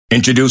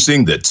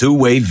Introducing the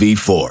Two-Way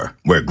V4,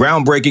 where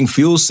groundbreaking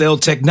fuel cell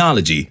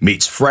technology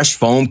meets fresh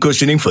foam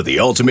cushioning for the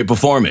ultimate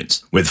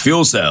performance. With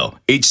Fuel Cell,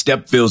 each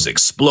step feels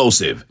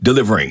explosive,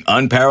 delivering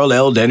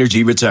unparalleled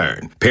energy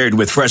return. Paired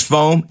with fresh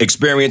foam,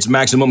 experience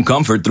maximum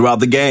comfort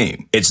throughout the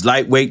game. Its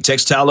lightweight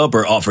textile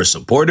upper offers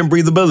support and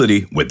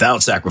breathability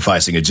without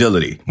sacrificing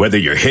agility. Whether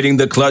you're hitting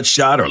the clutch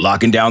shot or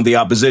locking down the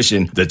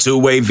opposition, the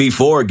Two-Way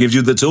V4 gives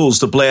you the tools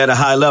to play at a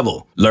high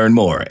level. Learn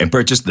more and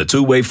purchase the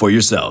Two-Way for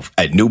yourself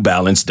at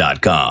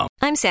newbalance.com.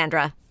 I'm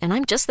Sandra, and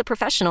I'm just the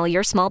professional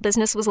your small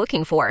business was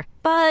looking for.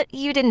 But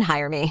you didn't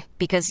hire me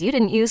because you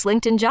didn't use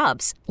LinkedIn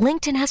Jobs.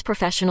 LinkedIn has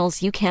professionals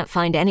you can't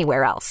find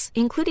anywhere else,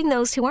 including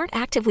those who aren't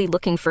actively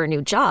looking for a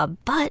new job,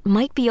 but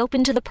might be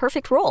open to the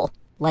perfect role,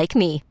 like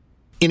me.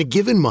 In a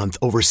given month,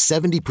 over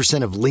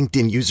 70% of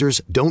LinkedIn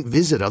users don't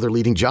visit other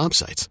leading job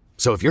sites.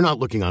 So if you're not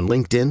looking on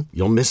LinkedIn,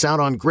 you'll miss out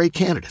on great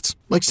candidates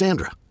like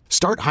Sandra.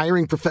 Start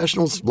hiring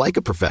professionals like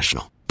a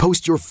professional.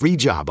 Post your free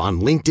job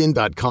on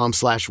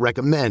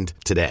linkedin.com/recommend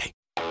today.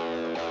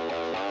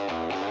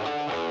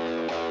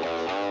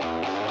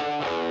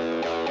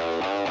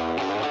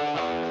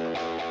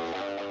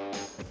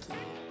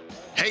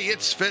 Hey,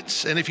 it's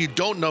Fitz, and if you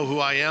don't know who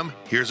I am,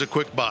 here's a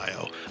quick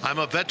bio. I'm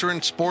a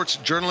veteran sports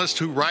journalist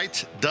who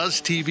writes,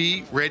 does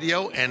TV,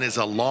 radio, and is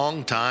a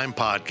longtime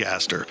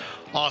podcaster.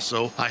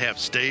 Also, I have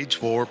stage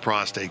 4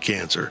 prostate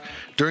cancer.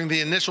 During the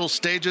initial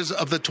stages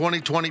of the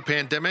 2020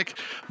 pandemic,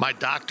 my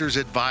doctors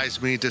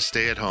advised me to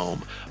stay at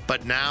home.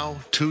 But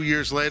now, 2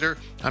 years later,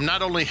 I'm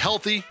not only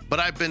healthy,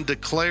 but I've been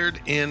declared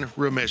in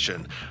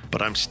remission.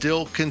 But I'm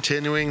still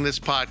continuing this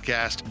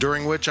podcast,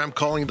 during which I'm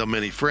calling the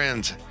many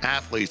friends,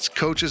 athletes,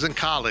 coaches, and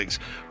colleagues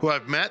who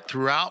I've met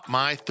throughout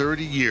my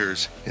 30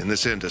 years in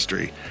this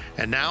industry.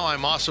 And now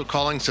I'm also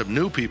calling some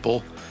new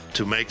people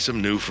to make some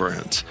new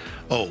friends.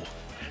 Oh,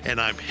 and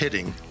I'm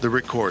hitting the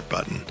record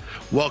button.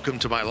 Welcome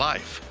to my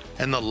life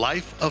and the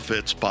Life of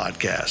Fitz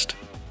podcast.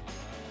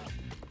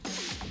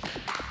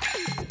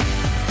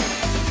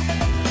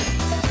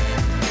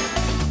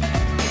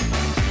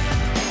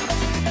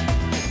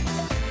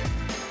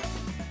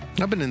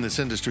 I've been in this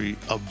industry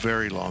a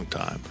very long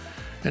time,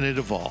 and it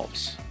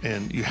evolves,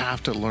 and you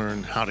have to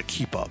learn how to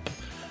keep up,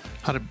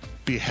 how to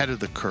be ahead of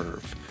the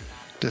curve,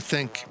 to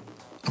think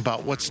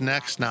about what's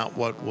next, not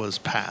what was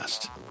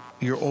past.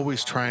 You're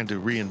always trying to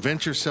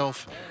reinvent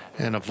yourself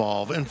and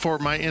evolve. And for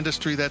my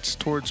industry, that's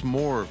towards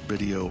more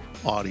video,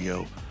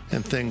 audio,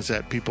 and things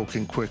that people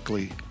can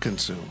quickly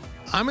consume.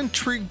 I'm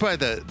intrigued by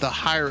the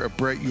hire of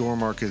Brett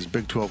Yormark as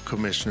Big 12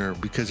 commissioner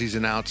because he's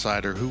an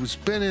outsider who's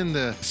been in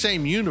the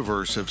same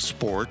universe of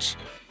sports,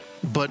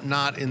 but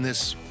not in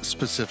this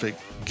specific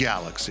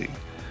galaxy.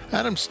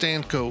 Adam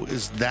Stanco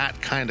is that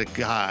kind of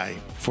guy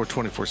for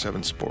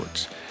 24/7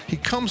 Sports. He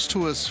comes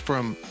to us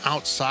from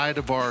outside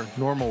of our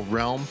normal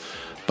realm,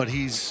 but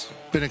he's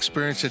been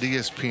experienced at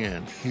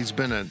ESPN. He's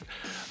been a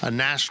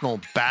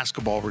national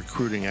basketball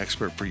recruiting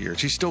expert for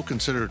years. He's still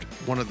considered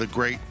one of the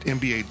great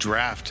NBA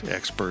draft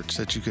experts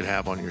that you could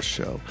have on your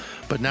show.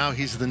 But now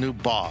he's the new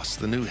boss,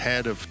 the new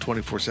head of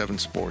 24/7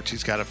 Sports.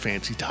 He's got a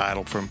fancy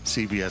title from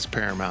CBS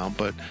Paramount,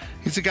 but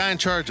he's the guy in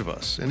charge of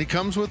us. And he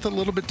comes with a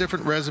little bit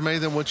different resume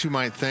than what you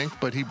might think,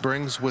 but he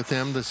brings with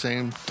him the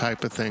same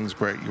type of things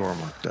Brett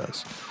Yormark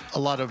does. A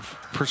lot of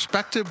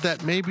perspective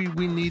that maybe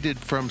we needed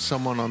from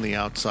someone on the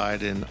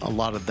outside, and a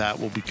lot of that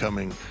will be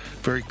coming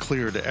very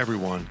clear to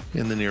everyone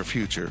in the near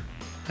future.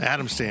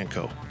 Adam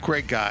Stanco,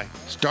 great guy,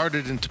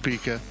 started in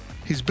Topeka.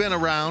 He's been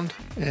around,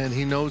 and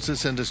he knows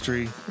this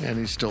industry, and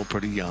he's still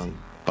pretty young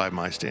by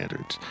my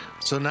standards.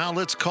 So now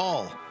let's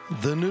call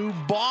the new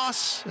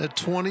boss at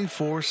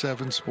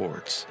 24/7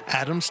 Sports,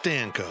 Adam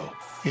Stanco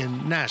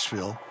in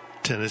Nashville,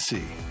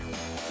 Tennessee.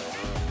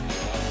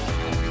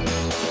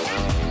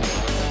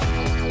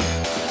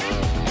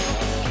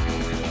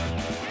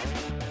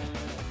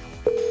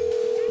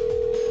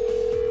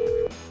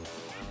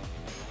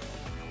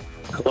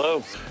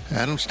 Hello.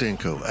 Adam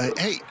Stanco.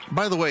 Hey,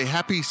 by the way,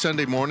 happy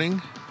Sunday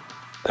morning.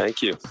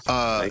 Thank you.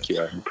 Thank you.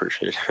 I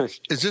appreciate it.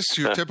 Is this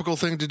your typical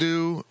thing to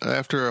do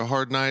after a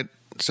hard night,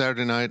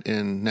 Saturday night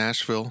in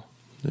Nashville?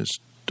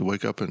 Just to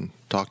wake up and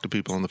talk to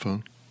people on the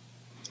phone?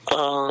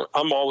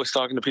 I'm always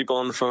talking to people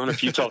on the phone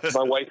if you talk to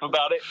my wife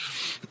about it.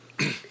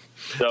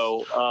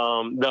 So,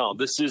 no,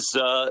 this is,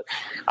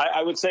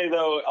 I would say,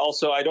 though,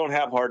 also, I don't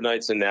have hard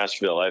nights in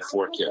Nashville. I have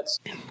 4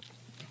 kids.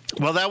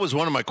 Well, that was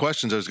one of my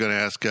questions I was going to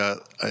ask.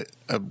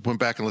 I went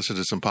back and listened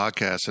to some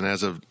podcasts, and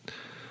as of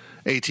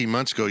 18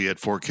 months ago, you had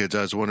 4 kids.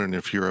 I was wondering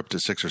if you're up to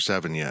 6 or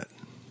 7 yet.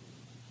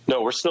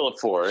 No, we're still at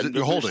 4.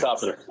 You're holding. We're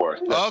stopping at 4.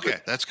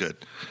 Okay, that's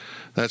good.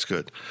 That's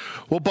good.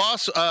 Well,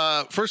 boss,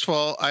 first of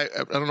all, I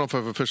don't know if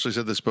I've officially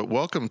said this, but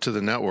welcome to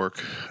the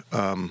network.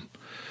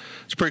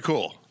 It's pretty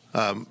cool.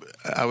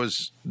 I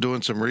was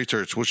doing some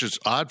research, which is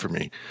odd for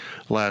me,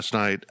 last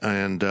night,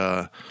 and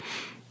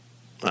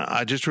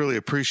I just really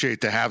appreciate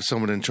to have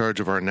someone in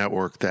charge of our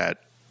network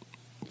that,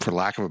 for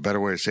lack of a better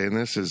way of saying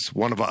this, is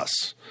one of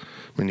us.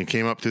 I mean, you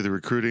came up through the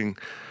recruiting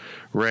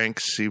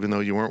ranks, even though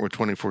you weren't with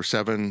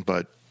 24/7,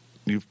 but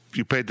you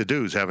paid the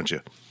dues, haven't you?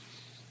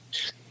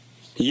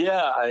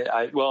 Yeah,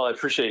 I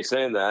appreciate you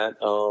saying that.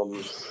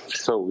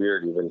 It's so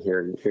weird even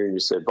hearing you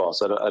say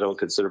boss. I don't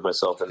consider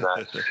myself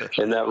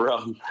in that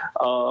realm.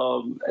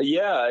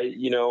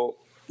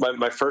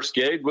 My first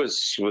gig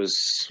was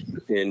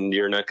in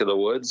your neck of the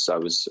woods. I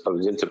was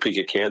in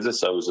Topeka,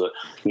 Kansas. I was a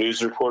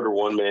news reporter,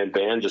 one-man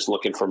band, just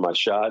looking for my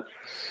shot,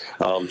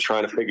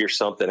 trying to figure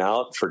something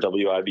out for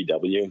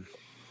WIBW.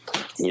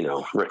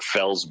 Rick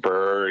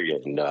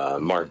Felsberg and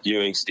Mark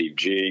Ewing, Steve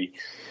G,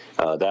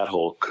 that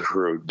whole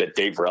crew, that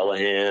Dave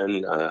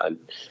Relihan,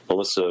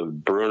 Melissa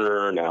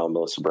Bruner, now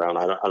Melissa Brown.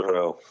 I don't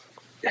know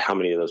how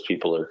many of those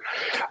people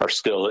are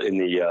still in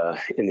the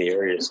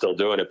area, still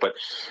doing it. But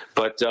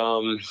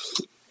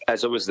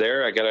as I was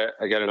there, I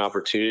got an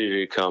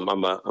opportunity to come.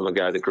 I'm a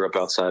guy that grew up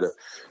outside of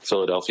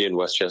Philadelphia in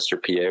Westchester,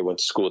 PA. Went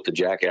to school with the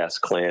Jackass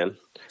Clan.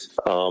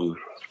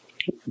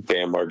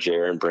 Bam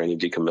Margera and Brandon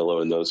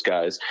DiCamillo and those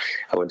guys.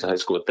 I went to high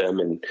school with them,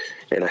 and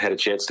I had a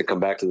chance to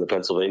come back to the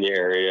Pennsylvania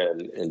area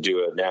and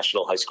do a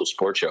national high school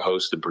sports show,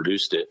 host and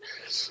produced it.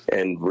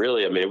 And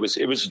really, I mean, it was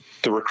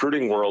the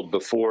recruiting world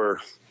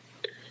before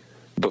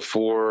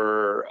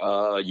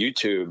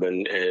YouTube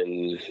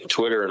and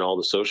Twitter and all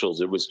the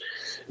socials. It was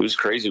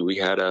crazy. We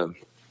had a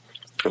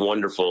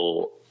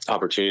wonderful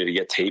opportunity to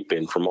get tape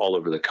in from all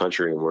over the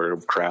country, and we're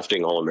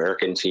crafting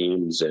All-American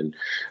teams, and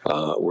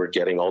we're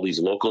getting all these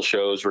local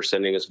shows. We're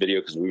sending us video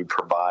because we would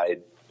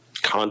provide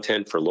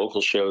content for local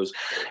shows,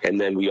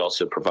 and then we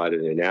also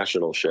provided a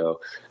national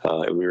show.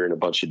 And we were in a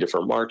bunch of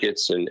different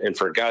markets, and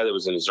for a guy that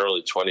was in his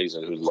early 20s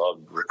and who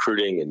loved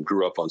recruiting and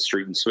grew up on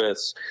Street and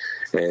Smiths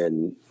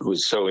and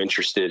was so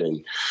interested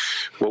in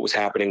what was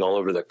happening all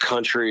over the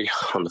country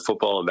on the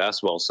football and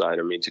basketball side.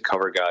 I mean, to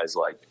cover guys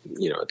like,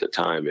 at the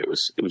time it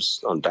was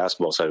on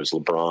basketball side, it was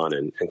LeBron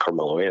and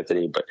Carmelo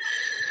Anthony, but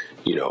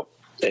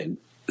and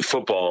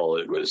football,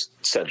 it was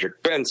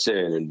Cedric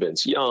Benson and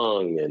Vince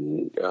Young,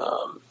 and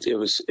it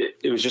was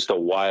just a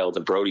wild.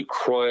 And Brody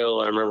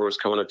Croyle, I remember, was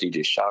coming up.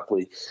 DJ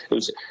Shockley.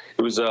 It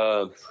was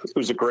a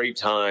great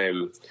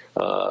time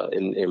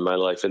in my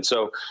life, and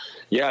so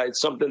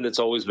it's something that's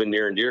always been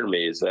near and dear to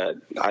me. Is that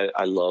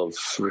I love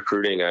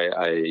recruiting.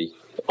 I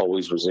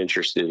always was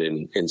interested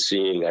in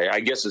seeing. I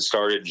guess it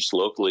started just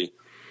locally,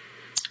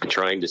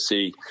 trying to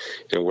see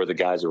where the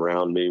guys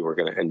around me were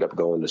going to end up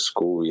going to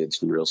school. We had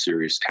some real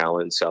serious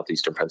talent in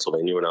southeastern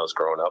Pennsylvania when I was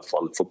growing up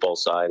on the football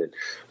side, and I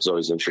was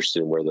always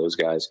interested in where those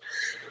guys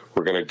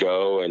were going to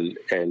go. And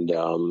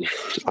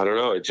I don't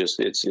know,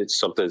 it's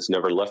something that's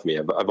never left me.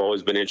 I've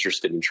always been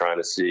interested in trying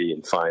to see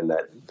and find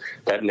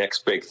that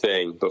next big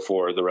thing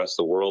before the rest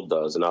of the world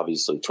does. And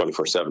obviously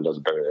 24/7 does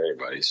it better than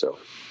anybody. So,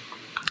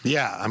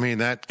 yeah, I mean,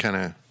 that kind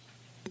of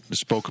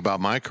spoke about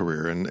my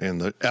career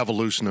and the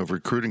evolution of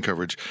recruiting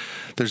coverage.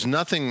 There's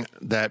nothing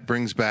that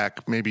brings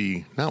back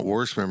maybe not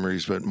worse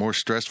memories, but more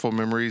stressful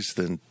memories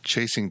than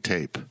chasing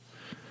tape.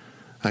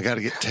 I got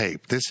to get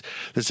tape. This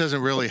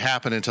doesn't really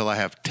happen until I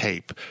have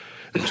tape.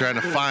 And trying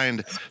to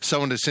find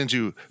someone to send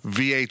you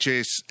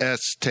VHS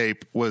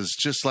tape was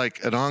just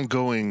like an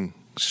ongoing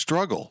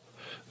struggle.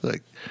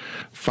 Like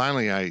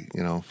finally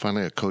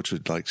a coach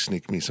would like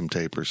sneak me some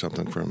tape or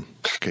something from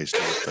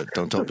K-State, but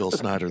don't tell Bill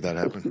Snyder that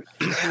happened.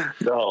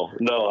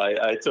 No,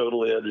 I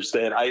totally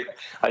understand.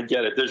 I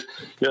get it. There's,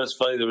 it's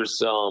funny. There was,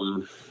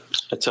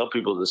 I tell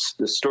people this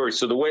story.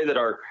 So the way that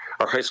our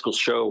high school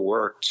show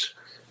worked,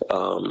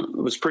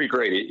 was pretty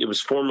great. It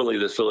was formerly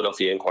the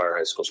Philadelphia Inquirer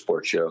High School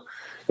Sports Show,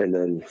 and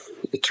then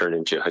it turned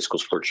into High School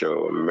Sports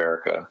Show of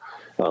America.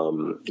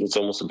 It's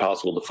almost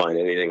impossible to find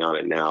anything on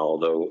it now,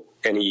 although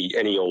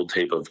any old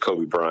tape of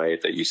Kobe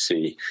Bryant that you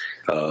see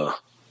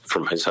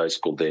from his high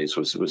school days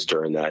was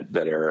during that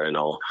era and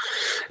all.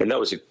 And that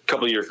was a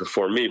couple of years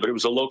before me, but it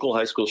was a local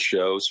high school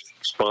show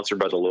sponsored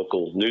by the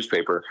local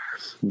newspaper.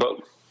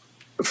 But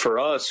for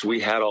us, we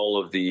had all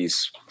of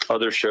these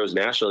other shows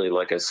nationally,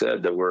 like I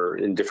said, that were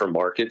in different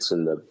markets,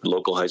 and the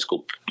local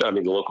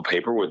the local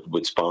paper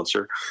would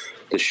sponsor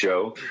the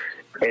show.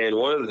 And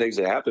one of the things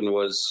that happened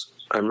was,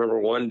 I remember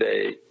one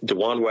day,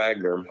 DeJuan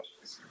Wagner,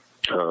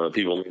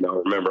 people may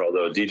not remember,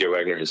 although DJ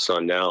Wagner, his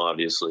son now,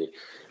 obviously,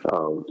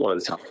 one of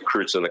the top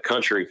recruits in the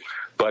country.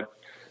 But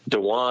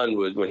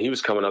DeJuan, when he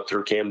was coming up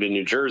through Camden,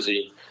 New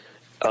Jersey,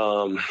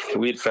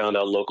 we had found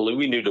out locally.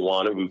 We knew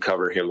DeJuan, and we would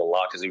cover him a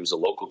lot because he was a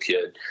local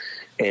kid.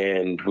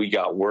 And we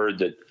got word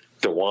that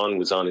DeJuan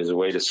was on his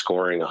way to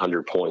scoring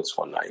 100 points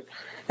one night.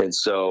 And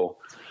so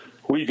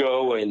we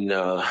go and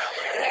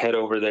head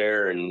over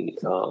there, and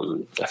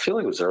I feel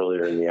like it was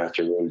earlier in the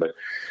afternoon, but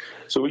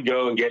so we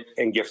go and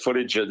get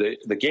footage of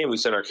the game. We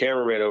sent our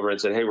cameraman over and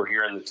said, hey, we're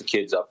hearing that the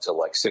kid's up to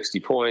like 60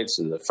 points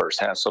in the first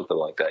half, something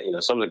like that,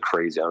 something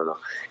crazy. I don't know.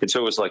 And so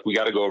it was like, we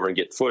got to go over and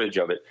get footage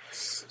of it.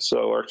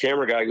 So our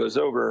camera guy goes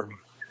over,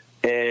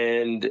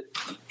 and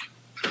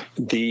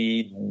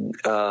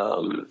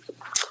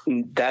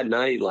that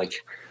night, like,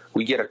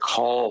 we get a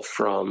call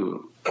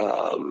from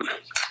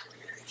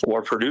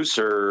our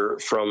producer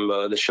from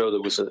the show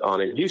that was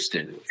on in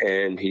Houston.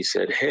 And he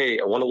said, hey,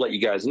 I want to let you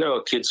guys know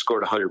a kid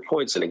scored 100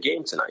 points in a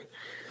game tonight.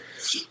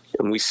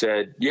 And we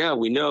said, yeah,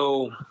 we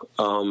know,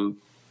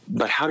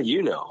 but how do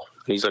you know?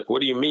 And he's like, what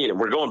do you mean? And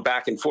we're going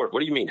back and forth. What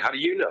do you mean? How do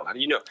you know? How do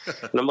you know?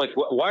 And I'm like,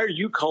 why are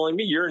you calling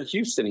me? You're in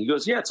Houston. He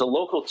goes, yeah, it's a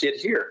local kid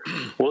here.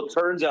 Well, it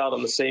turns out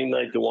on the same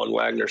night DeJuan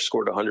Wagner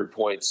scored 100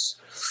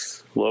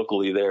 points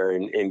locally there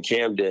in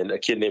Camden, a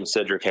kid named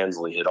Cedric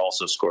Hensley had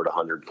also scored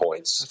 100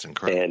 points. That's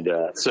incredible.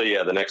 And so,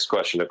 yeah, the next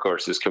question, of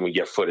course, is can we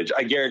get footage?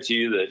 I guarantee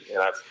you that, and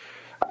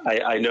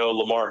I know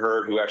Lamar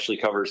Hurd, who actually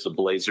covers the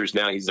Blazers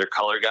now, he's their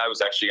color guy,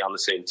 was actually on the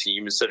same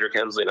team as Cedric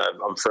Hensley, and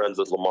I'm friends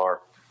with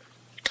Lamar.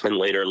 And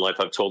later in life,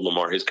 I've told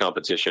Lamar his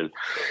competition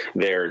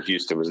there in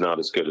Houston was not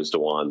as good as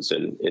DeJuan's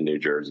in New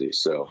Jersey.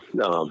 So,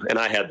 and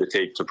I had the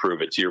tape to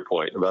prove it, to your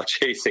point about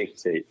chasing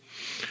tape.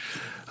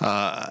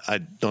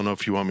 I don't know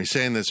if you want me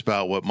saying this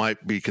about what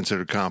might be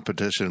considered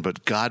competition,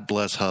 but God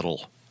bless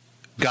Huddle.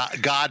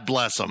 God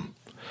bless them.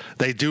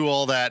 They do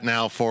all that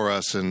now for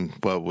us, and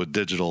with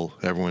digital,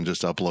 everyone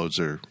just uploads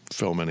their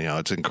film anyhow.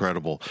 It's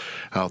incredible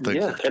how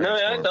things. Yeah, and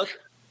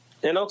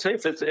I'll tell you,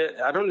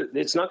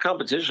 it's not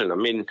competition. I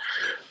mean,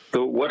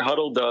 what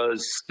Huddle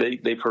does,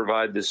 they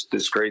provide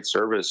this great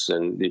service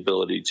and the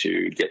ability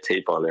to get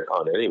tape on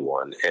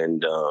anyone.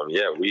 And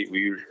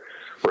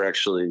we're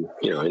actually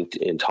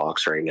in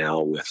talks right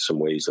now with some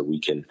ways that we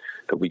can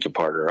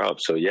partner up.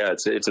 So yeah,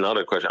 it's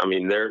another question. I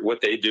mean,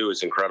 what they do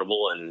is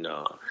incredible, and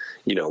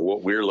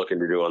what we're looking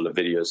to do on the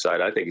video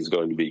side, I think is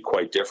going to be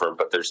quite different.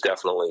 But there's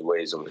definitely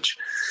ways in which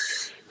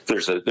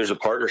there's a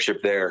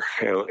partnership there,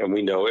 and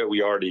we know it.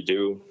 We already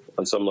do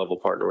on some level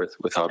partner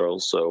with Huddle.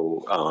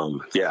 So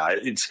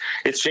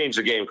it's changed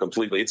the game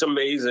completely. It's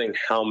amazing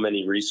how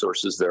many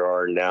resources there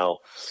are now.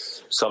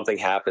 Something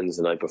happens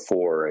the night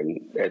before,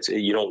 and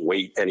you don't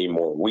wait any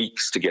more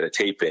weeks to get a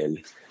tape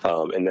in,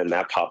 and then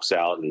that pops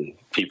out and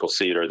people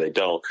see it or they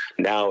don't.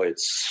 Now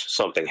it's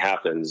something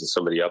happens and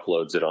somebody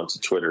uploads it onto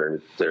Twitter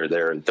and they're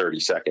there in 30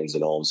 seconds,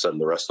 and all of a sudden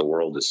the rest of the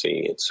world is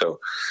seeing it. So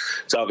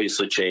it's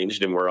obviously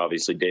changed, and we're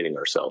obviously dating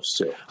ourselves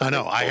too. I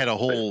know. I had a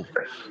whole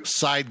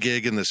side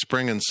gig in the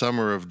spring and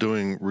summer of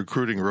doing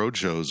recruiting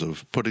roadshows,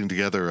 of putting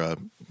together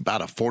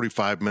about a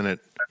 45-minute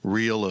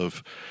reel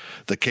of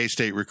the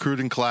K-State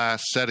recruiting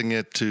class, setting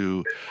it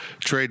to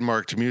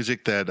trademarked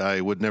music that I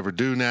would never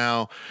do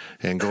now,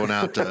 and going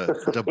out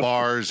to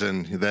bars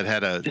and that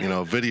had a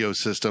video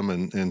system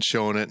and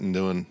showing it and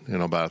doing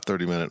about a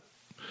 30-minute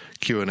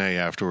Q&A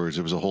afterwards.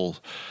 It was a whole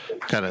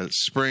kind of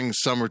spring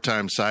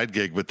summertime side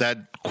gig, but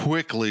that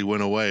quickly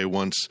went away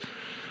once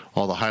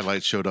all the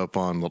highlights showed up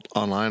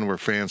online where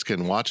fans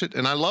can watch it.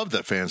 And I love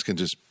that fans can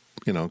just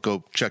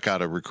go check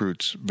out a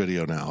recruit's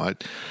video now.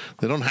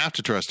 They don't have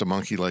to trust a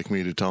monkey like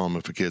me to tell them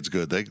if a kid's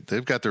good.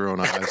 They've got their own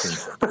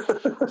eyes.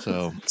 And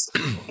so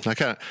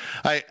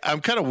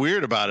I'm kind of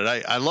weird about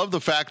it. I love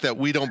the fact that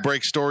we don't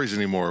break stories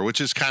anymore,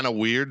 which is kind of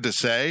weird to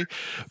say,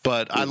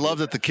 but I love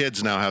that the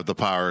kids now have the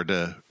power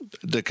to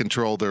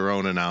control their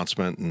own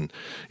announcement. And,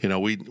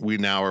 we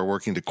now are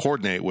working to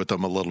coordinate with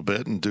them a little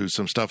bit and do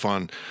some stuff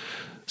on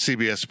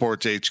CBS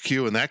Sports HQ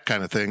and that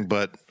kind of thing.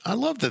 But I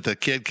love that the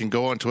kid can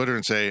go on Twitter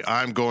and say,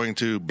 I'm going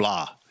to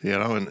blah,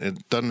 and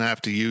it doesn't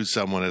have to use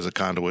someone as a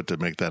conduit to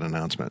make that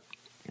announcement.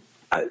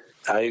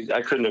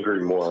 I couldn't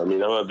agree more. I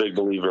mean, I'm a big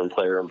believer in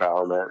player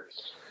empowerment.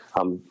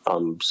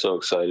 I'm so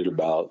excited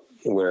about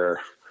where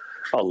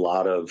a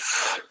lot of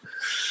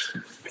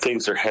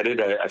things are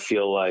headed. I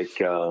feel like,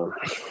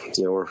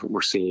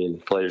 we're seeing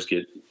players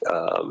get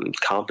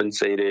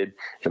compensated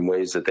in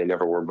ways that they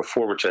never were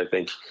before, which I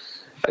think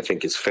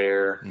is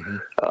fair.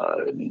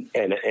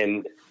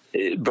 Mm-hmm.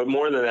 But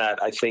more than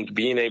that, I think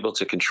being able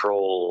to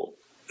control,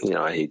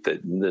 I hate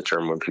the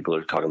term when people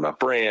are talking about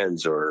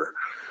brands or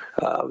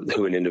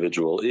who an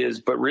individual is,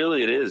 but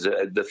really it is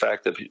the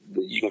fact that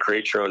you can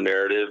create your own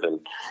narrative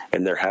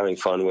and they're having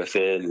fun with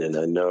it. And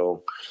I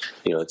know,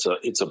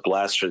 it's a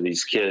blast for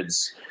these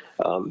kids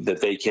that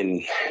they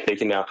can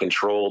now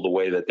control the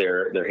way that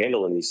they're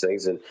handling these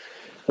things. And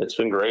it's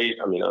been great.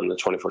 I mean, on the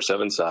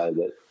 24/7 side,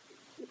 that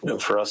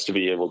for us to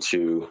be able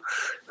to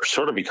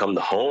sort of become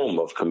the home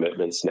of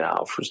commitments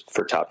now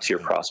for top tier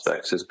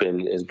prospects has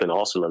been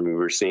awesome. I mean,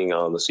 we're seeing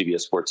on the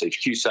CBS Sports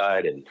HQ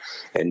side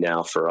and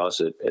now for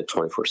us at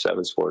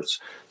 24/7 Sports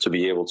to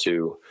be able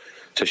to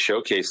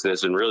showcase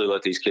this and really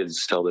let these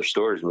kids tell their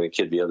stories. I mean, a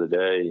kid the other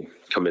day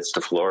commits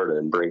to Florida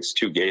and brings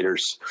 2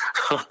 Gators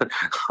on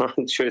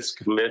his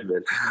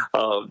commitment,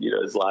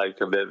 his live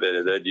commitment.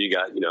 And then you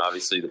got,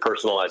 obviously the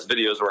personalized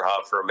videos were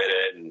hot for a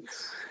minute, and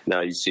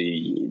now you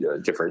see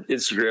different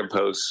Instagram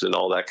posts and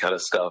all that kind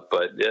of stuff.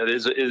 But yeah,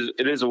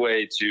 it is a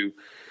way to,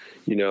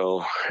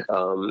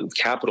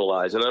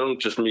 capitalize. And I don't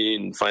just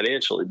mean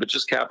financially, but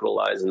just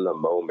capitalize in the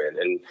moment.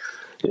 And,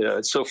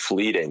 it's so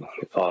fleeting,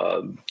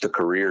 the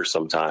career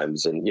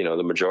sometimes. And,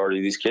 the majority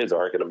of these kids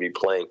aren't going to be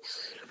playing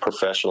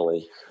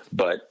professionally,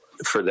 but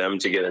for them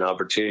to get an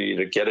opportunity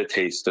to get a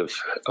taste of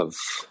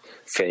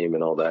fame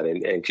and all that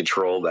and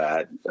control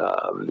that,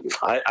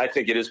 I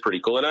think it is pretty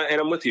cool. And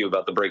I'm with you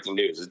about the breaking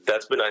news.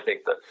 That's been, I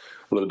think,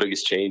 one of the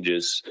biggest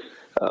changes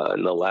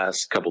in the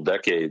last couple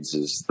decades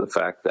is the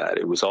fact that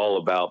it was all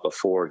about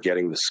before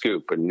getting the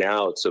scoop, and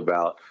now it's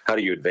about how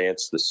do you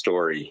advance the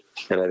story.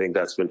 And I think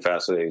that's been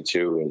fascinating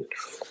too,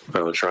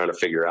 and trying to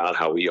figure out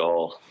how we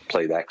all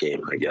play that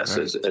game, I guess,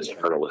 as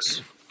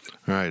journalists.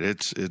 Right.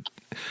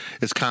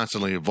 It's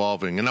constantly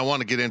evolving. And I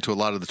want to get into a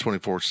lot of the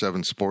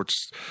 24/7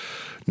 Sports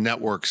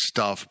Network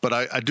stuff, but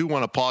I do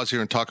want to pause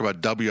here and talk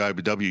about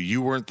WIBW.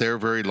 You weren't there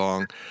very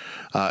long.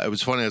 It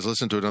was funny. I was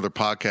listening to another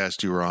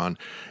podcast you were on,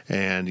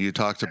 and you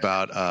talked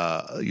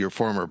about your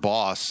former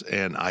boss,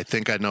 and I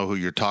think I know who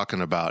you're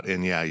talking about.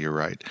 And yeah, you're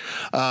right.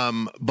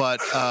 I've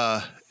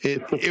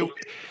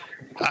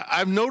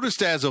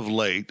noticed as of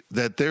late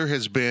that there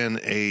has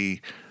been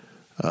a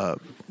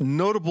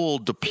notable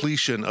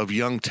depletion of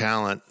young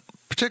talent,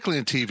 particularly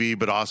in TV,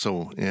 but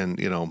also in,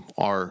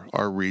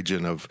 our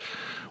region of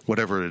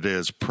whatever it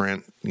is,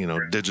 print,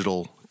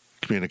 digital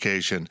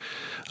communication.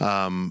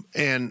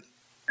 And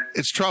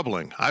it's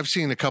troubling. I've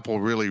seen a couple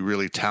really,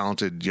 really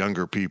talented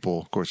younger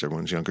people. Of course,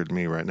 everyone's younger than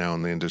me right now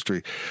in the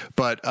industry,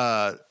 but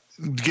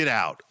get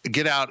out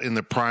in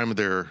the prime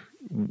of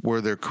where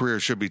their career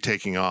should be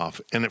taking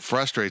off. And it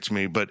frustrates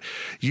me, but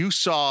you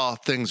saw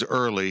things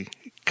early,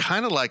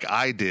 kind of like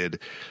I did.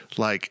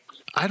 Like,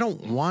 I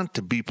don't want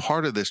to be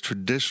part of this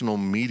traditional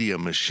media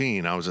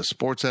machine. I was a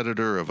sports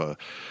editor of a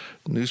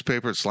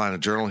newspaper, it's Atlanta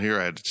Journal here.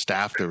 I had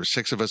staff. There were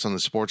 6 of us on the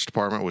sports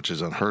department, which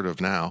is unheard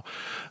of now.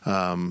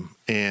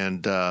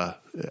 And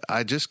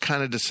I just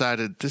kind of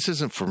decided this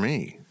isn't for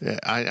me.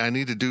 I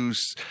need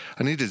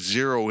to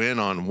zero in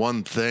on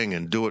one thing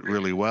and do it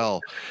really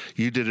well.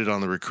 You did it on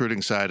the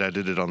recruiting side. I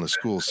did it on the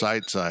school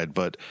site side,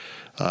 but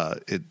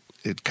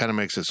it kind of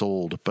makes us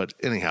old. But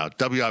anyhow,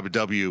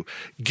 WIBW,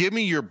 give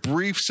me your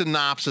brief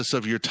synopsis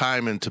of your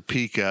time in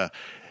Topeka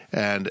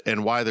and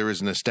why there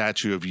isn't a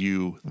statue of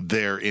you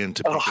there in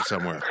Topeka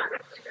somewhere.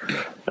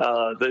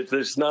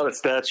 There's not a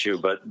statue,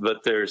 but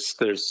there's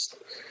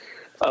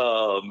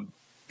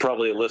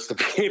probably a list of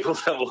people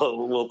that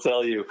will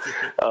tell you.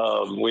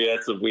 We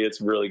had some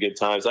really good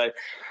times.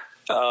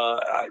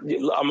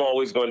 I'm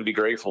always going to be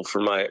grateful for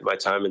my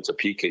time in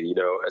Topeka.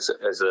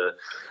 I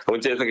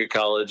went to Ithaca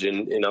College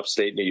in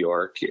upstate New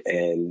York,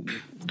 and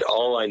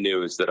all I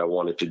knew is that I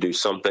wanted to do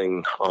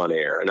something on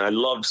air, and I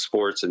loved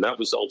sports, and that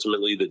was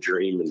ultimately the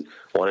dream, and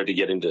wanted to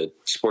get into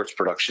sports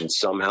production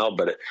somehow.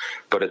 But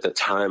at the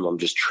time, I'm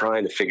just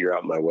trying to figure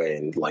out my way,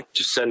 and like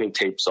just sending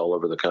tapes all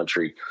over the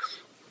country.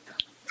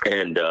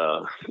 And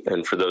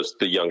for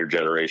the younger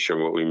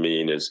generation, what we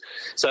mean is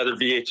it's either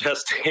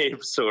VHS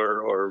tapes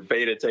or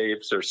beta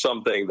tapes or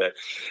something that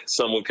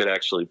someone could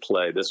actually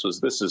play. This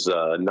is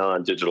a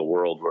non-digital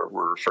world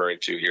we're referring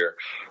to here.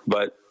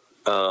 But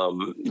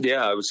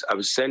I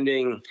was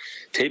sending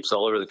tapes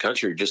all over the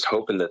country, just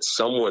hoping that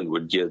someone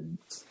would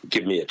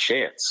give me a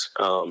chance.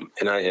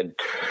 And I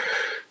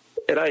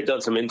had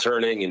done some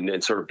interning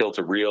and sort of built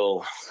a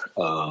reel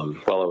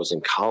while I was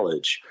in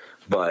college,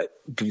 but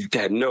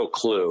had no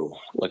clue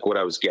like what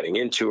I was getting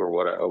into or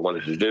what I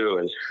wanted to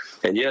do.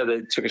 And yeah,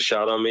 they took a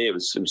shot on me. It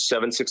was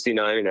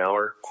 $7.69 an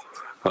hour.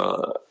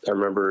 I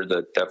remember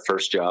that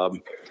first job.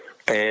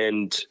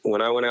 And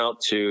when I went out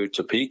to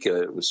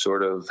Topeka, it was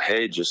sort of,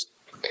 hey, just,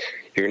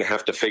 you're going to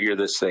have to figure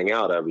this thing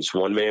out. I was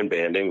one-man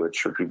banding, which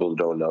for people who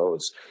don't know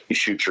is you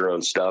shoot your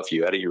own stuff,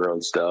 you edit your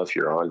own stuff,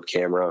 you're on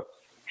camera.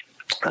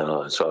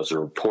 So I was a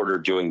reporter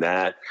doing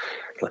that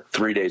like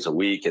 3 days a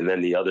week. And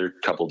then the other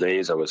couple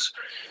days I was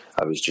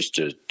just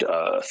a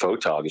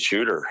photog, a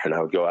shooter, and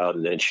I would go out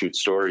and shoot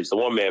stories. The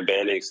one-man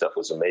banding stuff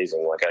was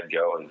amazing. Like I'd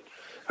go, and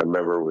I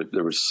remember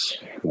there was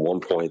at one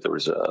point there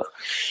was a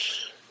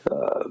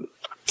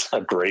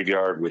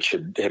graveyard which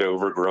had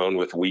overgrown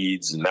with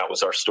weeds, and that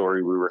was our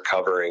story we were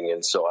covering.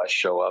 And so I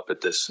show up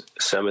at this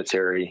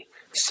cemetery,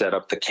 set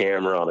up the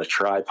camera on a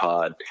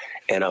tripod,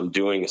 and I'm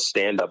doing a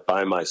stand-up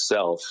by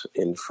myself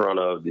in front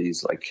of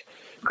these like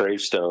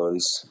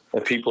gravestones,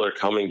 and people are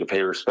coming to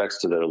pay respects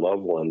to their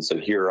loved ones,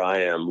 and here I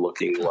am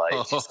looking like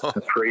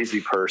a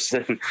crazy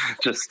person,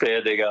 just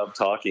standing up,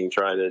 talking,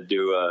 trying to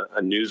do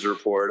a news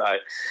report.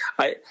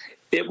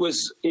 It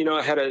was,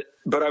 I had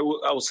but I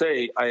will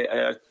say,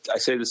 I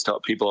say this to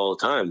people all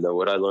the time, though,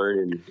 what I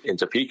learned in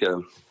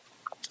Topeka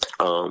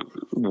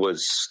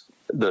was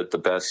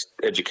the best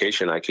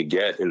education I could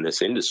get in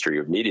this industry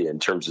of media in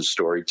terms of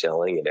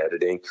storytelling and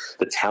editing.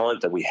 The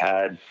talent that we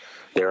had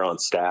there on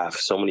staff,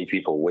 so many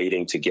people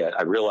waiting to get.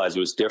 I realized it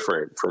was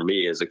different for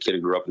me as a kid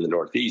who grew up in the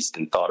Northeast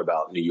and thought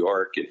about New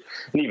York and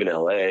even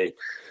LA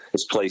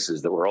as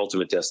places that were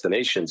ultimate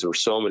destinations. There were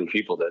so many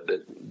people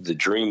that the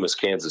dream was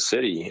Kansas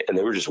City, and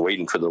they were just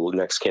waiting for the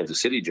next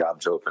Kansas City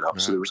job to open up.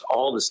 Right. So there was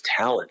all this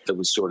talent that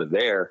was sort of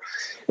there.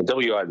 And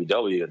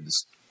WIBW had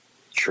this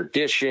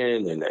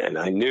tradition, and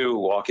I knew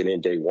walking in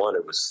day one,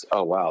 it was,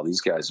 oh wow,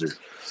 these guys are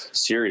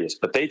serious.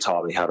 But they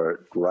taught me how to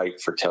write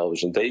for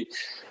television.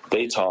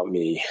 They taught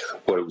me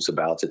what it was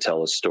about to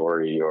tell a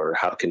story or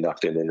how to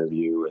conduct an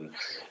interview, and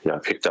I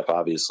picked up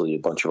obviously a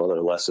bunch of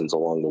other lessons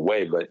along the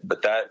way.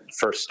 But that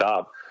first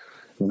stop,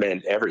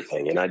 meant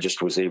everything. And I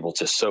just was able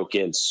to soak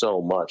in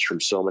so much from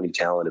so many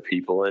talented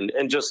people. And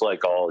just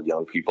like all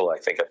young people, I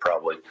think I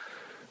probably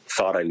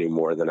thought I knew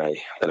more than I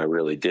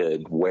really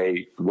did,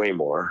 way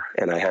more.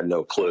 And I had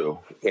no clue.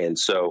 And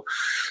so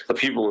the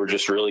people were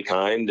just really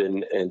kind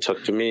and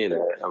took to me. And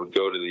I would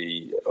go to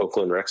the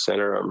Oakland Rec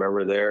Center, I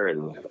remember there,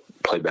 and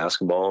play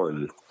basketball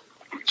and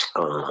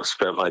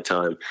spent my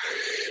time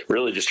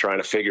really just trying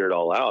to figure it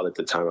all out. At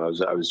the time,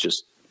 I was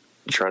just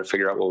trying to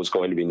figure out what was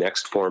going to be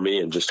next for me,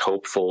 and just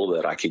hopeful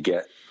that I could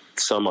get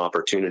some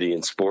opportunity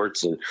in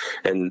sports.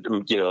 And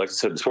like I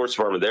said, the sports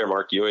department there,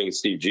 Mark Ewing and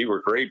Steve G were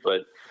great,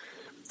 but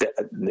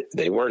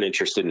they weren't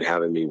interested in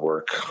having me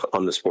work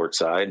on the sports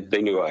side.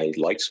 They knew I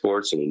liked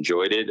sports and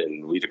enjoyed it,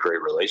 and we had a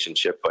great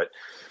relationship, but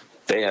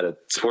they had a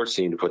sports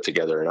team to put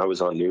together, and I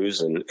was on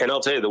news. And I'll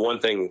tell you, the one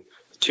thing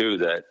too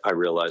that I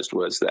realized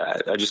was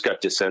that I just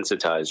got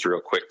desensitized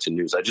real quick to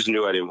news. I just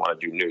knew I didn't want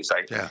to do news.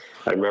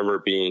 I remember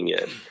being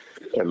at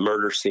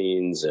murder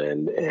scenes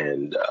and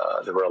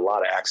there were a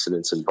lot of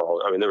accidents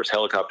involved. I mean, there was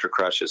helicopter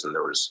crashes and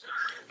there was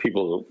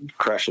people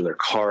crashing their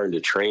car into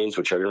trains,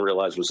 which I didn't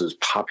realize was as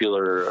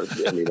popular,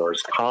 or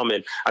as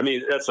common. I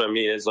mean, that's what I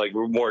mean. It's like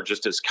more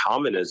just as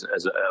common as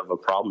a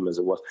problem as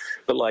it was.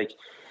 But like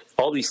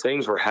all these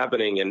things were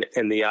happening,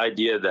 and the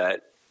idea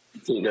that,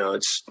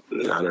 it's,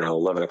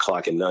 11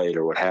 o'clock at night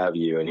or what have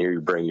you, and here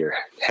you bring your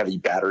heavy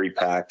battery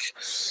pack.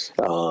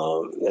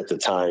 At the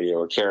time,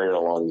 we're carrying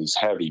along these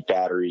heavy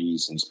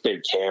batteries and big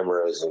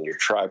cameras and your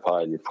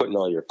tripod, and you're putting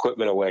all your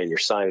equipment away and you're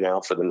signing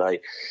out for the night.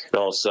 And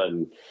all of a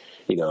sudden,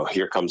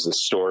 here comes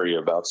this story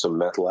about some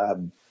meth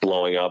lab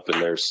blowing up,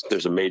 and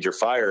there's a major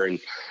fire. And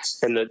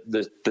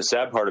the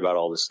sad part about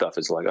all this stuff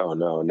is like, oh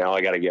no, now I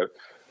got to get.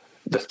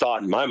 The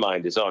thought in my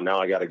mind is, now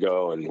I got to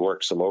go and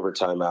work some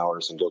overtime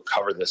hours and go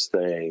cover this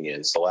thing. And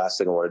it's the last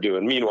thing I want to do.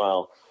 And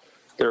meanwhile,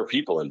 there are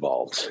people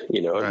involved,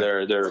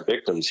 right. There are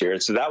victims here.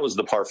 And so that was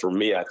the part for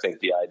me. I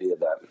think the idea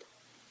that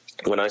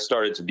when I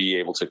started to be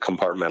able to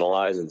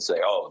compartmentalize and say,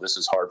 this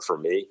is hard for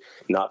me,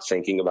 not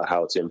thinking about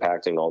how it's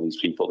impacting all these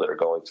people that are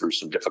going through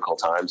some difficult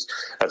times.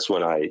 That's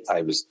when I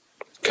was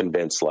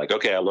convinced, like,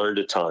 okay, I learned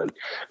a ton,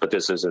 but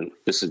this is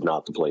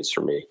not the place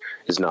for me.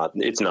 It's not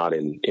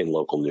in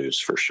local news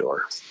for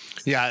sure.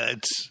 Yeah.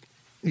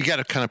 You got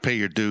to kind of pay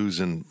your dues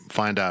and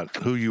find out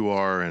who you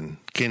are and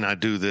can I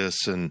do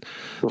this? And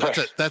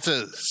that's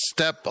a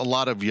step a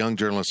lot of young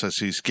journalists I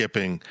see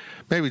skipping,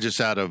 maybe just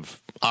out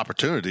of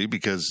opportunity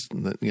because,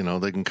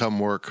 they can come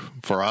work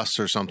for us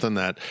or something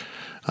that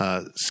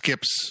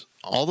skips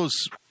all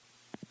those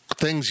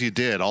things you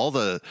did, all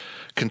the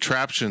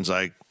contraptions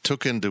I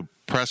took into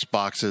press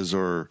boxes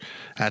or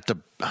at the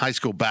high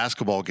school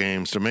basketball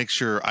games to make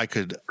sure I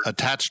could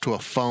attach to a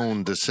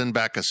phone to send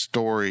back a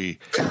story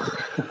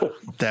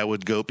that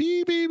would go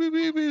beep, beep, beep,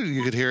 beep, beep.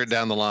 You could hear it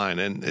down the line,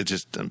 and it's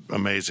just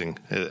amazing,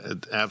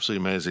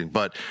 absolutely amazing.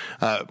 But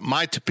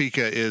my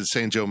Topeka is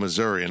St. Joe,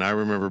 Missouri, and I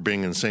remember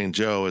being in St.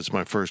 Joe as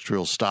my first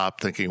real stop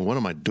thinking, what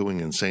am I doing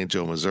in St.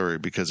 Joe, Missouri?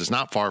 Because it's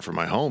not far from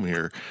my home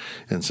here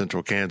in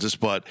central Kansas,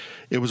 but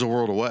it was a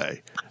world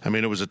away. I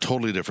mean, it was a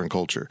totally different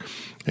culture.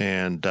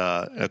 And,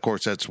 of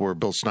course, that's where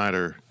Bill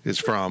Snyder is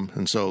from.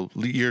 And so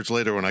years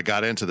later when I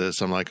got into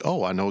this, I'm like,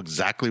 I know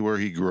exactly where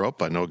he grew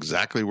up. I know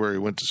exactly where he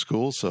went to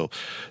school. So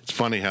it's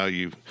funny how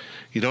you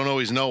don't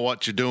always know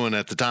what you're doing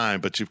at the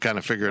time, but you've kind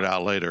of figured it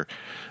out later.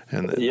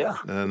 And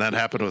that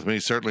happened with me,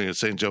 certainly at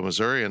St. Joe,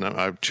 Missouri. And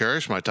I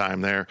cherish my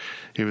time there,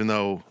 even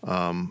though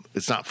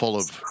it's not full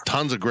of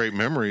tons of great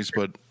memories,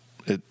 but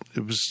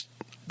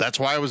that's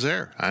why I was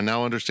there. I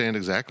now understand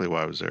exactly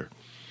why I was there.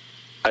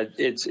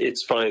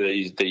 It's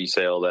funny that you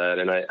say all that.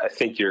 And I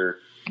think you're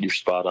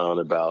spot on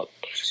about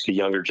the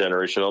younger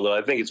generation, although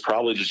I think it's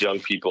probably just young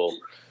people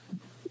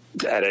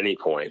at any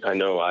point. I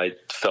know I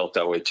felt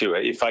that way too.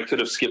 If I could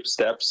have skipped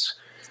steps,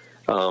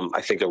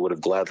 I think I would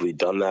have gladly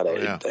done that.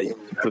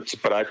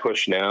 But I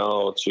push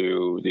now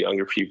to the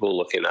younger people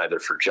looking either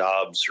for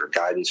jobs or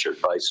guidance or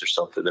advice or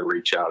something to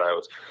reach out. I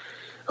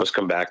was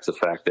come back to the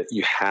fact that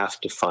you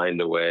have to find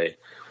a way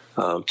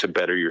to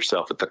better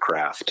yourself at the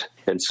craft.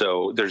 And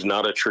so there's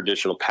not a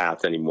traditional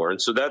path anymore.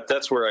 And so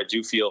that's where I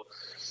do feel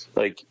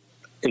like,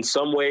 in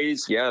some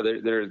ways,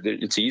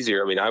 it's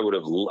easier. I mean, I would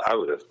have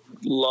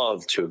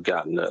loved to have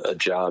gotten a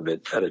job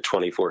at a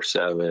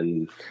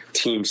 24/7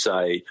 team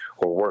site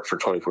or work for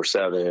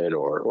 24/7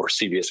 or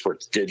CBS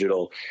Sports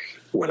Digital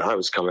when I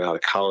was coming out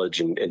of college,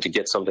 and to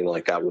get something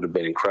like that would have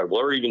been incredible.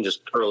 Or even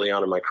just early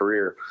on in my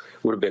career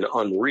would have been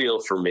unreal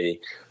for me.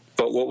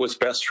 But what was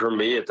best for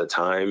me at the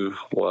time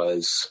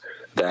was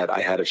that I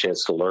had a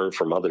chance to learn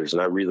from others,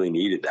 and I really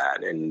needed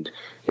that. And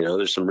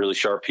there's some really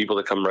sharp people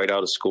that come right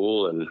out of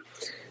school, and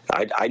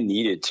I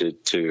needed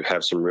to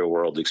have some real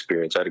world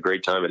experience. I had a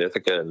great time at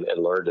Ithaca and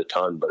learned a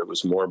ton, but it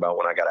was more about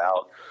when I got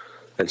out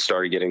and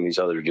started getting these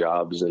other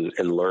jobs and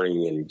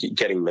learning and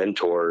getting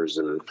mentors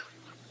and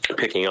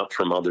picking up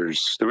from others.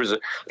 There was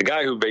the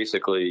guy who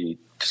basically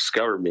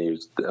discovered me,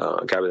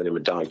 a guy by the name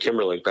of Don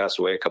Kimberlink, passed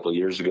away a couple of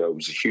years ago. He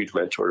was a huge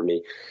mentor to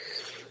me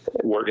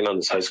working on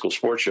this high school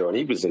sports show. And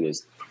he was in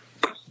his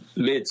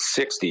mid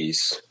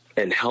 60s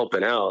and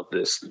helping out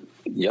this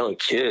young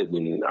kid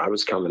when I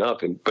was coming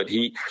up. But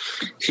he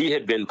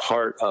had been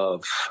part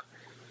of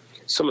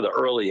some of the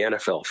early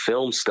NFL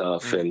film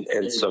stuff and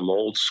some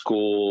old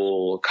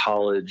school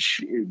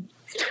college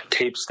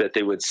tapes that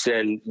they would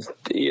send.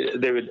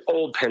 They would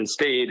old Penn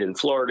State and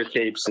Florida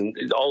tapes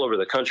and all over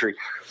the country.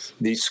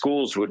 These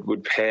schools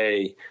would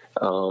pay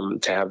to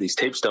have these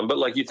tapes done. But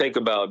like you think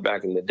about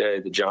back in the day,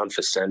 the John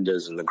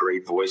Facendas and the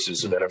great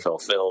voices of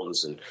NFL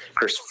films and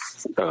Chris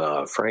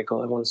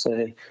Frankel, I want to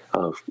say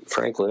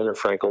Franklin or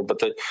Frankel,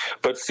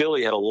 but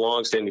Philly had a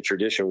long-standing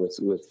tradition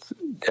with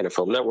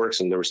NFL networks,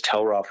 and there was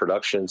Telraw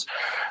Productions,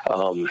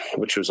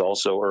 which was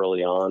also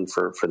early on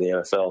for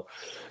the NFL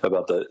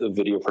about the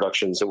video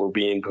productions that were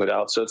being put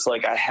out. So it's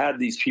like I had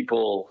these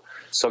people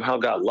somehow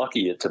got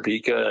lucky at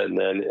Topeka and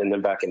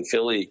then back in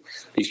Philly,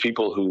 these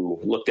people who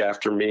looked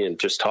after me and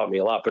just taught me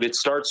a lot. But it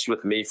starts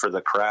with me for the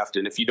craft.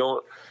 And if you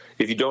don't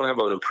have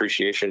an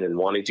appreciation and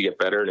wanting to get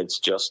better, and it's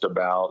just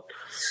about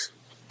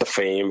the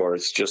fame or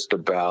it's just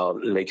about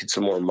making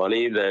some more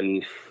money,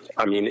 then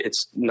I mean,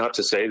 it's not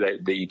to say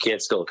that you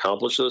can't still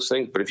accomplish those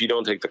things, but if you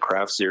don't take the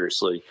craft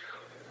seriously,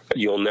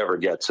 you'll never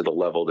get to the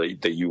level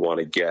that you want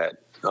to get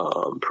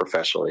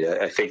professionally.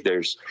 I think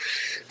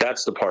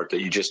that's the part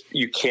that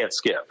you can't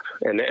skip.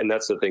 And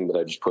that's the thing that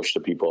I just push to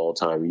people all the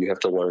time. You have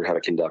to learn how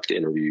to conduct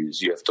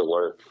interviews. You have to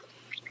learn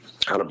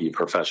how to be a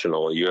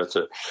professional. You have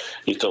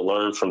to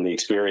learn from the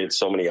experience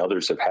so many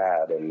others have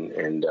had.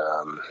 And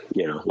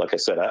like I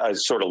said, I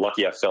was sort of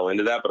lucky I fell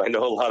into that, but I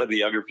know a lot of the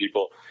younger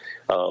people,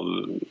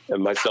 and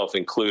myself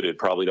included,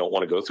 probably don't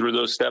want to go through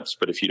those steps.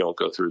 But if you don't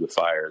go through the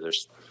fire,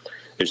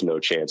 there's no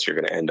chance you're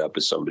going to end up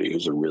as somebody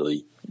who's a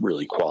really,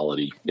 really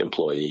quality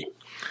employee.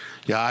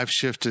 Yeah, I've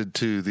shifted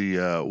to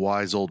the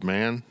wise old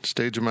man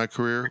stage of my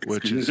career,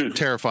 which is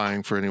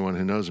terrifying for anyone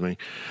who knows me.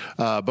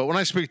 But when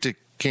I speak to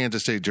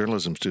Kansas State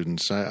journalism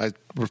students, I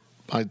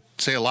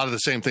say a lot of the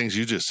same things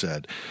you just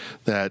said,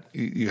 that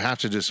you have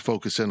to just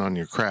focus in on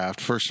your craft.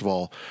 First of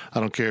all, I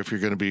don't care if you're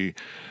going to be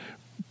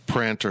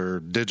print or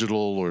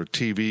digital or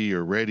TV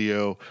or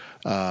radio,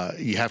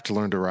 you have to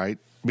learn to write.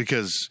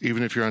 Because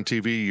even if you're on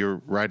TV, you're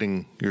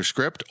writing your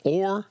script,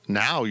 or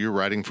now you're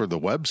writing for the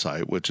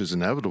website, which is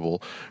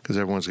inevitable because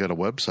everyone's got a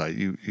website.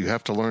 You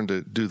have to learn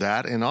to do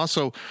that. And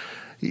also,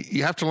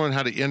 you have to learn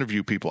how to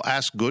interview people,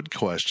 ask good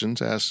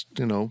questions, ask,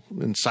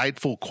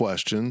 insightful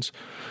questions.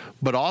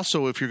 But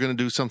also, if you're going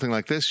to do something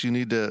like this, you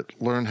need to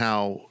learn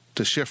how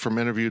to shift from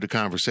interview to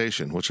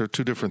conversation, which are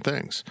two different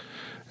things.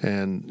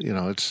 And,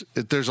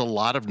 there's a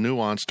lot of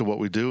nuance to what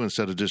we do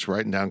instead of just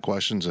writing down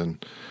questions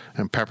and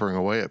peppering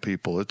away at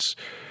people. It's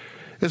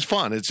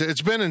fun.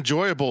 It's been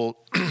enjoyable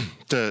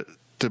to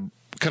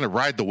kind of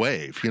ride the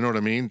wave. You know what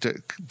I mean?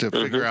 To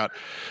figure out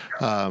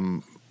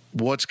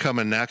what's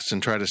coming next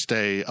and try to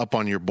stay up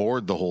on your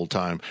board the whole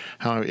time.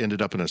 How I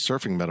ended up in a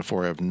surfing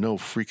metaphor, I have no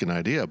freaking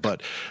idea.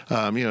 But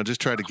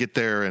just try to get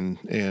there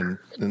and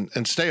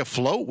stay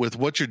afloat with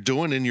what you're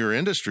doing in your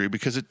industry,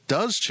 because it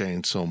does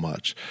change so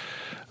much.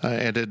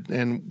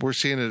 And we're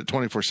seeing it at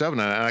 24/7.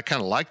 And I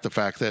kind of like the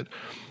fact that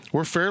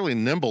we're fairly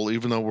nimble,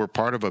 even though we're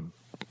part of a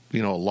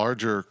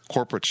larger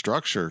corporate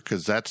structure,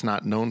 because that's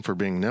not known for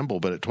being nimble.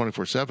 But at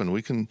 24/7,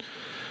 we can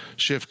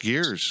shift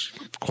gears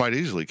quite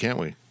easily, can't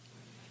we?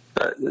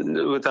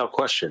 Without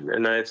question.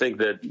 And I think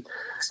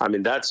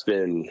that's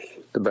been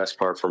the best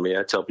part for me.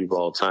 I tell people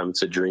all the time,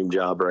 it's a dream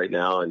job right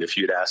now. And if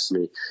you'd asked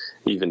me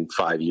even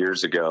 5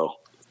 years ago,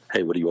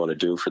 hey, what do you want to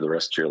do for the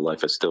rest of your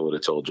life? I still would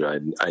have told you I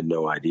had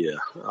no idea,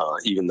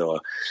 even though,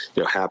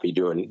 happy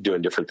doing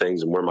different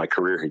things and where my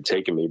career had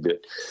taken me. But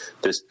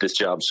this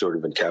job sort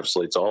of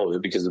encapsulates all of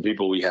it, because the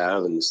people we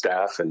have and the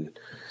staff and,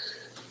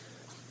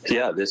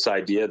 this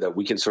idea that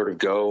we can sort of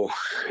go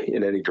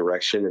in any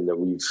direction, and that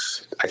we've,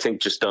 I think,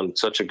 just done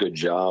such a good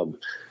job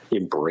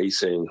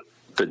embracing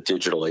the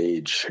digital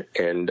age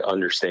and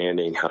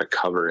understanding how to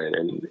cover it.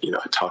 And,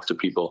 I talk to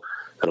people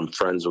that I'm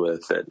friends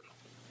with at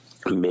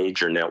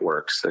major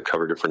networks that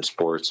cover different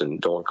sports,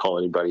 and don't call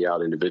anybody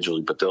out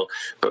individually, but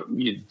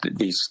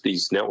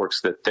these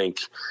networks that think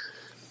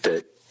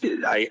that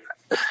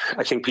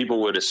I think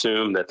people would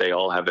assume that they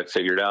all have it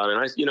figured out. And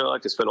I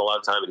like to spend a lot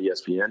of time at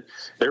ESPN.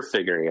 They're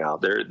figuring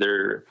out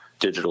their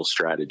digital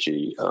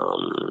strategy.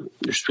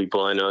 There's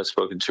people I know I've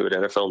spoken to at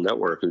NFL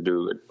Network who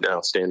do an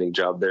outstanding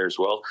job there as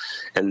well.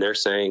 And they're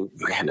saying,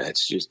 man,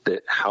 it's just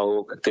that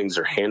how things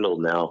are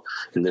handled now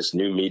in this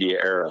new media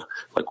era.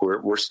 Like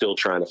we're still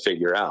trying to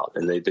figure out,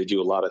 and they do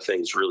a lot of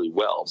things really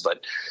well. But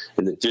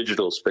in the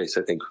digital space,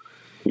 I think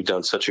we've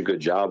done such a good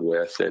job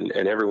with, and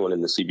everyone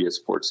in the CBS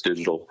Sports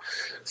digital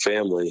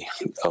family,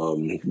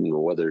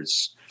 whether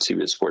it's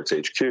CBS Sports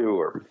HQ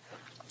or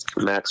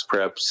Max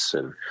Preps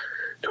and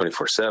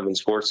 24/7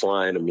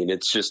 Sportsline. I mean,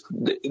 it's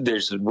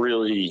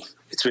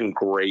been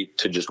great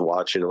to just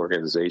watch an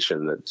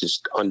organization that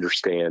just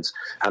understands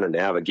how to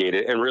navigate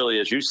it. And really,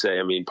 as you say,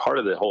 I mean, part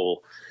of the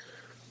whole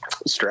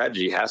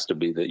strategy has to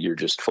be that you're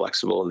just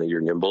flexible and that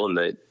you're nimble, and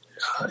that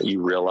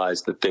you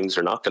realize that things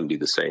are not going to be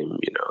the same,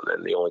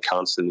 and the only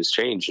constant is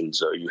change. And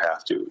so you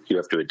have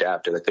to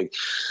adapt. And I think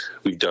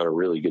we've done a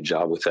really good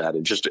job with that.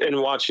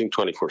 And watching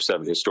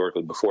 24/7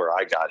 historically before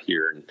I got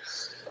here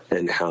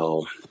and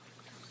how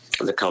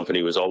the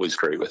company was always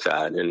great with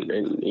that, and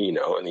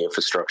the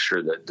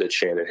infrastructure that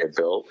Shannon had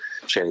built,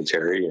 Shannon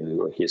Terry, and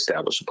when he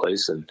established a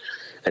place, and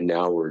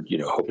now we're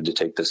hoping to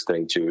take this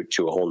thing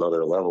to a whole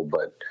nother level.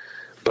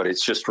 But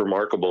it's just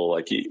remarkable.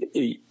 Like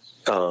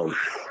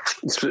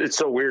it's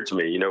so weird to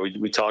me.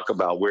 We talk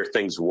about where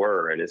things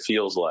were, and it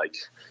feels like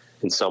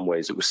in some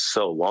ways it was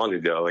so long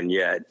ago, and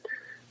yet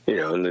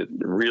and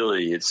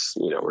really it's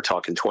we're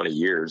talking 20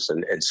 years,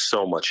 and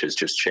so much has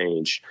just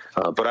changed.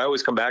 But I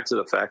always come back to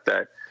the fact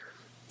that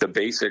the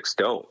basics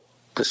don't.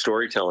 The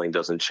storytelling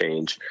doesn't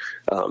change.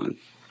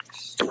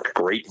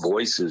 Great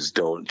voices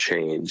don't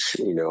change.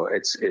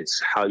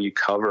 It's how you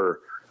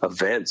cover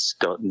events.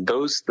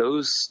 Those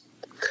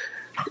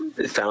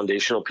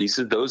foundational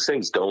pieces, those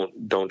things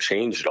don't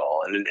change at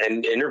all.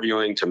 And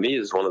interviewing to me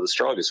is one of the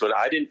strongest. When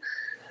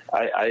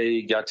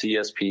I got to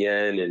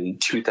ESPN in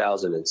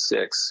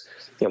 2006,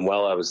 and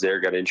while I was there,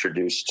 got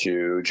introduced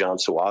to John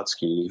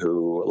Sawatsky,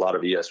 who a lot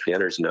of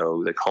ESPNers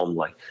know. They call him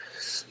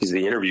he's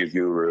the interview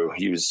guru.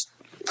 He was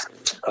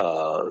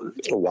a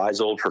wise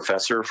old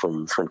professor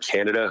from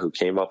Canada who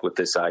came up with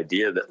this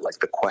idea that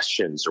the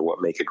questions are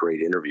what make a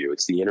great interview.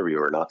 It's the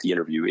interviewer, not the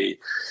interviewee,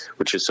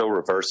 which is so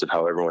reverse of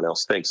how everyone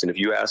else thinks. And if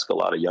you ask a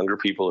lot of younger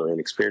people or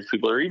inexperienced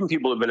people, or even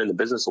people who've been in the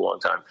business a long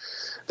time,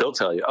 they'll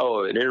tell you,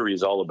 oh, an interview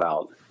is all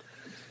about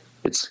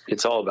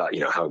it's all about,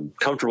 how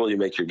comfortable you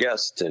make your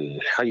guests and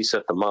how you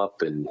set them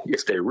up, and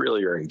if they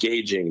really are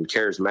engaging and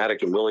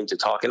charismatic and willing to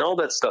talk, and all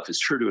that stuff is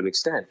true to an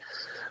extent.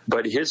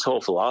 But his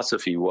whole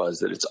philosophy was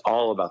that it's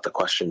all about the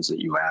questions that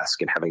you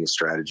ask and having a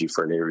strategy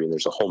for an interview. And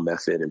there's a whole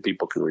method, and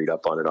people can read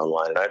up on it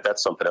online. And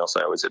that's something else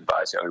I always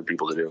advise younger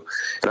people to do.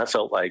 And I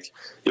felt like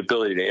the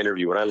ability to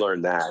interview, when I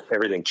learned that,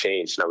 everything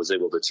changed, and I was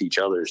able to teach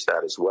others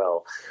that as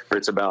well. But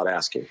it's about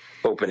asking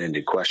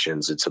open-ended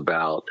questions. It's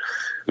about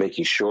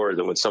making sure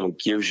that when someone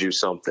gives you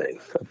something,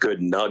 a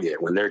good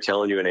nugget, when they're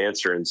telling you an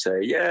answer and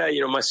say, yeah,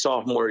 my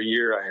sophomore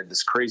year, I had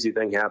this crazy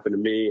thing happen to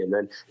me, and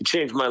then it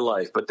changed my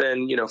life. But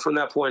then, from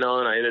that point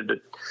on, I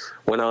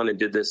went on and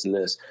did this and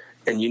this.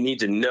 And you need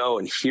to know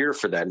and hear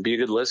for that and be a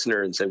good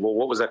listener and say, well,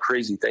 what was that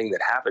crazy thing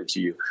that happened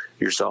to you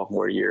your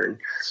sophomore year?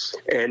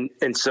 And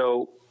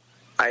so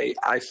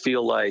I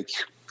feel like,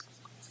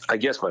 I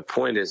guess my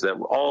point is that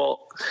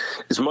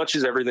as much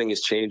as everything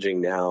is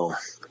changing now,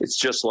 it's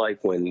just like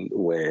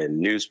when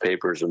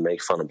newspapers would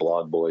make fun of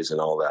blog boys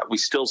and all that. We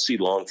still see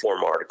long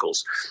form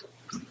articles.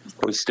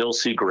 We still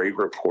see great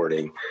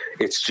reporting.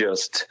 It's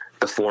just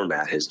the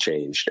format has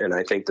changed. And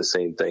I think the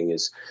same thing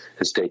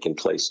has taken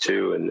place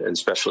too. And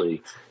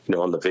especially,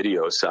 on the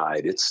video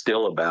side, it's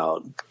still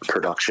about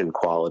production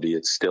quality.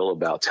 It's still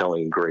about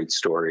telling a great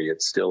story.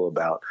 It's still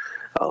about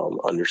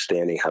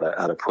understanding how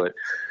to put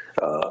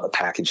a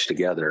package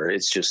together.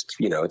 It's just,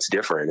 it's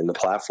different, and the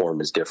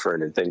platform is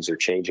different, and things are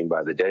changing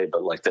by the day.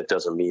 But that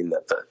doesn't mean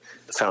that the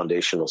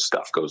foundational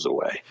stuff goes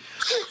away.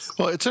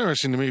 Well, it's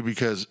interesting to me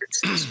because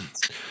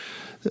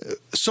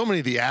so many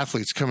of the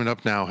athletes coming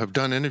up now have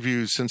done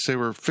interviews since they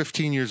were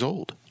 15 years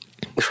old.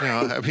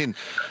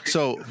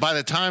 So by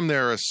the time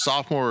they're a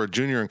sophomore or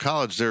junior in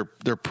college,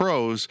 they're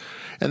pros,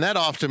 and that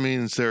often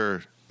means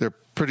they're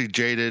pretty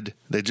jaded.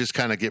 They just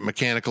kind of get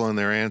mechanical in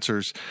their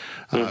answers.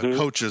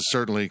 Coaches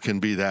certainly can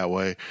be that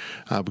way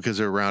because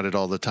they're around it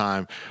all the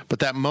time. But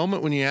that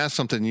moment when you ask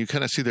something, you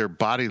kind of see their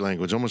body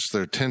language, almost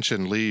their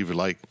tension leave,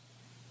 like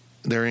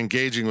they're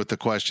engaging with the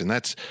question.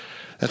 That's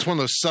one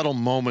of those subtle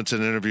moments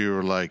in an interview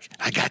where, like,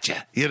 I got you.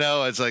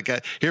 It's like,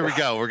 here we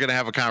go. We're going to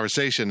have a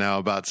conversation now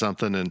about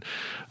something, and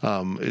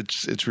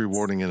it's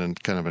rewarding in a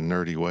kind of a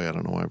nerdy way. I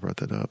don't know why I brought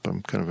that up.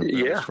 I'm kind of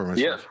embarrassed for myself.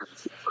 Yeah.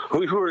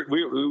 We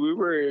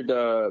were at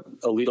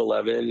Elite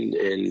 11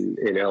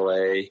 in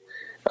LA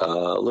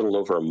a little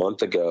over a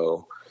month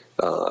ago,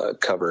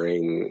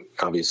 covering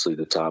obviously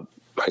the top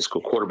high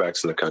school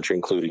quarterbacks in the country,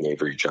 including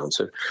Avery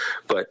Johnson,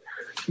 but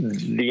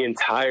the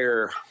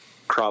entire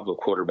crop of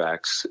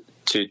quarterbacks,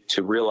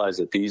 to realize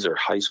that these are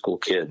high school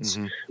kids,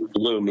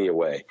 blew me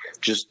away.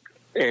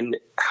 And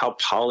how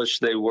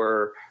polished they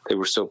were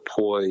so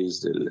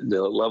poised, and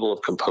the level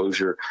of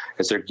composure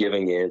as they're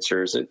giving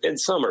answers. And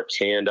some are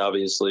canned,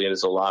 obviously, and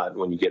it's a lot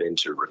when you get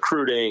into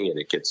recruiting and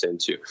it gets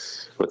into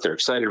what they're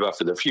excited about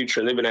for their future.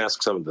 And they've been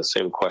asked some of the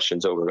same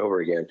questions over and over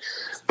again.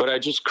 But I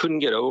just couldn't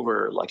get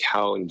over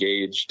how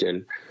engaged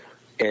and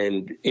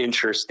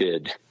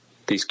interested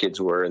these kids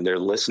were, and they're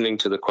listening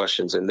to the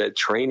questions and that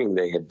training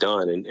they had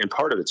done. And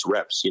part of it's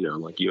reps,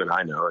 like you and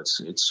I know,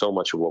 it's so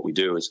much of what we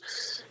do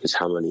is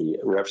how many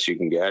reps you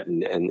can get.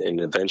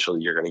 And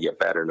eventually you're going to get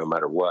better no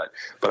matter what.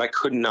 But I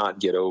could not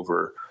get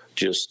over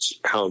just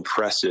how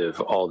impressive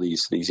all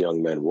these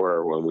young men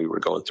were when we were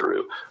going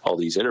through all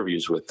these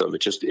interviews with them.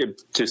 It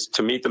just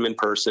to meet them in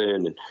person,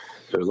 and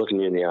they're looking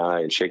you in the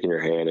eye and shaking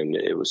your hand, and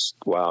it was,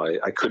 wow,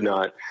 I could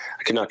not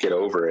get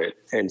over it.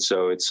 And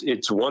so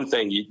it's one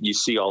thing you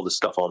see all the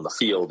stuff on the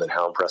field and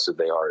how impressive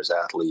they are as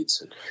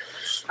athletes and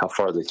how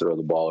far they throw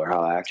the ball or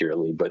how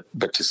accurately,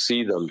 but to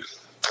see them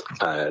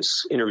as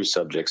interview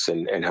subjects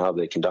and how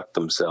they conduct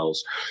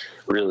themselves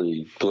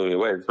really blew me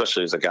away,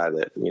 especially as a guy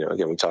that,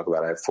 again, we talk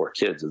about, I have 4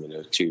 kids. I mean, I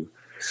have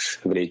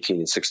an 18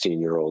 and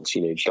 16-year-old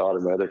teenage daughter.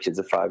 My other kids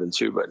are 5 and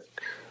 2,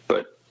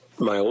 but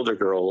my older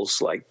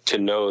girls, like, to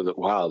know that,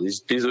 wow,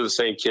 these are the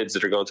same kids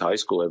that are going to high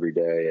school every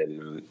day.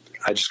 And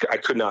I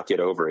could not get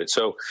over it.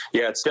 So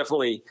yeah, it's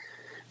definitely,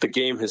 the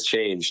game has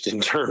changed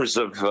in terms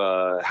of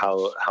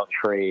how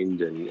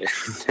trained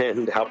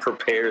and how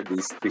prepared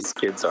these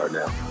kids are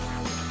now.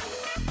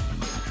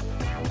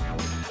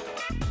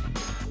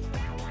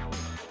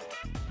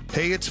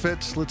 Hey, it's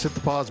Fitz. Let's hit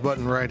the pause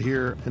button right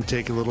here and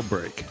take a little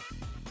break.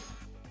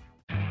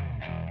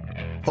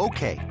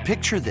 Okay,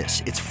 picture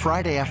this. It's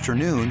Friday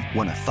afternoon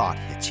when a thought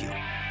hits you.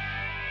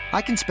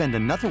 I can spend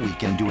another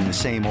weekend doing the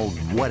same old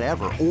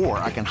whatever, or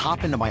I can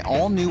hop into my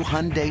all-new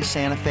Hyundai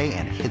Santa Fe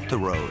and hit the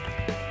road.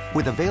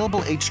 With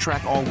available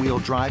H-Track all-wheel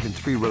drive and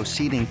 3-row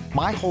seating,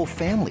 my whole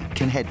family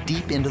can head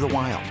deep into the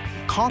wild.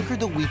 Conquer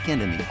the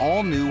weekend in the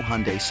all-new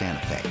Hyundai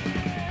Santa Fe.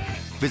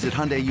 Visit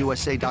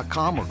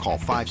HyundaiUSA.com or call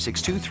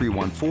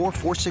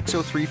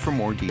 562-314-4603 for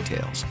more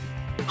details.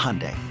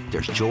 Hyundai,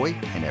 there's joy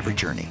in every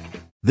journey.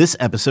 This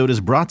episode is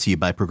brought to you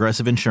by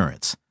Progressive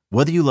Insurance.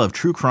 Whether you love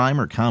true crime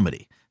or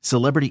comedy,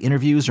 celebrity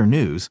interviews or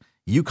news,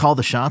 you call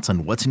the shots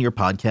on what's in your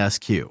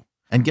podcast queue.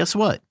 And guess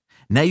what?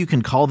 Now you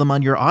can call them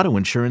on your auto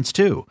insurance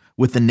too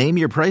with the Name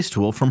Your Price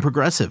tool from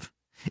Progressive.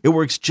 It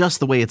works just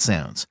the way it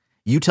sounds.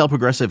 You tell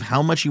Progressive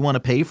how much you want to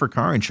pay for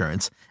car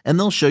insurance, and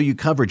they'll show you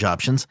coverage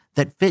options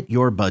that fit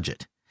your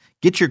budget.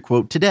 Get your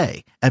quote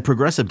today at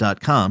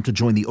Progressive.com to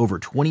join the over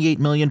 28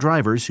 million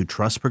drivers who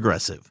trust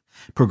Progressive.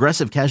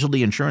 Progressive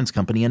Casualty Insurance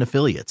Company and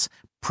Affiliates.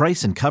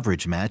 Price and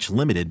coverage match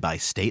limited by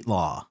state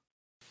law.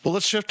 Well,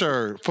 let's shift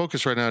our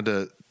focus right now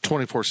to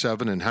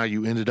 24/7 and how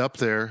you ended up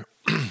there.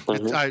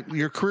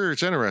 Your career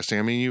is interesting.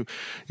 I mean,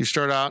 you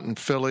start out in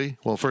Philly.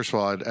 Well, first of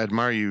all, I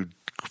admire you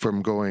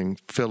from going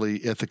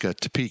Philly, Ithaca,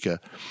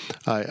 Topeka.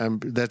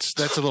 That's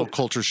a little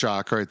culture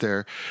shock right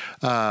there.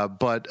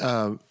 But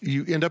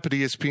you end up at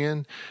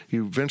ESPN.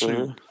 You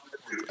eventually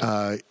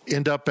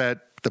end up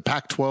at the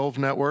Pac-12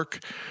 network,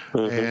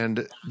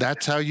 and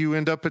that's how you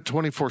end up at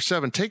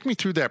 24/7. Take me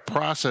through that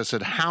process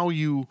and how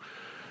you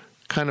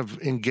kind of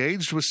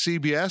engaged with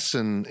CBS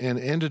and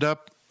ended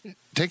up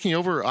taking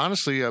over,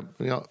 honestly,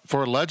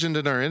 for a legend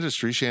in our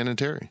industry, Shannon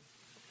Terry.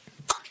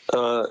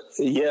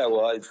 Yeah,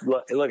 well,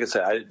 like I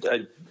said,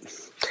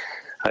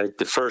 I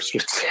first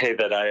would say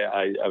that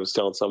I was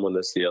telling someone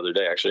this the other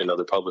day, actually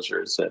another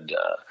publisher said,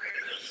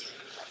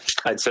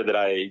 I'd said that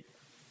I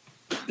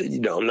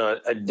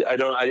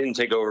didn't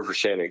take over for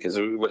Shannon because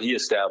what he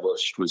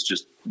established was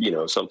just,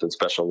 something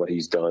special, what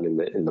he's done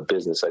in the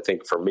business. I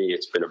think for me,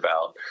 it's been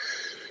about,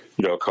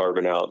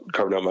 carving out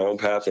my own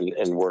path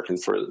and working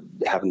for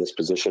having this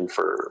position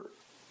for,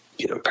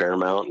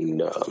 Paramount and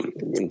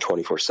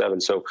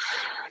 24/7. So,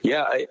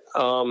 yeah,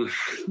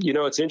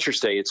 it's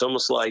interesting. It's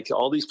almost like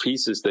all these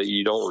pieces that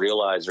you don't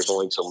realize are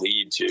going to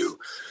lead to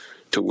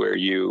where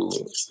you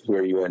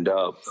end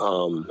up.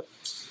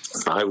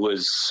 I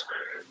was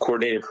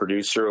coordinating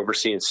producer,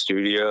 overseeing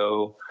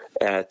studio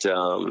at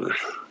the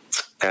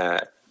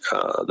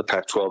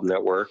Pac-12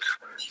 network,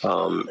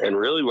 and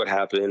really what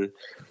happened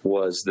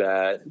was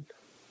that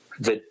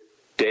the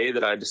day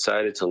that I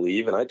decided to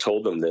leave, and I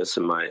told them this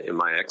in my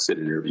exit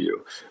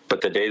interview,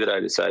 but the day that I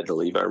decided to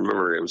leave, I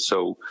remember it was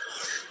so,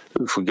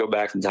 if we go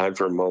back in time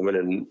for a moment,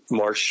 in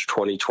March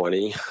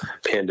 2020,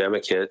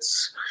 pandemic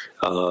hits,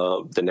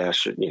 the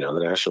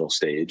national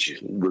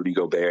stage, Rudy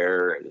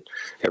Gobert and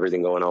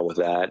everything going on with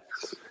that.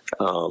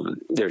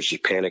 There's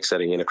just panic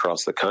setting in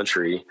across the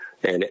country.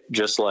 And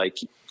just like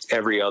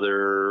every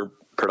other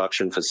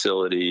production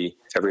facility,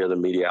 every other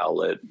media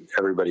outlet,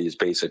 everybody is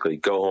basically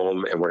go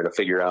home and we're going to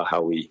figure out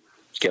how we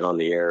get on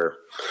the air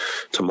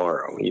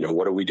tomorrow.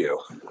 What do we do?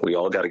 We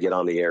all got to get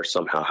on the air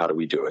somehow. How do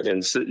we do it?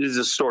 And it's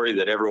a story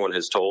that everyone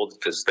has told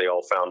because they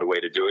all found a way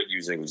to do it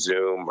using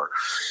Zoom or,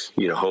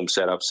 home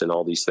setups and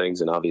all these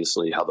things. And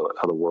obviously how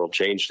the world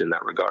changed in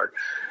that regard.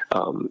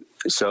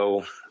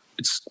 So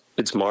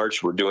it's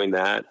March. We're doing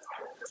that.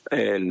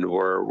 And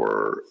we're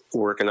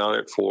working on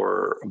it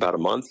for about a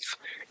month.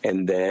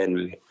 And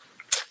then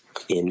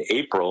in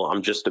April,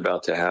 I'm just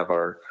about to have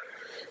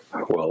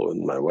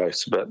my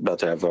wife's about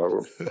to have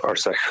our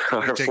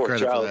fourth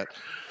child.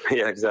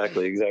 Yeah,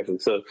 exactly.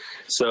 So,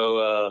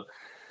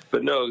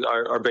 but no,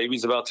 our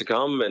baby's about to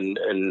come, and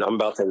I'm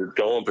about to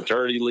go on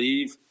paternity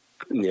leave.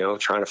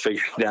 Trying to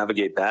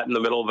navigate that in the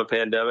middle of a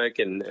pandemic,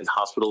 and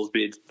hospitals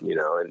be,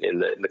 in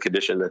the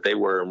condition that they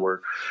were, and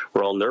we're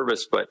all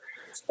nervous. But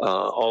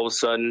all of a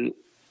sudden,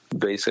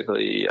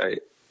 basically, I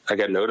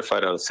got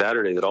notified on a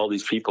Saturday that all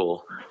these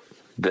people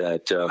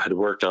that had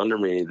worked under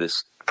me,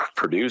 this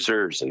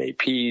producers and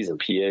APs and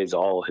PAs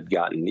all had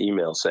gotten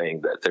emails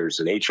saying that there's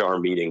an HR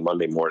meeting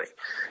Monday morning.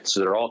 So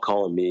they're all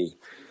calling me,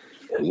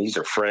 and these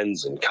are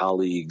friends and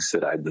colleagues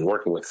that I've been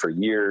working with for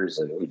years,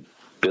 and we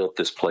built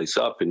this place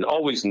up and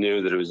always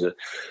knew that it was a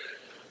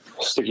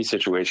sticky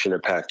situation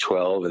at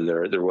Pac-12, and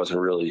there wasn't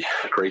really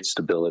great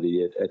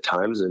stability at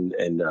times,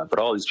 but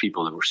all these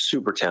people that were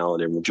super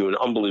talented and were doing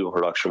unbelievable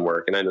production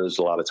work. And I know there's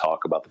a lot of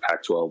talk about the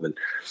Pac-12,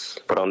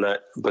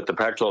 but the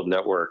Pac-12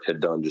 network had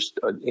done just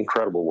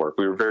incredible work.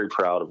 We were very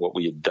proud of what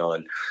we had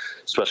done,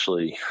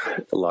 especially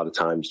a lot of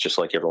times, just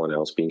like everyone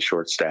else, being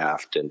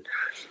short-staffed, and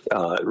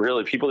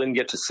really people didn't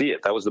get to see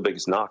it. That was the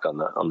biggest knock on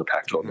the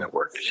Pac-12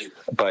 network.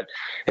 But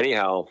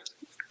anyhow,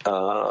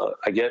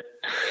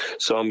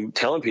 so I'm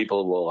telling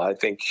people, well, I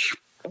think,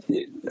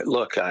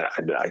 look,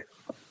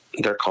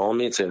 they're calling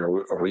me and saying,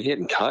 are we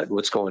getting cut?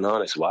 What's going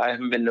on? I said, well, I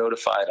haven't been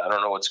notified. I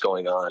don't know what's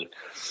going on.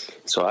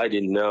 So I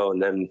didn't know.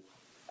 And then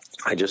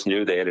I just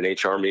knew they had an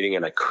HR meeting,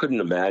 and I couldn't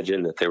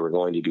imagine that they were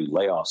going to do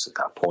layoffs at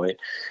that point.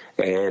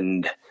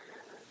 And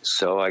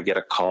so I get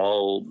a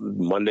call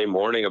Monday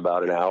morning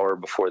about an hour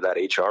before that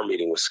HR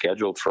meeting was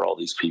scheduled for all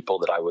these people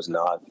that I was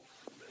not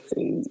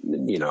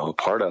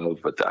part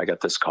of, but I got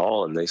this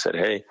call and they said,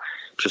 hey,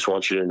 just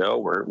want you to know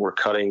we're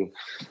cutting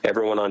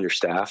everyone on your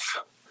staff,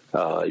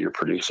 your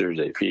producers,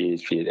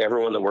 APs,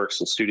 everyone that works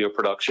in studio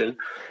production,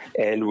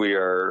 and we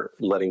are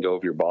letting go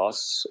of your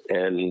boss,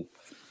 and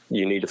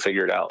you need to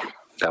figure it out.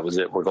 That was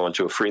it. We're going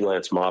to a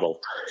freelance model.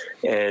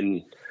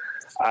 And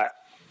that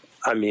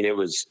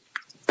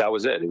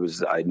was it.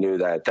 I knew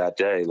that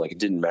day, like, it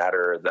didn't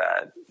matter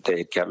that they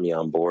had kept me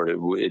on board.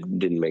 It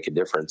didn't make a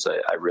difference.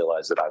 I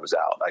realized that I was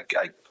out.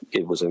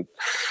 It wasn't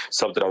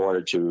something I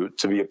wanted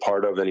to be a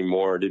part of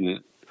anymore. I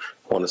didn't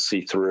want to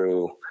see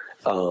through.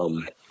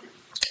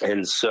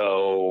 And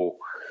so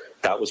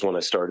that was when I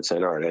started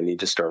saying, all right, I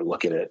need to start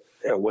looking at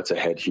what's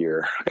ahead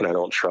here. And I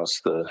don't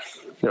trust I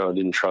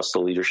didn't trust the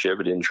leadership.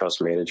 I didn't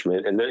trust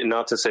management. And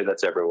not to say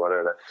that's everyone.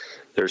 And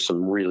there's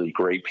some really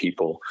great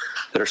people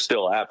that are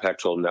still at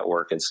Pac-12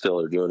 Network and still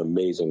are doing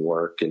amazing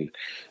work. And,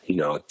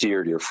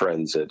 dear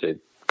friends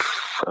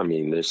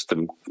there's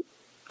some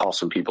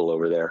awesome people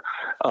over there.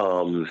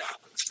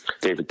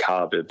 David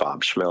Cobb and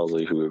Bob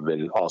Schmelzley, who have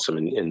been awesome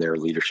in their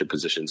leadership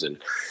positions. And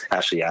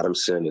Ashley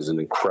Adamson is an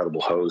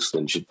incredible host,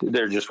 and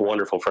they're just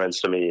wonderful friends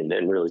to me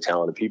and really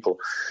talented people.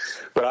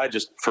 But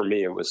for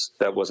me,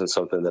 that wasn't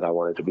something that I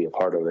wanted to be a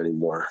part of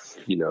anymore.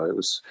 It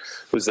was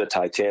the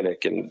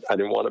Titanic, and I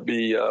didn't want to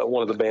be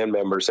one of the band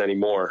members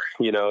anymore,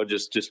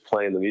 just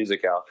playing the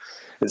music out.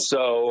 And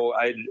so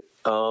I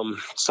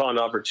saw an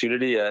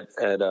opportunity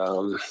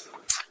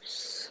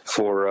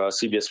for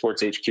CBS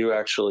Sports HQ,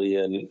 actually,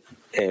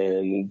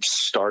 and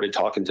started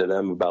talking to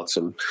them about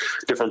some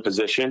different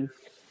position,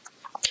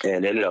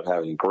 and ended up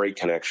having great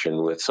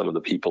connection with some of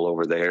the people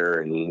over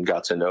there and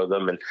got to know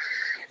them.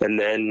 And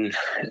then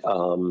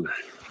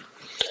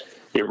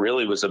it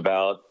really was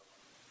about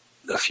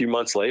a few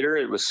months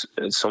later,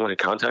 someone had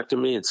contacted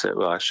me and said,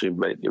 well, actually,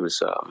 it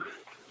was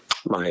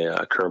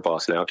my current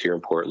boss now,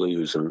 Kieran Portley,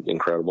 who's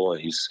incredible.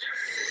 And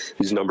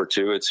he's number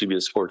 2 at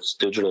CBS Sports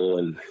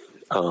Digital.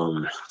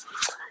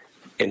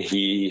 And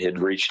he had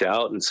reached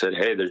out and said,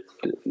 hey,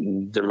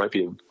 there might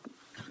be a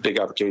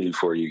big opportunity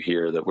for you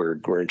here that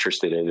we're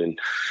interested in. And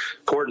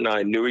Port and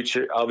I knew each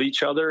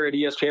other at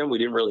ESPN. We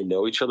didn't really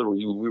know each other.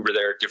 We were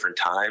there at different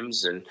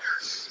times.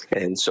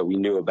 And so we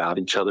knew about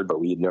each other, but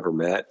we had never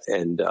met.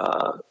 And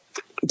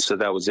so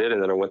that was it.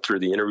 And then I went through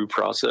the interview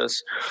process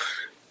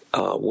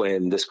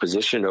when this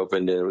position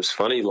opened. And it was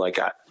funny, like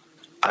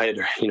I had,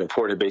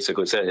 Port had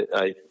basically said,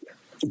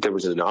 there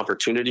was an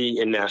opportunity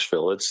in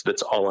Nashville.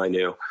 That's all I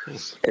knew.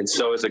 And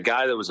so as a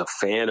guy that was a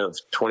fan of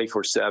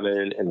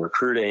 24/7 and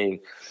recruiting,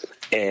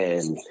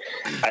 and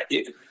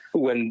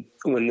when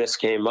this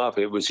came up,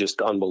 it was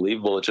just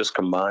unbelievable. It just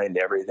combined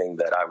everything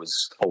that I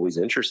was always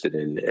interested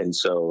in. And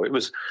so it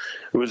was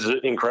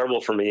incredible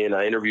for me. And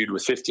I interviewed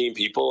with 15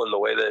 people, and the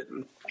way that,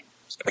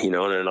 and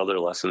another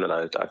lesson that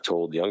I've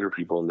told younger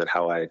people, and that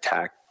how I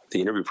attacked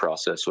the interview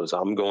process was,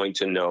 I'm going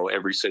to know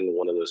every single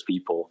one of those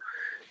people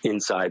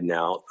inside and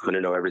out. I'm going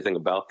to know everything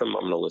about them.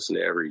 I'm going to listen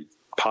to every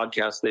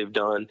podcast they've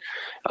done.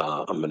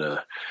 I'm going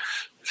to,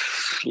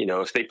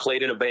 if they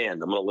played in a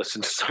band, I'm going to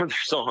listen to some of their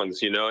songs.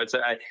 I'm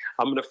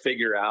going to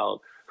figure out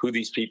who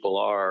these people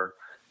are.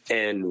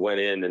 And went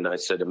in and I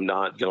said, I'm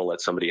not going to let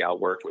somebody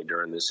outwork me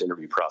during this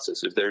interview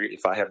process.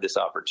 If I have this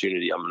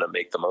opportunity, I'm going to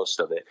make the most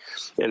of it.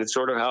 And it's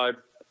sort of how I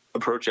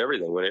approach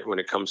everything when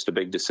it comes to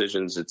big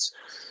decisions.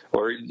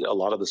 Or a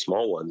lot of the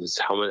small ones.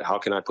 It's how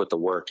can I put the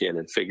work in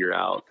and figure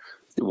out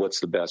what's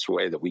the best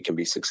way that we can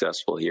be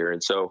successful here.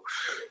 And so,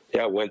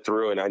 I went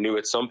through, and I knew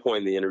at some point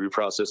in the interview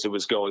process, it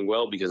was going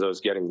well because I was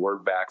getting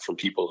word back from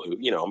people who,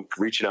 I'm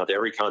reaching out to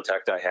every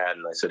contact I had.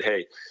 And I said,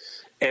 hey,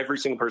 every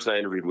single person I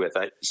interviewed with,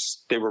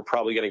 they were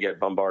probably going to get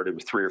bombarded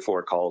with 3 or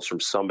 4 calls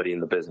from somebody in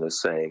the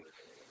business saying,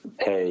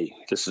 hey,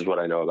 this is what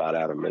I know about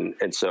Adam.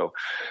 And so,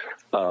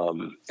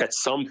 at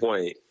some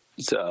point,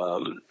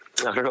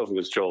 I don't know if it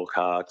was Joel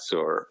Cox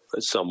or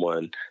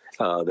someone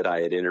that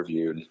I had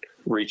interviewed,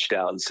 reached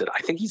out and said,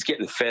 I think he's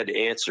getting fed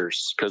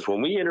answers, because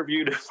when we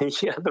interviewed him,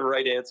 he had the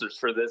right answers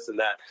for this and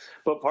that.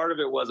 But part of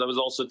it was I was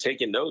also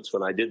taking notes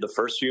when I did the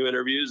first few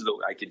interviews. That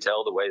I could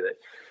tell the way that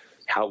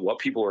what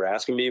people were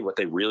asking me, what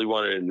they really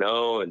wanted to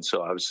know. And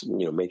so I was,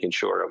 making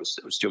sure I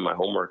was doing my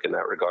homework in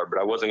that regard, but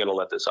I wasn't going to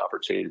let this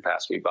opportunity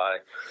pass me by.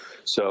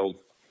 So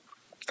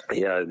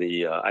yeah,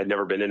 I'd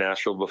never been to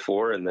Nashville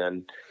before, and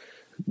then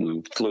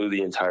flew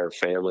the entire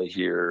family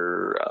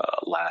here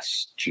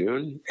last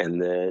June,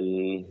 and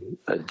then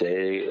a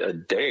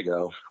day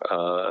ago,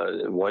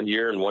 1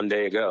 year and 1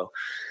 day ago,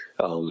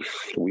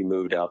 we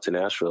moved out to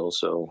Nashville.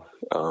 So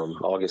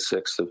August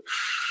 6th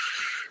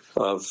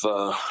of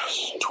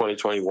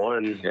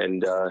 2021,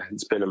 and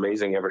it's been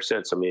amazing ever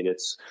since. I mean,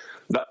 it's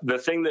the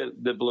thing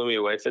that blew me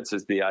away, Fitz,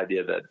 is the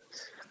idea that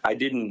I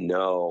didn't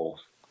know.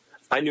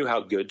 I knew how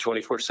good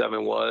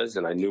 24/7 was,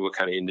 and I knew what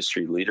kind of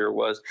industry leader it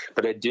was,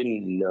 but I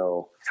didn't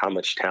know how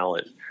much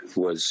talent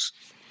was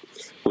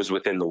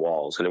within the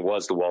walls. And it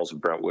was the walls of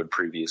Brentwood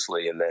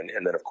previously, and then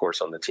of course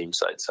on the team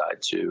side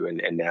too,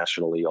 and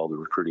nationally, all the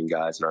recruiting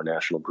guys in our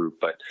national group.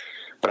 But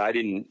I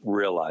didn't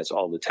realize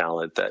all the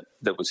talent that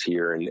was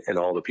here, and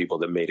all the people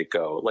that made it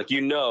go. Like,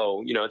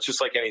 it's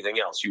just like anything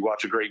else. You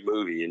watch a great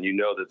movie and you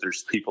know that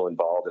there's people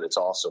involved and it's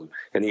awesome,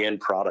 and the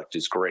end product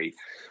is great.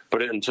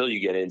 But until you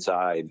get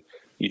inside,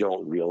 you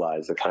don't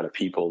realize the kind of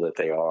people that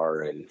they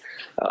are, and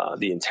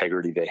the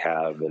integrity they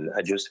have. And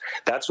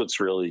that's what's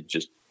really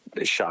just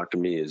shocked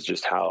me, is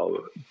just how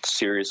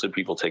seriously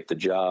people take the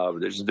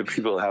job. There's the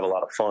people that have a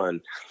lot of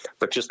fun,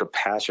 but just the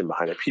passion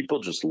behind it. People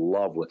just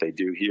love what they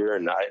do here.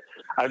 And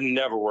I've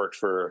never worked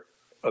for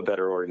a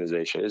better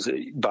organization, is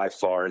by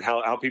far, and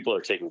how people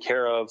are taken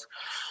care of.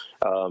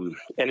 And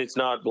it's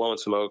not blowing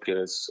smoke. And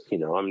it's,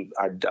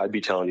 I'd be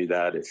telling you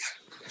that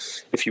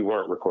if you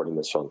weren't recording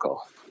this phone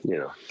call,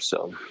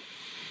 so.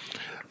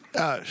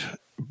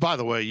 By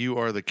the way, you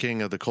are the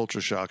king of the culture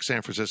shock.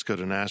 San Francisco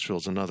to Nashville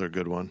is another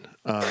good one.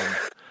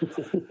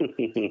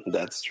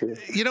 That's true.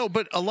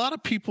 But a lot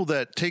of people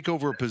that take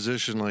over a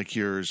position like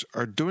yours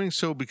are doing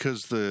so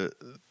because the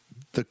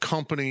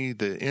company,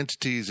 the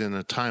entity's in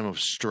a time of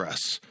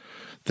stress.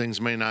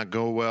 Things may not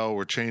go well.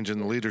 We're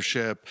changing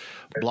leadership,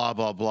 blah,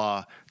 blah,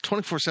 blah.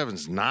 24/7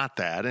 is not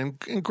that. And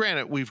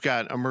granted, we've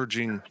got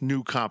emerging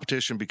new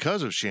competition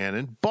because of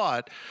Shannon,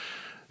 but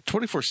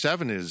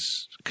 24/7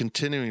 is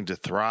continuing to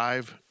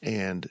thrive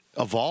and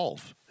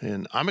evolve.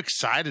 And I'm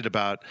excited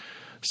about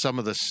some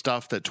of the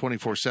stuff that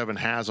 24/7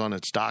 has on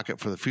its docket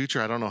for the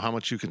future. I don't know how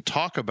much you can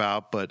talk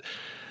about, but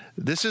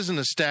this isn't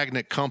a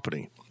stagnant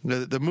company.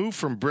 The move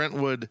from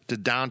Brentwood to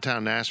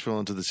downtown Nashville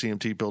into the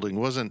CMT building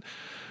wasn't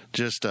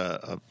just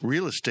a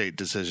real estate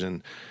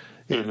decision.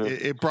 Mm-hmm.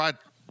 It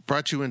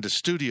brought you into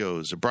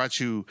studios. It brought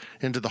you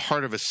into the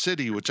heart of a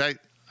city, which I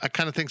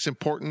kind of think is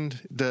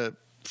important to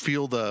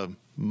feel the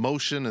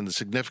motion and the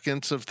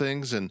significance of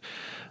things. And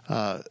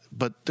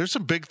but there's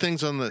some big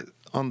things on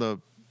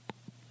the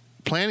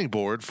planning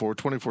board for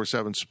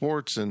 24/7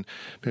 Sports, and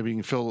maybe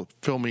you can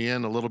fill me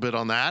in a little bit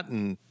on that,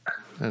 and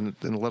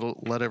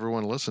let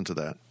everyone listen to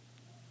that.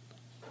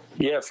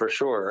 Yeah, for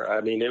sure.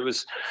 I mean,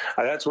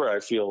 that's where I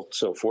feel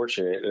so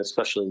fortunate, and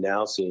especially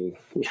now seeing,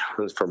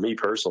 for me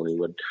personally,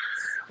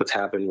 what's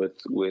happened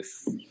with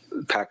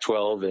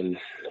Pac-12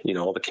 and,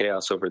 all the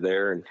chaos over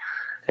there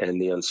and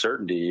the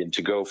uncertainty, and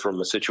to go from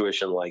a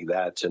situation like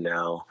that to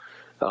now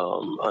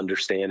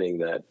understanding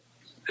that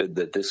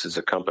this is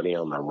a company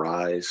on the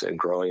rise and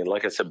growing. And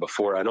like I said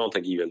before, I don't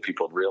think even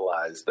people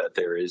realize that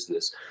there is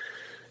this,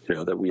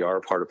 that we are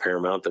a part of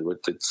Paramount, that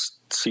it's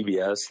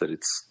CBS, that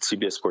it's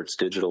CBS Sports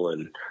Digital,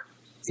 and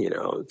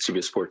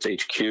CBS Sports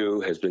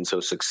HQ has been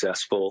so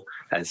successful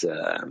as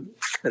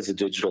a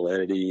digital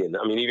entity. And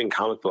I mean, even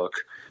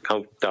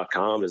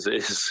comic.com is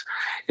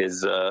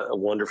a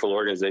wonderful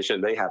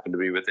organization. They happen to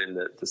be within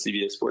the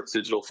CBS Sports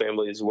Digital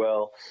family as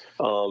well.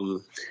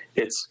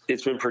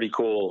 It's been pretty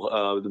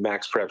cool. The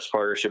Max Preps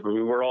partnership. I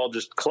mean, we're all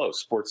just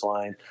close.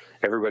 Sportsline,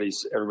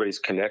 everybody's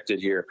connected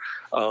here.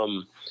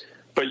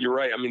 But you're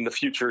right. I mean, the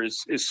future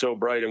is so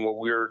bright in what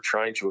we're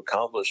trying to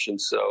accomplish. And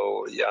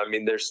so, yeah, I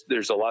mean,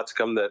 there's a lot to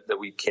come that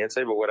we can't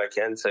say. But what I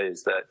can say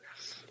is that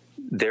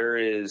there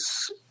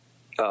is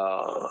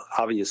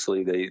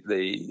obviously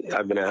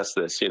I've been asked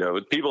this.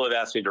 People have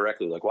asked me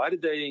directly, like, why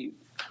did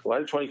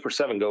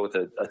 24/7 go with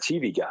a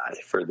TV guy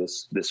for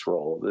this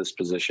role, this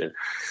position?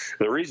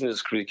 The reason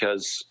is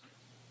because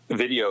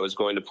video is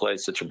going to play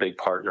such a big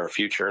part in our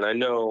future. And I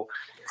know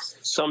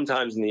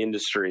sometimes in the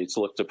industry it's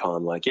looked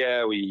upon like,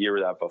 yeah, we hear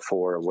that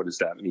before. What does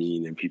that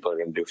mean? And people are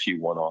going to do a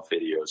few one-off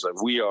videos.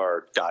 Like, we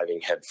are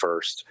diving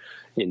headfirst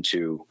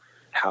into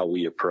how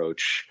we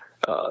approach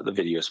the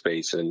video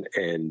space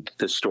and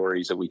the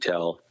stories that we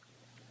tell.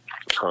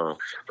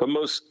 But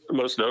most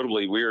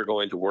notably, we are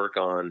going to work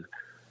on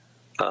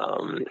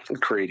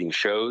creating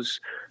shows,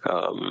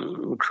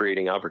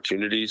 creating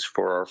opportunities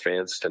for our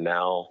fans to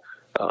now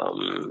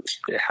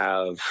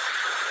have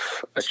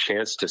a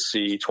chance to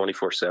see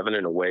 24/7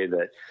 in a way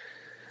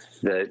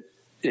that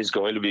is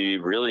going to be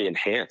really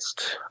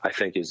enhanced, I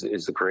think is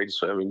the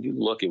greatest way. I mean, you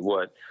look at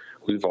what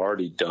we've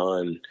already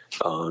done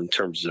in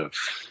terms of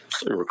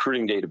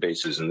recruiting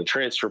databases and the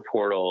transfer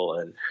portal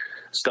and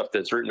stuff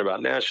that's written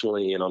about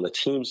nationally and on the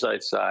team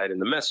side and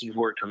the message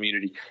board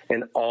community,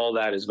 and all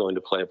that is going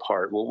to play a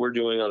part. What we're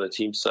doing on the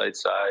team side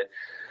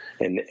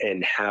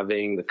and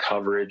having the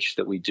coverage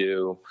that we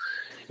do,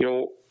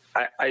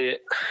 I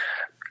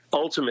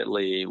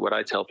ultimately, what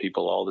I tell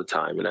people all the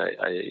time, and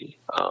I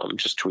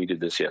just tweeted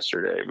this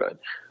yesterday, but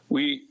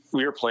we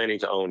are planning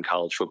to own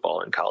college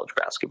football and college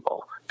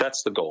basketball.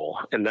 That's the goal,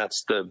 and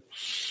that's the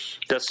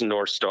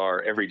North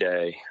Star every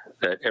day.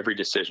 That every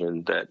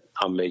decision that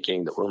I'm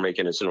making, that we're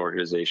making as an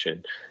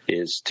organization,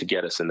 is to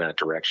get us in that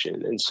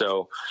direction. And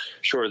so,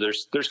 sure,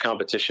 there's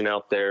competition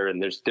out there,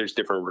 and there's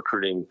different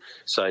recruiting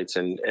sites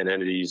and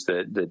entities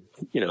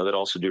that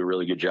also do a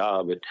really good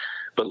job.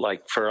 But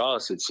like for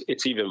us,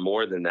 it's even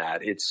more than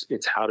that. It's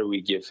how do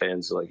we give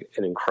fans like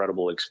an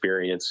incredible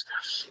experience,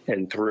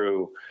 and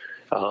through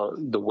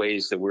the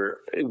ways that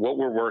what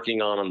we're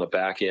working on the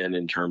back end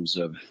in terms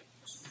of,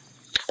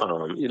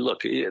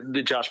 look,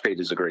 the Josh Pate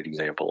is a great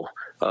example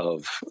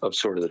of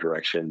sort of the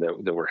direction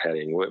that we're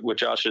heading. What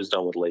Josh has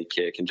done with Late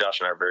Kick, and Josh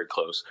and I are very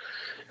close,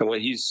 and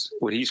what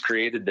he's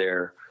created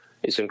there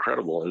is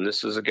incredible. And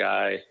this is a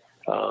guy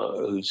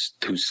who's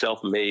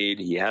self-made.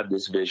 He had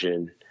this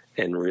vision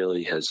and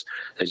really has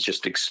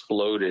just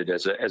exploded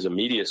as a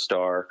media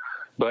star.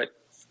 But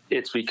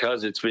it's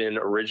because it's been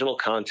original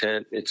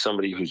content. It's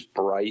somebody who's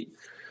bright,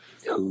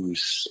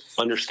 whose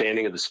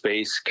understanding of the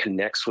space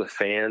connects with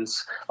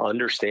fans,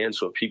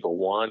 understands what people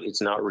want.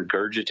 It's not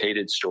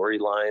regurgitated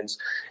storylines,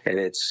 and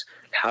it's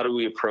how do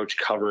we approach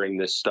covering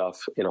this stuff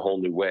in a whole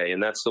new way.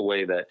 And that's the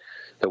way that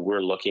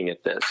we're looking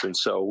at this. And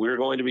so we're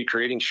going to be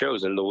creating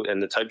shows, and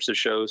the types of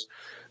shows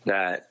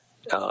that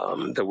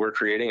we're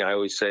creating. I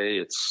always say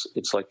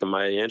it's like the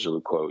Maya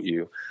Angelou quote: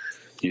 you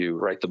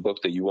write the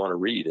book that you want to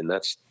read. And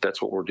that's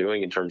what we're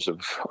doing in terms of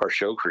our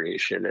show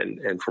creation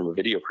and from a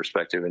video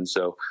perspective. And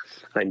so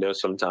I know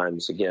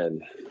sometimes,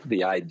 again,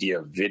 the idea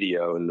of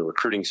video in the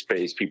recruiting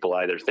space, people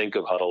either think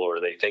of Huddle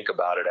or they think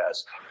about it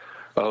as,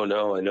 oh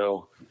no, I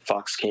know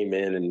Fox came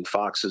in and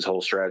Fox's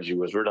whole strategy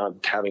was we're not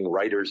having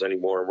writers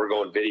anymore. We're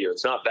going video.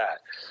 It's not that.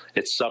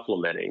 It's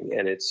supplementing,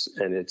 and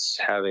it's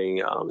having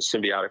a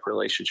symbiotic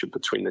relationship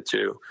between the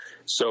two.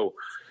 So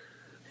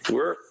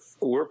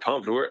we're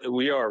pumped. We're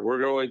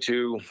going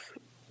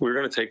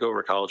to take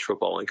over college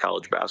football and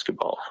college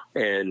basketball.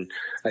 And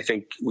I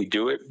think we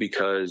do it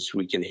because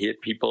we can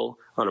hit people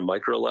on a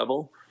micro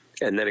level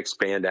and then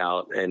expand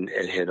out and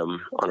hit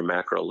them on a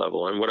macro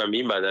level. And what I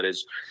mean by that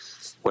is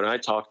when I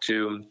talk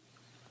to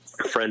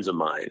friends of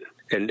mine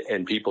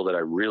and people that I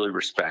really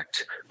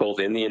respect, both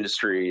in the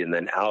industry and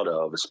then out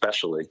of,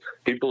 especially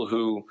people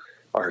who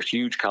are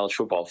huge college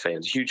football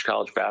fans, huge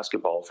college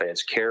basketball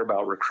fans, care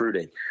about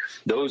recruiting.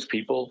 Those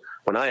people,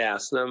 when I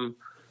ask them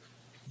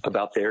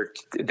about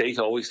they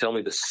always tell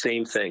me the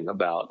same thing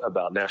about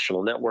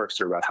national networks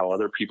or about how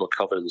other people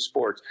cover the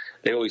sports.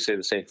 They always say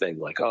the same thing,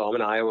 like, oh, I'm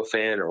an Iowa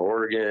fan or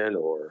Oregon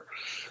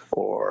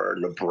or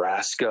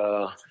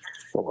Nebraska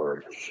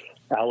or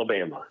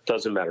Alabama.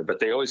 Doesn't matter.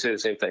 But they always say the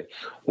same thing.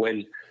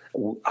 When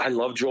I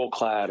love Joel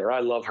Klatt or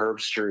I love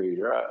Herb Street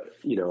or,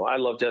 I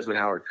love Desmond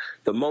Howard.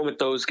 The moment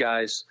those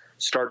guys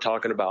start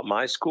talking about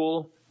my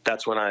school,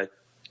 that's when I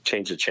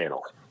change the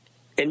channel.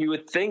 And you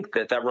would think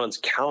that runs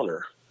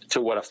counter to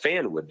what a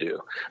fan would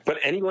do. But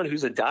anyone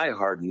who's a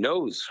diehard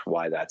knows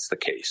why that's the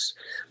case,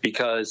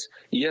 because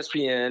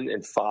ESPN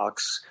and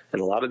Fox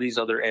and a lot of these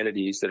other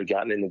entities that have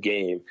gotten in the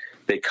game,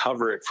 they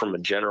cover it from a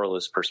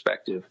generalist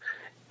perspective.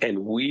 And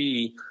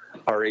we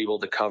are able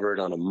to cover it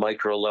on a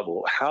micro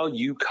level. How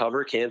you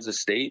cover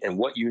Kansas State and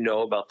what you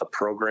know about the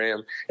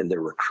program and their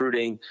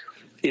recruiting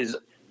is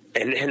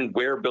and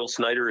where Bill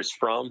Snyder is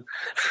from,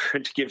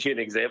 to give you an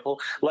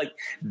example, like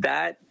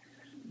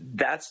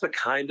that's the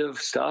kind of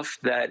stuff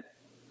that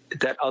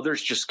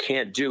others just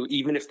can't do,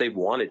 even if they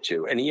wanted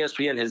to. And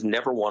ESPN has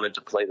never wanted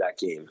to play that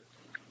game.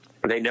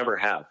 They never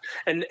have.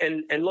 And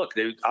look,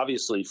 they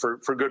obviously for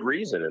good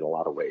reason in a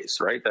lot of ways,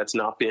 right? That's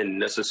not been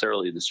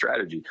necessarily the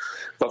strategy.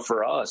 But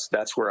for us,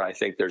 that's where I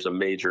think there's a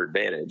major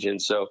advantage.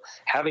 And so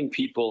having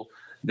people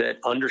that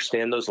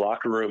understand those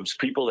locker rooms,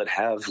 people that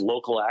have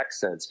local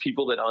accents,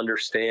 people that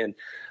understand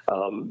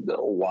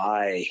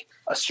why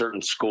a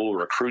certain school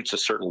recruits a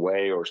certain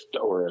way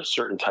or a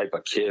certain type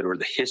of kid or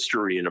the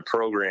history in a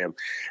program,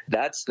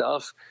 that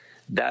stuff,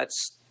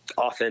 that's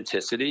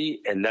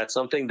authenticity. And that's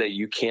something that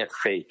you can't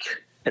fake.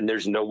 And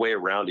there's no way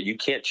around it. You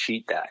can't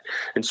cheat that.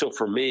 And so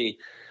for me,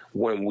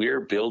 when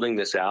we're building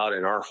this out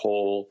in our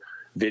whole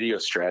video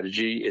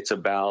strategy, it's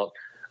about,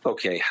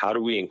 okay, how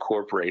do we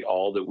incorporate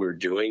all that we're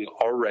doing?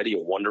 Already a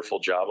wonderful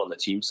job on the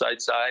team side,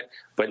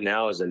 but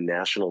now as a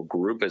national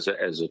group, as a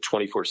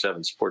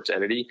 24/7 sports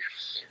entity,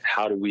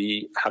 how do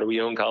we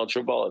own college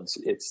football?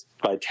 It's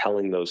by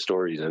telling those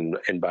stories and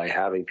by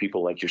having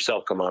people like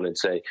yourself come on and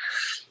say,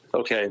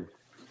 okay,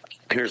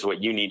 here's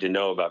what you need to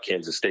know about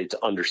Kansas State to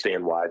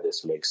understand why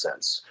this makes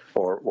sense,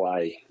 or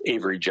why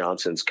Avery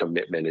Johnson's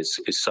commitment is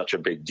such a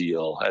big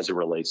deal as it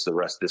relates to the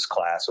rest of this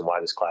class, and why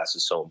this class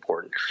is so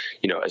important,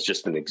 as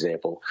just an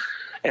example.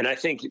 And I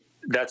think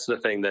that's the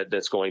thing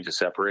that's going to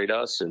separate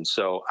us. And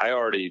so I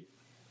already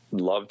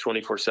love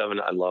 24/7.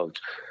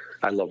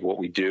 I love what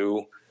we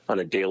do on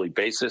a daily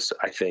basis.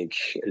 I think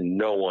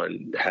no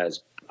one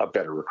has a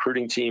better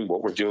recruiting team.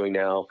 What we're doing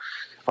now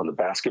on the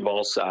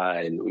basketball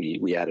side,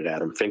 we added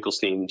Adam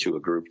Finkelstein to a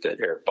group that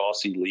Eric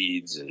Bossy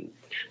leads, and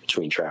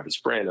between Travis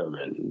Branham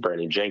and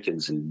Brandon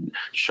Jenkins and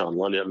Sean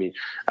London, I mean,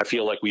 I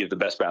feel like we have the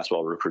best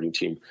basketball recruiting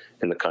team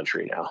in the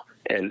country now,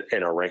 and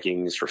our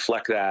rankings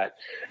reflect that.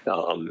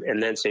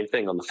 And then same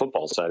thing on the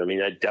football side. I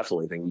mean, I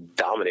definitely think we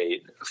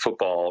dominate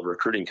football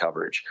recruiting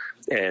coverage,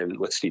 and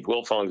what Steve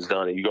Wilfong's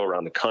done, and you go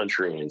around the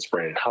country, and it's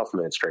Brandon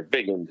Huffman, it's Greg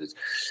Biggins, it's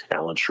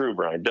Alan True,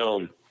 Brian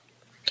Doan.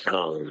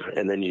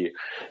 And then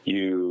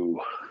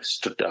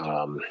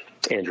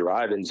Andrew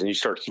Ivins, and you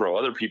start to throw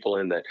other people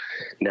in that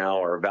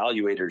now are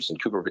evaluators, and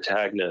Cooper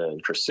Patagna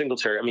and Chris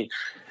Singletary. I mean,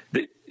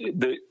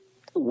 the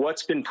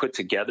what's been put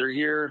together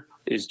here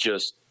is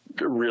just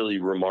really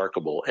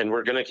remarkable, and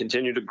we're going to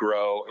continue to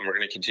grow, and we're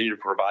going to continue to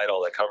provide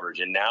all that coverage.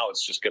 And now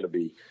it's just going to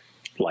be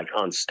like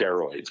on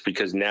steroids,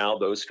 because now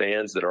those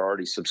fans that are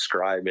already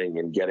subscribing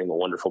and getting a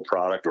wonderful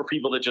product, or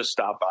people that just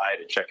stop by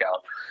to check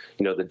out,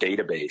 the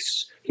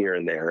database here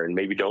and there, and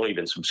maybe don't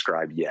even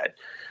subscribe yet,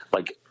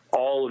 like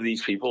all of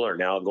these people are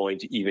now going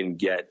to even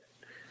get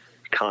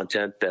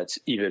content that's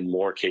even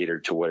more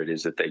catered to what it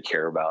is that they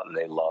care about and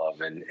they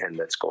love, and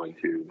that's going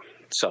to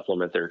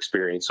supplement their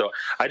experience. So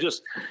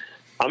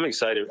I'm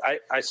excited.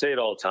 I say it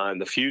all the time.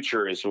 The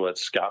future is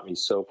what's got me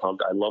so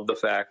pumped. I love the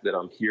fact that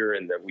I'm here,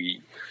 and that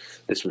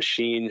this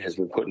machine has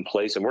been put in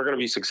place, and we're going to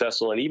be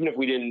successful. And even if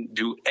we didn't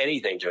do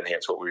anything to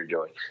enhance what we were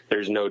doing,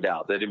 there's no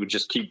doubt that it would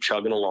just keep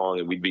chugging along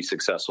and we'd be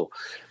successful.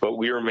 But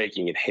we are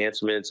making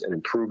enhancements and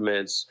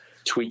improvements,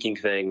 tweaking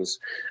things,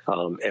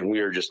 and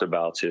we are just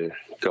about to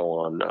go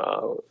on,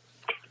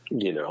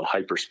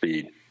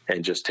 hyperspeed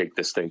and just take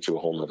this thing to a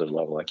whole nother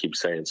level. I keep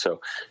saying. So,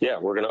 yeah,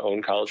 we're going to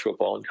own college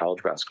football and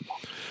college basketball.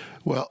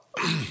 Well,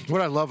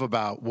 what I love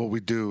about what we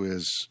do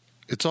is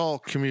it's all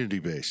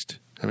community-based.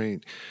 I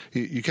mean,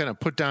 you kind of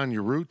put down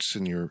your roots,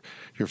 and your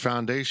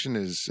foundation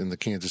is in the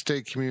Kansas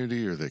State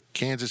community, or the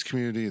Kansas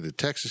community, the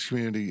Texas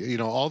community,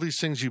 all these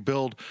things you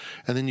build,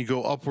 and then you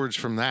go upwards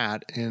from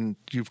that, and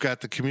you've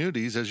got the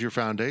communities as your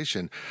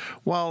foundation.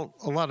 While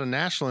a lot of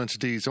national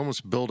entities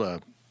almost build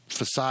a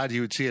facade you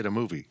would see at a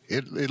movie.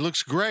 It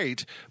looks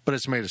great, but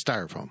it's made of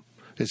styrofoam.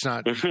 It's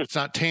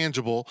not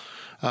tangible,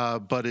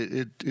 but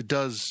it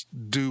does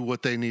do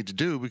what they need to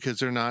do, because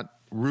they're not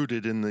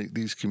rooted in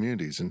these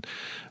communities. And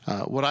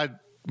what I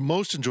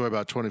most enjoy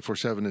about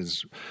 24/7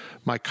 is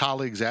my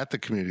colleagues at the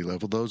community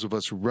level, those of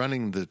us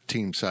running the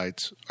team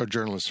sites, are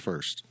journalists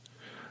first.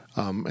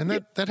 And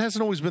that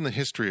hasn't always been the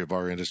history of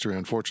our industry,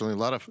 unfortunately. A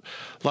lot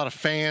of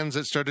fans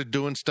that started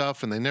doing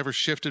stuff, and they never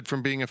shifted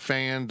from being a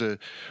fan to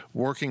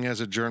working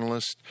as a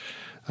journalist.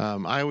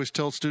 I always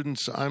tell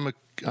students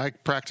I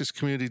practice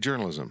community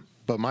journalism,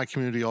 but my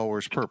community all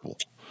wears purple.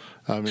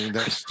 I mean,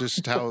 that's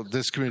just how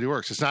this community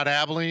works. It's not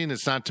Abilene,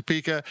 it's not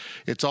Topeka,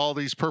 it's all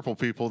these purple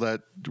people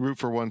that root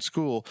for one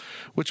school,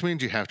 which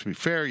means you have to be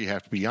fair, you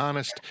have to be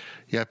honest,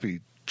 you have to be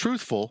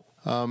truthful,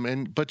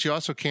 but you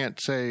also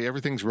can't say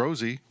everything's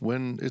rosy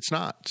when it's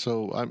not.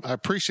 So I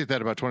appreciate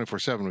that about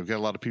 24/7. We've got a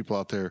lot of people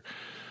out there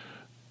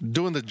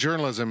doing the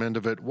journalism end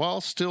of it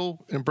while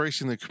still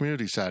embracing the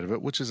community side of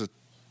it, which is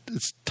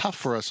it's tough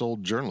for us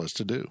old journalists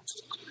to do.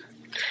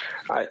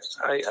 I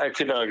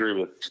could not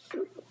agree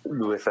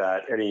with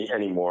that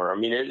anymore. I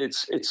mean,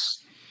 it's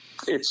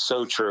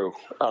so true.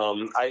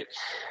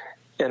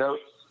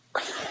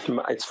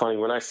 It's funny,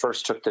 when I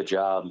first took the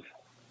job,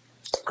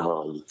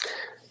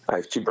 I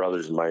have two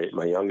brothers.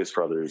 My youngest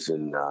brother's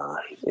in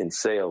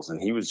sales,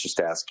 and he was just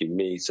asking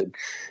me. He said,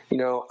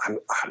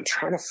 I'm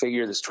trying to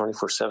figure this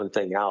 24/7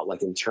 thing out,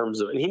 like in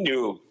terms of, and he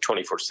knew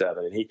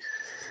 24/7, and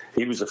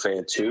he was a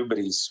fan too, but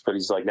he's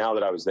like, now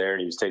that I was there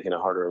and he was taking a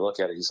harder look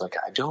at it, he's like,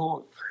 I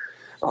don't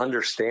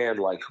understand,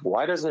 like,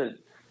 why doesn't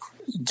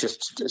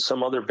just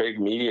some other big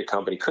media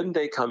company, couldn't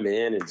they come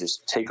in and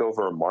just take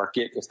over a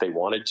market if they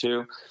wanted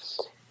to?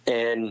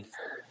 And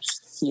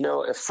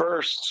at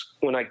first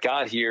when I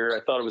got here,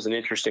 I thought it was an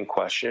interesting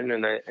question,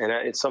 and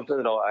it's something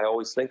that I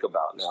always think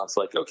about now. It's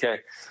like, okay,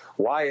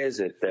 why is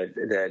it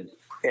that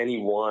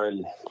any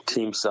one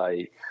team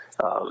site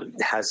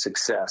has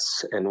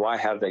success, and why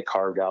have they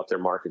carved out their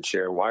market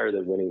share? Why are they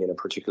winning in a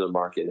particular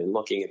market? And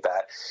looking at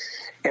that,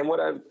 and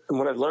what I've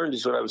learned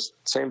is what I was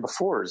saying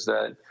before, is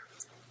that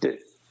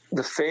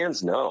the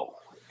fans know,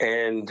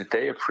 and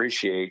they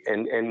appreciate,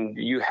 and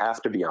you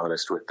have to be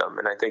honest with them.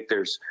 And I think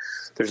there's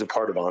a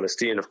part of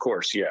honesty, and of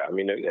course, yeah, I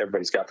mean,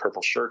 everybody's got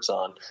purple shirts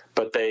on,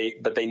 but they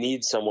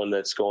need someone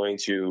that's going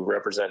to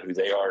represent who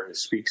they are, who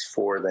speaks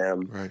for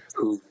them, right,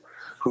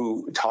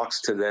 who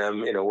talks to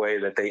them in a way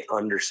that they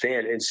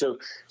understand. And so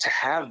to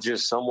have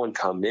just someone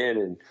come in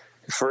and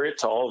for it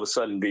to all of a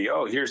sudden be,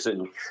 oh, here's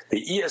the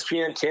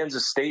ESPN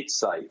Kansas State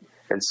site,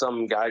 and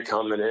some guy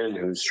coming in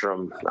who's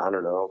from, I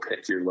don't know,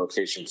 pick your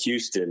location,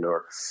 Houston,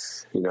 or,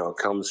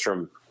 comes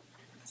from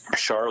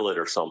Charlotte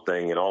or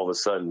something, and all of a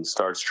sudden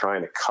starts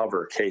trying to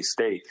cover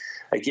K-State.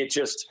 Like, it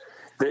just,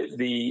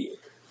 the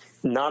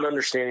not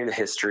understanding the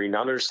history,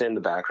 not understanding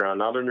the background,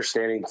 not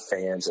understanding the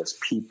fans as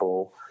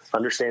people,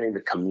 understanding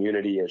the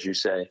community, as you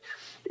say.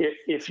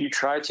 If you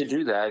try to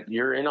do that,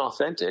 you're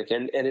inauthentic,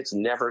 and it's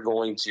never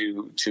going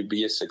to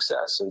be a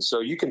success. And so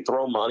you can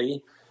throw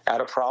money at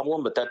a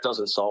problem, but that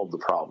doesn't solve the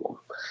problem.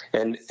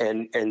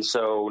 And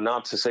so,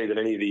 not to say that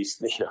any of these,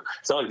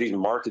 it's not like these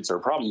markets are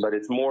a problem, but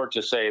it's more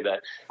to say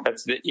that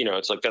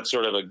it's like that's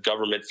sort of a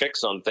government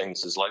fix on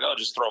things. Is like, oh,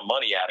 just throw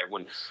money at it,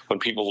 when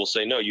people will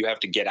say, no, you have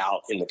to get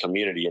out in the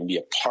community and be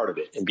a part of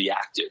it and be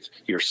active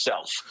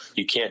yourself.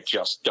 You can't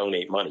just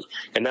donate money.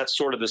 And that's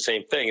sort of the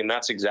same thing. And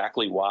that's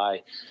exactly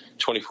why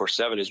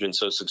 24/7 has been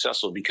so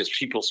successful, because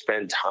people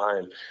spend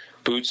time,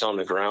 boots on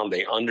the ground.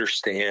 They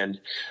understand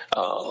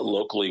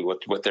locally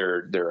what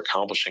they're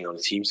accomplishing on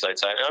the team site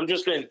side.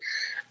 And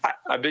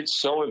I've been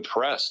so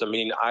impressed. I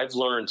mean, I've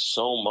learned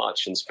so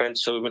much and spent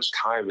so much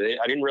time.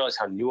 I didn't realize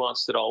how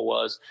nuanced it all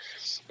was,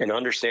 and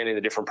understanding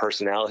the different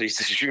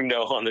personalities, as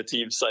on the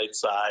team site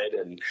side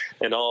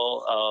and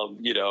all,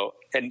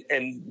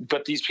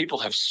 but these people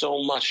have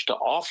so much to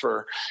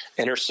offer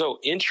and are so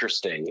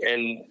interesting,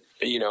 and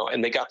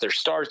they got their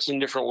starts in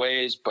different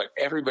ways, but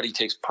everybody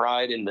takes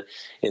pride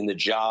in the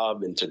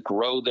job and to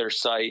grow their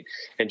site,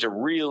 and to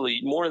really,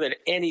 more than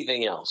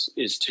anything else,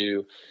 is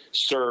to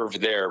serve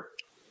their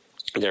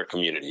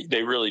community.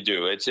 They really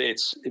do.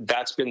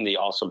 That's been the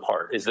awesome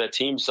part, is that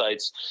team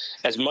sites,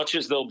 as much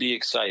as they'll be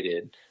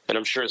excited, and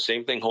I'm sure the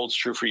same thing holds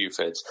true for you,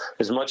 Fitz,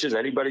 as much as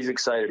anybody's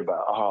excited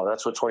about, oh,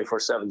 that's what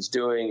 24/7 is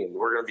doing, and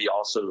we're going to be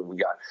awesome, and we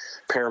got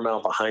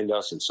Paramount behind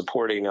us and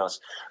supporting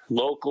us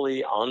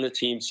locally on the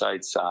team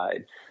site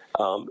side,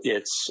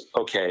 it's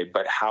okay,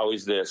 but how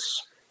is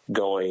this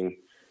going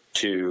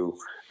to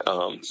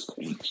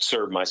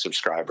serve my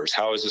subscribers?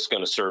 How is this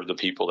going to serve the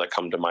people that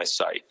come to my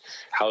site?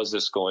 How is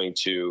this going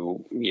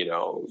to,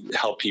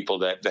 help people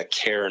that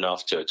care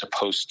enough to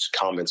post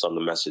comments on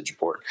the message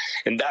board?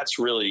 And that's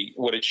really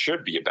what it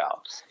should be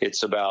about.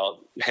 It's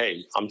about,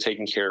 hey, I'm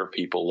taking care of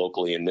people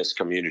locally in this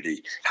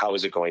community. How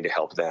is it going to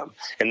help them?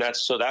 And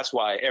that's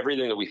why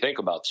everything that we think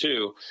about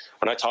too,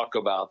 when I talk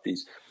about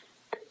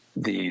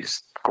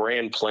these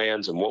grand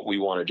plans and what we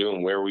want to do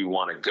and where we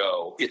want to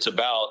go, it's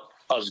about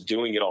us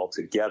doing it all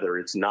together.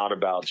 It's not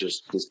about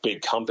just this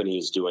big company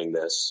is doing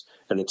this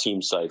and the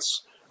team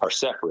sites are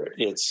separate.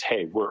 It's,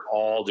 hey, we're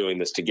all doing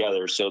this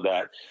together, so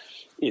that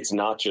it's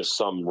not just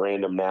some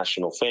random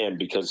national fan,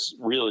 because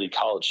really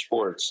college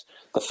sports,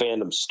 the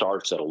fandom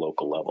starts at a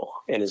local level.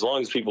 And as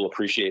long as people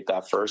appreciate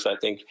that first, I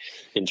think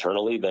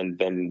internally, then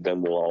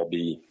we'll all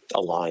be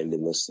aligned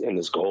in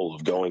this goal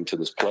of going to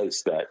this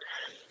place that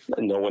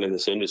no one in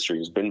this industry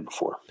has been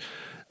before.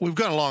 We've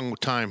got a long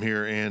time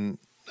here, and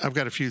I've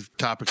got a few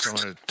topics I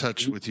want to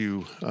touch with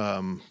you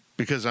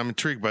because I'm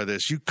intrigued by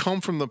this. You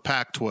come from the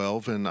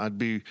Pac-12, and I'd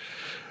be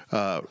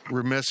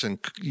remiss, and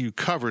you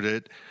covered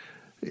it.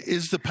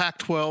 Is the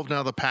Pac-12,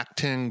 now the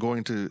Pac-10,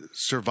 going to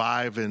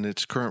survive in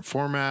its current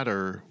format,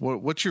 or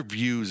what's your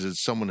views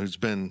as someone who's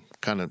been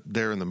kind of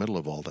there in the middle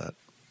of all that?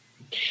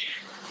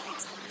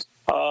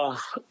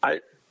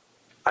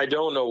 I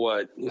don't know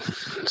what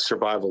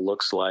survival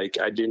looks like.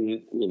 I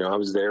didn't, I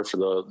was there for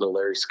the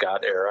Larry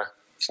Scott era.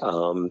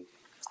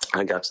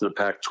 I got to the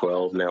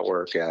Pac-12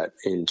 network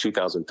in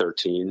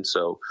 2013,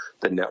 so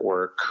the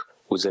network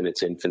was in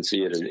its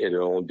infancy. It had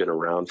only been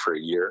around for a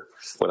year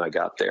when I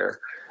got there.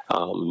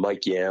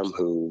 Mike Yam,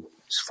 who's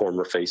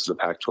former face of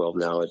the Pac-12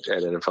 now at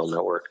NFL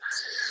Network,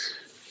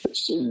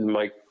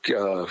 Mike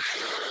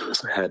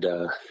had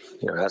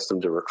asked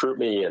them to recruit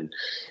me, and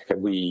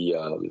we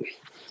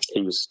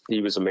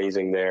he was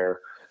amazing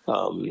there,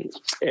 and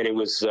it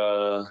was.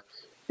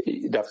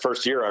 That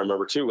first year, I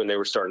remember too, when they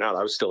were starting out,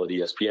 I was still at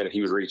ESPN, and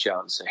he would reach out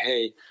and say,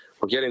 hey,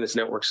 we're getting this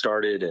network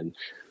started, and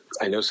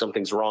I know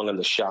something's wrong on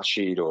the shot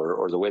sheet,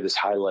 or the way this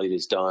highlight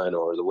is done,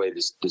 or the way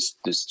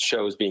this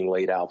show is being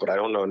laid out, but I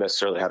don't know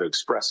necessarily how to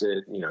express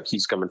it.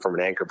 He's coming from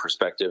an anchor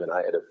perspective, and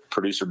I had a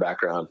producer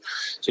background.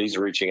 So he's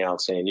reaching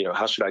out saying,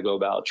 how should I go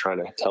about trying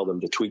to tell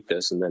them to tweak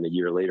this? And then a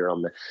year later,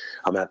 I'm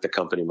at the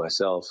company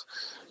myself,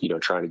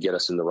 trying to get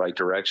us in the right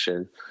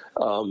direction.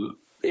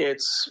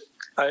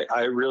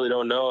 I really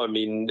don't know. I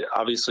mean,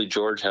 obviously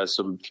George has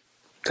some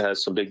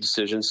big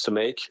decisions to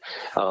make,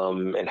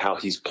 and how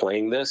he's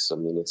playing this. I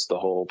mean, it's the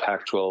whole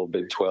Pac-12,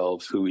 Big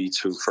 12, who eats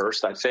who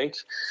first, I think.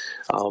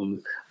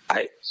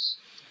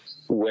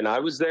 When I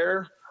was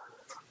there,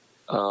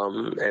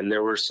 and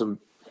there were some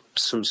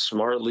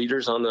smart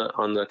leaders on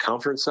the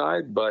conference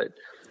side, but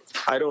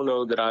I don't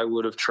know that I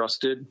would have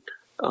trusted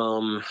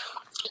the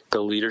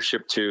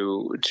leadership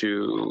to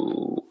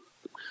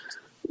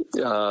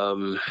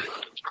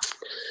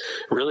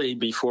really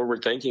be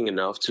forward thinking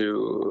enough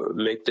to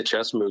make the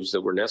chess moves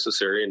that were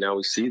necessary. And now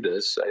we see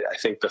this. I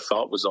think the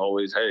thought was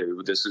always, hey,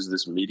 this is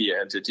this media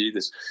entity,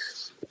 this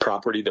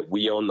property that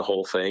we own the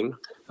whole thing.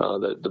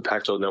 The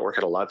Pac-12 network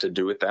had a lot to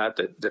do with that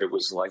it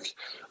was like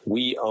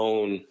we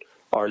own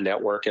our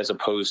network as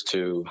opposed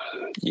to,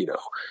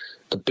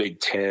 the Big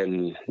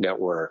Ten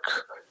network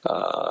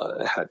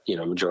had,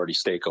 majority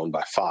stake owned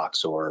by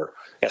Fox, or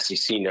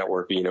SEC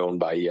network being owned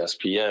by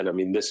ESPN. I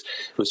mean, this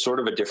was sort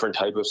of a different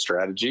type of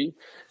strategy.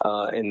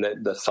 And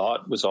the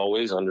thought was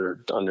always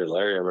under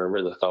Larry. I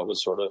remember the thought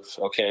was sort of,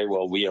 okay,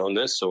 well, we own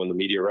this. So when the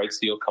media rights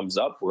deal comes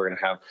up, we're going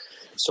to have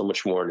so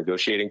much more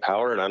negotiating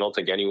power. And I don't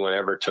think anyone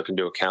ever took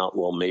into account,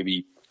 well,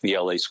 maybe the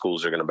LA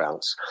schools are going to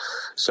bounce.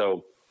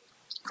 So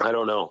I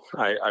don't know.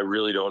 I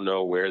really don't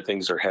know where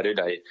things are headed.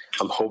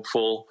 I'm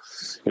hopeful,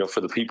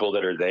 for the people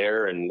that are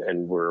there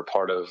and we're a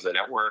part of the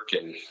network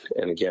and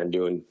again,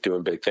 doing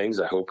big things.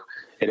 I hope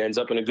it ends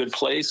up in a good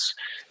place.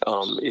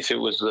 If it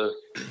was the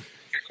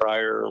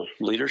prior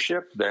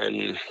leadership,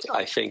 then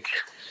I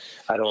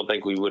don't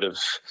think we would have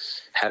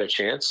had a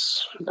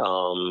chance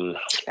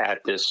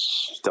at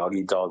this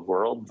dog-eat-dog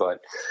world. But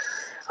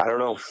I don't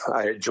know.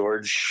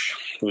 George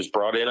was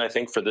brought in, I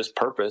think, for this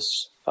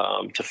purpose,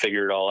 to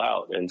figure it all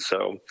out, and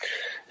so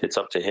it's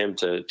up to him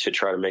to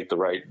try to make the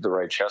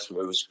right chess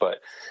moves. But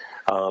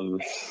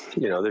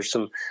there's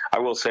some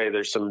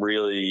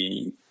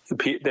really.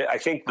 I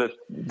think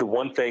the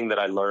one thing that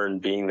I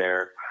learned being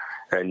there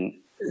and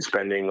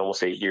spending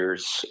almost 8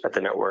 years at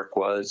the network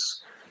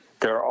was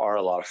there are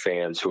a lot of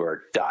fans who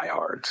are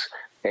diehards,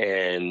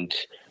 and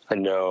I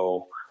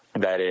know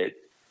that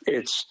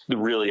it's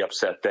really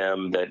upset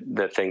them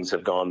that things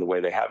have gone the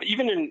way they have.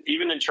 Even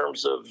in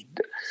terms of,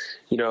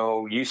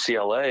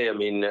 UCLA. I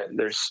mean,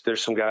 there's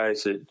some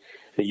guys at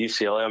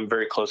UCLA. I'm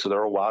very close with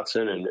Earl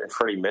Watson and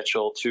Freddie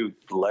Mitchell, two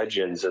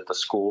legends at the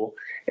school,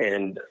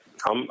 and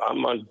I'm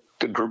on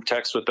the group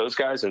text with those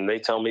guys, and they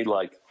tell me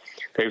like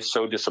they're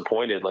so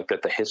disappointed, like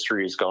that the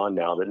history is gone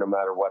now. That no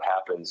matter what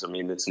happens, I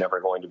mean, it's never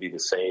going to be the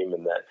same,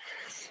 and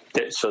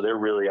so they're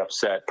really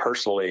upset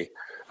personally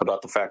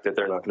about the fact that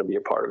they're not going to be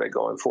a part of it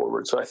going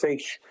forward. So I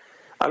think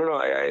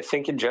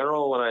in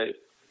general,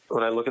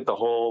 when I look at the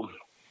whole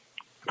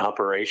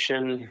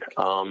operation,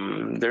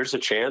 there's a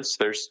chance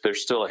there's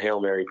still a Hail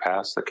Mary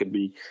pass that could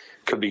be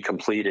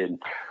completed.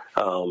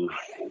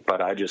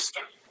 But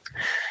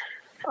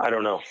I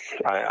don't know.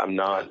 I'm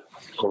not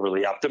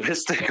overly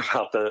optimistic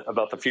about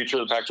the future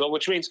of the Pac-12,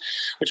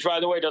 which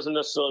by the way doesn't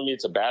necessarily mean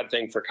it's a bad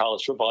thing for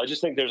college football. I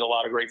just think there's a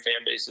lot of great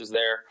fan bases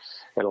there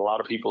and a lot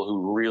of people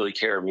who really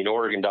care. I mean,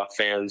 Oregon Duck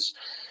fans,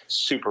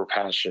 super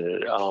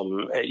passionate.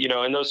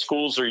 And those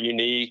schools are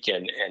unique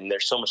and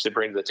there's so much they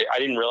bring to the table. I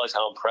didn't realize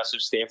how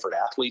impressive Stanford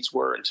athletes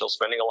were until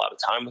spending a lot of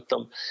time with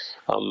them.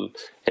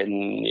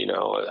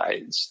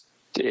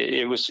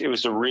 It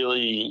was a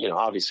really,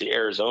 obviously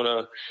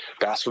Arizona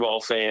basketball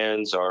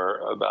fans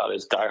are about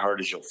as diehard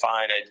as you'll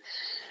find.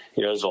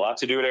 There's a lot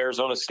to do at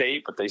Arizona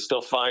State, but they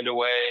still find a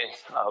way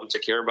to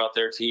care about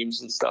their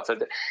teams and stuff.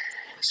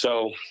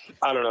 So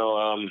I don't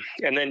know.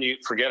 And then you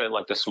forget it,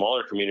 like the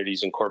smaller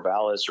communities in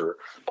Corvallis or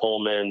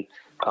Pullman.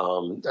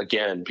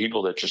 Again,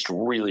 people that just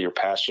really are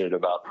passionate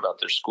about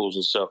their schools.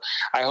 And so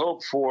I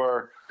hope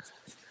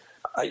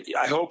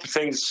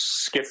things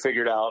get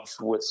figured out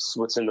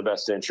what's in the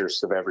best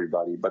interest of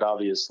everybody. But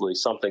obviously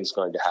something's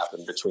going to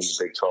happen between the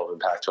Big 12 and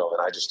Pac-12.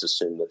 And I just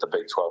assume that the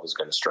Big 12 is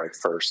going to strike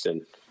first,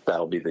 and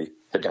that'll be the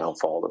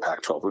downfall of the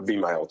Pac-12 would be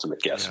my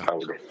ultimate guess. Yeah, if I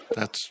were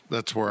to.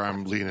 That's where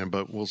I'm leaning,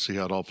 but we'll see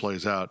how it all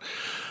plays out.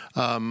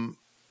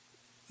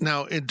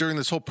 Now, during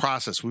this whole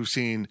process, we've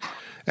seen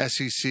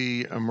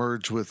SEC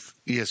emerge with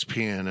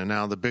ESPN, and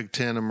now the Big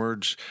Ten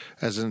emerge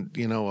as a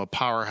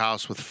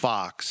powerhouse with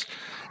Fox.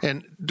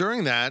 And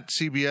during that,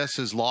 CBS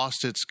has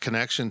lost its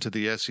connection to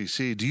the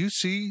SEC. Do you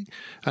see?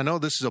 I know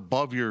this is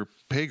above your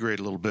pay grade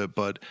a little bit,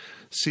 but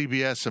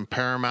CBS and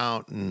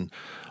Paramount and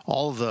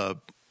all the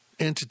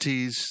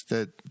entities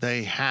that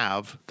they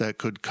have that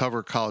could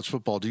cover college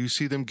football, do you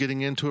see them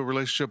getting into a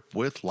relationship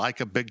with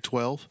like a Big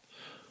 12?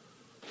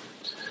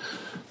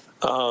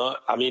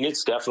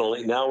 It's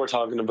definitely, now we're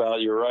talking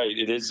about, you're right.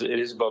 It is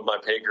above my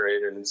pay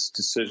grade, and it's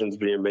decisions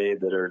being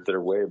made that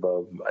are way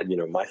above,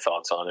 my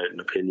thoughts on it and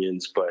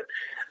opinions. But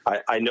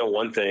I know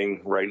one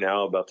thing right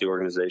now about the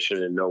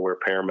organization and know where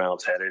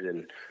Paramount's headed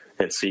and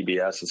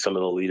CBS and some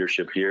of the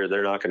leadership here,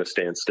 they're not going to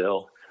stand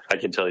still. I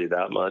can tell you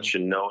that much.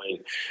 And knowing,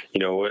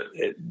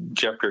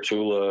 Jeff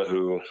Gertula,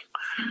 who,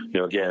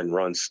 again,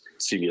 runs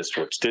CBS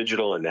Sports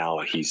Digital, and now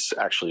he's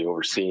actually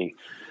overseeing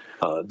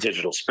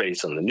digital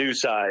space on the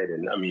news side.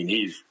 And I mean,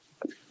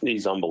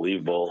 he's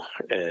unbelievable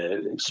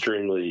and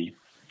extremely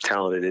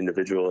talented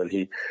individual, and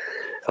he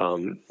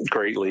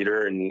great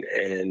leader, and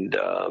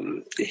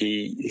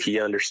he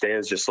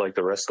understands, just like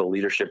the rest of the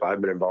leadership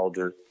I've been involved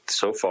in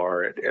so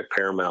far at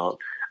Paramount.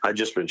 I've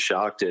just been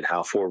shocked at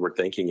how forward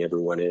thinking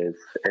everyone is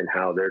and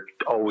how they're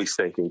always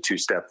thinking 2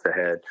 steps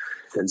ahead.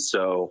 And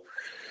so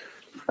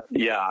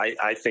Yeah,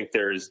 I think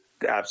there's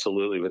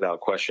absolutely, without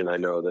question, I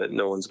know that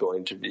no one's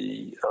going to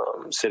be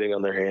sitting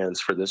on their hands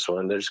for this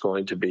one. There's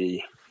going to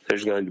be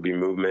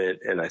movement,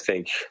 and I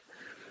think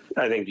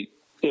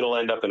it'll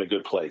end up in a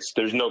good place.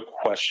 There's no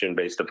question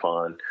based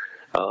upon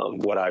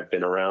what I've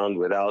been around,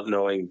 without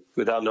knowing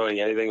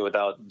anything,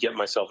 without getting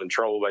myself in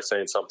trouble by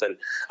saying something.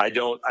 I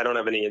don't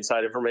have any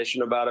inside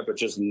information about it, but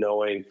just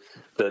knowing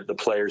the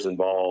players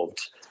involved,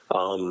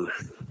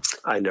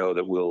 I know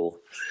that we'll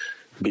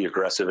be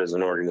aggressive as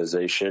an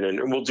organization,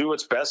 and we'll do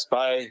what's best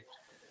by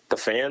the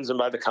fans and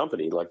by the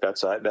company. Like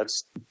that's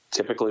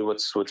typically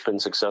what's been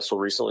successful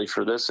recently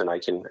for this. And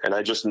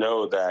I just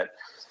know that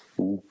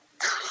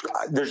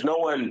there's no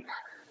one,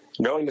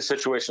 knowing the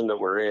situation that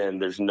we're in,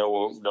 there's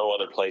no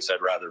other place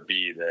I'd rather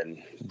be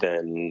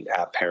than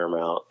at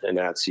Paramount and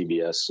at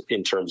CBS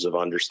in terms of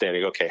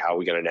understanding, okay, how are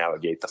we going to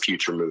navigate the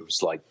future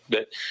moves? Like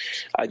that,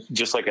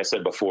 just like I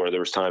said before, there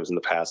was times in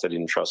the past I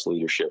didn't trust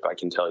leadership. I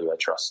can tell you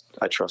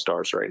I trust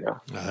ours right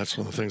now. That's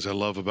one of the things I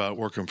love about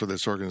working for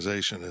this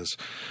organization is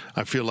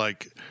I feel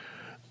like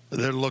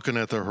they're looking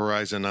at their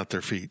horizon, not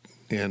their feet.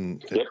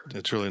 And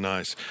it's really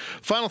nice.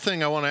 Final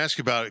thing I want to ask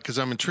you about it, because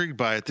I'm intrigued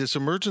by it, this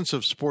emergence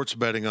of sports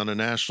betting on a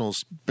national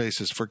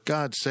basis. For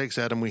God's sakes,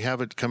 Adam, we have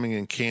it coming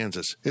in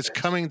Kansas. It's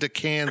coming to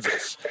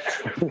Kansas.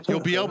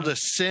 You'll be able to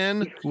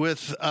sin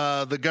with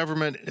the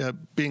government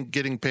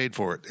getting paid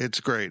for it. It's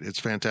great. It's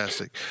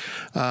fantastic.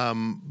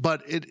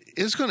 But it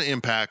is going to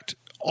impact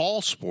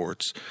all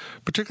sports,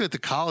 particularly at the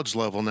college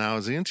level now,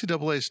 as the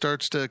NCAA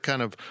starts to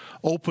kind of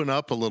open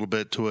up a little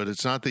bit to it.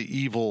 It's not the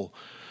evil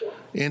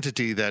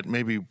entity that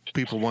maybe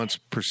people once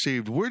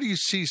perceived. Where do you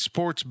see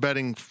sports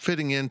betting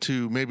fitting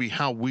into maybe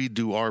how we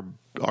do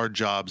our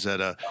jobs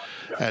at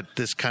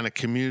this kind of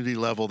community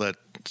level that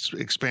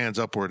expands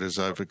upward, as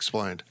I've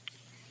explained?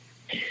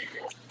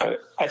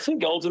 I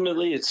think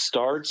ultimately it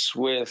starts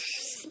with,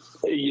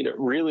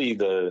 really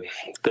the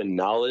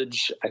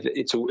knowledge.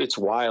 It's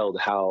wild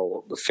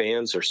how the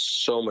fans are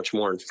so much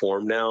more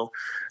informed now,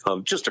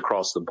 just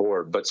across the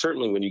board. But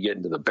certainly when you get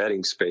into the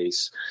betting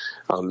space,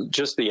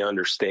 just the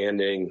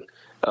understanding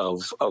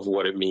of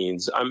what it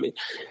means. I mean,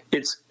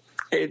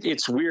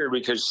 it's weird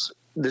because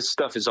this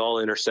stuff is all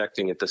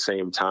intersecting at the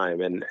same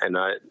time, and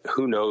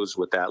who knows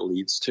what that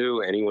leads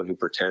to. Anyone who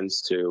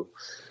pretends to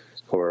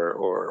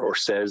or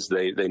says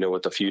they know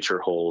what the future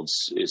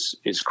holds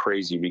is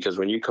crazy, because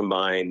when you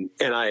combine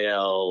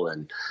NIL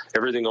and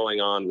everything going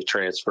on with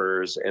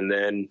transfers, and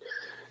then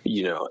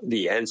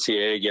the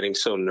NCAA getting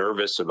so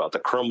nervous about the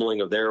crumbling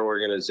of their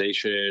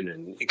organization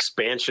and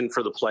expansion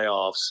for the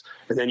playoffs,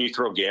 and then you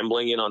throw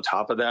gambling in on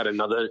top of that,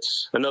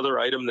 another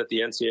item that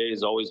the NCAA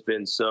has always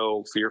been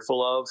so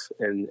fearful of,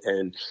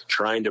 and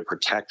trying to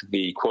protect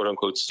the quote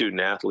unquote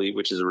student athlete,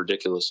 which is a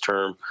ridiculous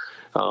term,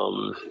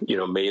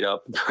 made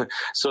up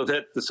so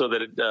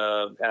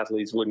that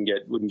athletes wouldn't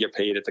get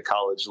paid at the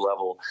college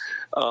level.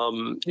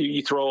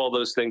 You throw all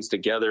those things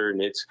together,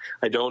 and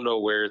I don't know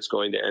where it's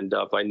going to end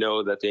up. I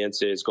know that the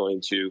NCAA is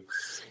going to,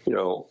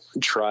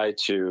 try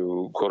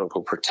to quote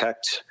unquote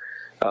protect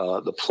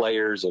the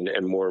players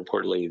and more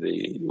importantly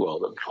the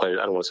players.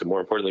 I don't want to say more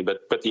importantly,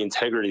 but the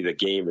integrity of the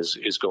game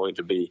is going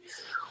to be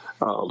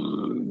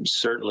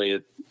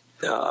certainly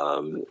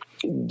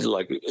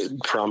like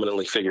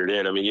prominently figured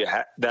in. I mean,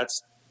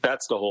 that's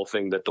the whole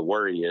thing, that the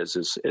worry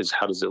is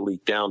how does it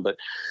leak down? But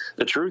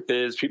the truth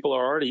is, people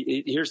are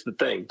already, here's the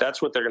thing,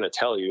 that's what they're going to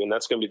tell you, and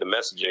that's going to be the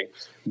messaging.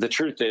 The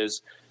truth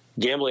is,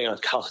 gambling on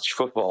college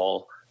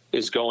football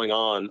is going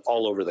on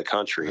all over the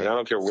country, and I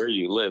don't care where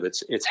you live,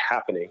 it's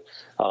happening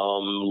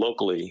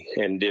locally.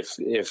 And if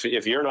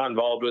you're not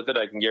involved with it,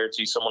 I can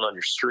guarantee someone on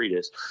your street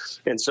is.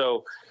 And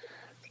so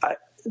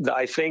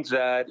I think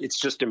that it's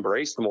just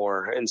embraced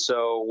more. And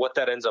so what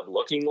that ends up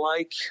looking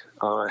like,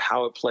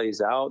 how it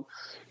plays out,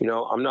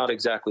 I'm not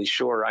exactly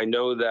sure. I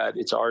know that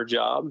it's our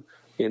job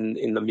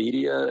in the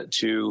media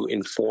to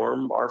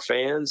inform our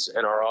fans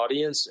and our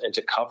audience and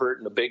to cover it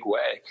in a big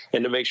way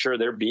and to make sure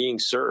they're being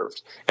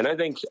served. And I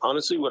think,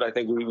 honestly, what I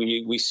think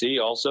we see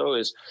also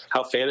is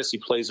how fantasy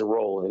plays a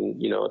role. And,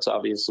 it's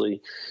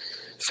obviously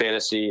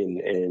fantasy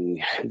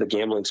and the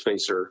gambling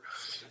space are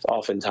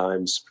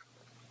oftentimes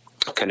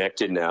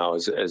connected now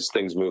as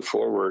things move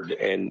forward.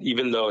 And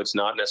even though it's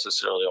not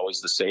necessarily always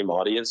the same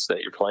audience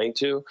that you're playing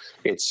to,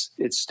 it's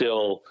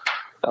still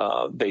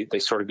they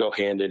sort of go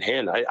hand in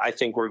hand. I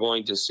think we're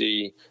going to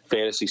see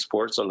fantasy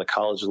sports on the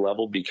college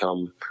level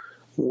become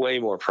way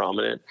more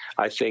prominent.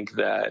 I think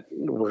that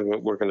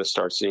we're going to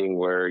start seeing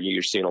where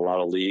you're seeing a lot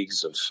of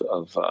leagues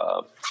of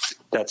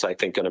that's, I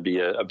think, going to be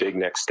a big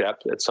next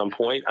step at some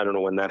point. I don't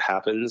know when that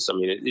happens. I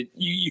mean,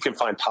 you can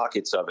find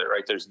pockets of it,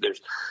 right?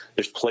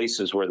 There's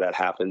places where that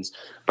happens,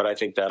 but I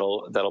think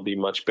that'll be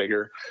much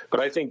bigger.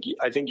 But I think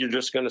you're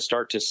just going to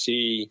start to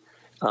see,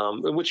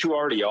 which you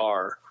already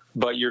are,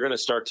 but you're going to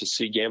start to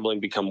see gambling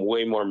become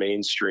way more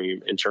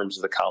mainstream in terms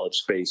of the college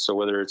space. So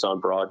whether it's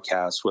on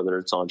broadcasts, whether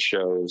it's on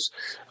shows,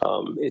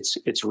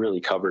 it's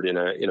really covered in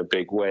a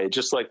big way,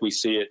 just like we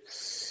see it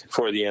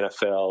for the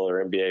NFL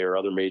or NBA or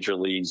other major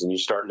leagues. And you're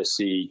starting to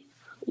see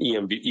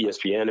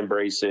ESPN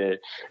embrace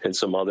it, and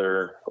some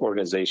other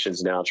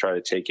organizations now try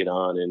to take it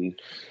on. And,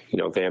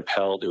 Van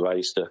Pelt, who I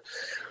used to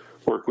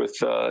work with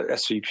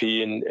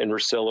SVP and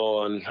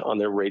Russillo on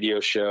their radio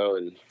show,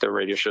 and their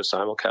radio show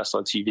simulcast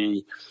on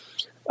TV.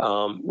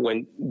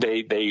 When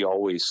they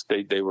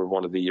were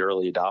one of the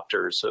early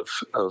adopters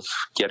of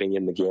getting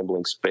in the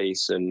gambling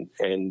space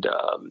and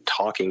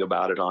talking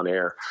about it on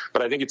air.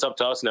 But I think it's up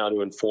to us now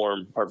to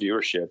inform our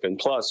viewership. And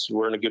plus,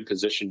 we're in a good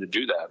position to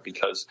do that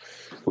because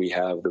we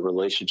have the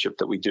relationship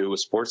that we do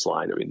with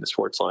Sportsline. I mean, the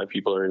Sportsline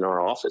people are in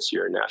our office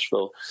here in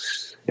Nashville.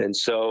 And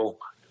so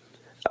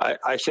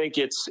I think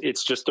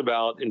it's just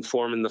about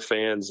informing the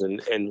fans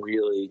and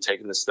really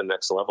taking this to the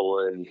next level,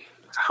 and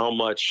how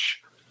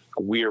much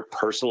we're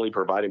personally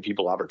providing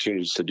people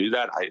opportunities to do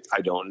that.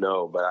 I don't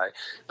know, but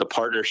the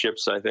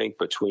partnerships, I think,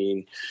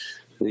 between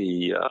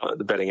the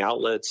betting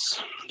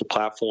outlets, the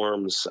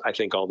platforms, I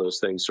think all those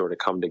things sort of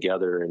come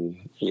together.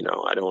 And,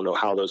 I don't know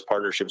how those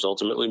partnerships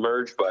ultimately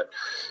merge, but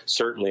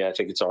certainly I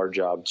think it's our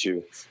job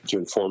to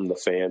inform the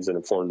fans and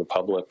inform the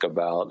public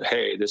about,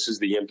 hey, this is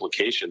the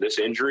implication. This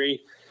injury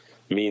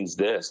means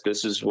this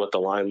is what the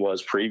line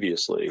was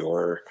previously.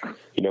 Or,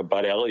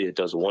 Bud Elliott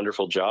does a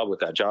wonderful job with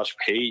that. Josh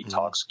Pate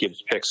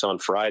gives picks on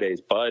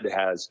Fridays. Bud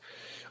has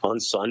on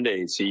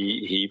Sundays,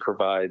 he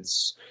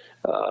provides,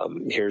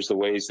 here's the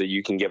ways that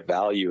you can get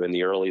value in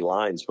the early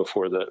lines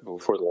before the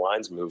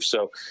lines move.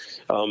 So,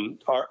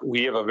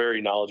 we have a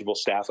very knowledgeable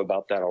staff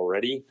about that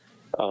already.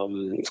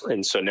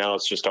 And so now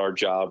it's just our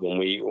job when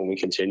we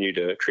continue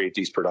to create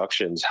these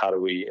productions, how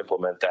do we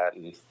implement that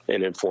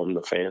and inform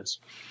the fans?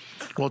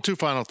 Well, two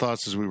final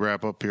thoughts as we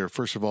wrap up here.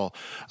 First of all,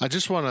 I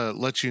just want to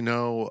let you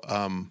know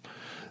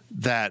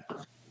that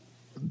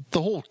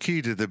the whole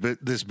key to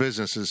this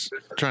business is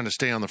trying to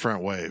stay on the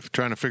front wave,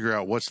 trying to figure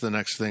out what's the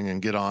next thing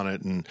and get on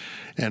it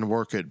and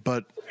work it.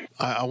 But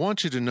I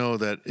want you to know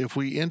that if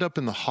we end up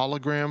in the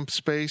hologram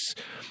space,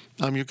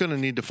 you're going to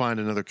need to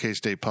find another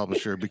K-State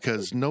publisher,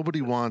 because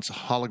nobody wants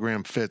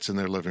hologram Fitz in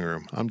their living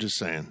room. I'm just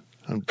saying.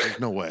 There's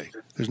no way.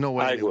 There's no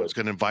way anyone's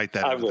going to invite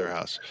that into their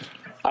house.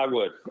 I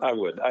would.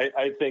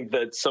 I think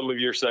that some of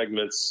your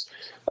segments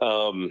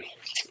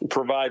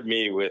provide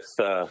me with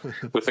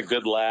a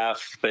good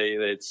laugh.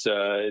 It's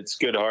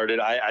good-hearted.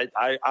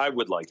 I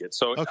would like it.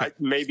 So okay.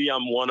 Maybe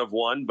I'm one of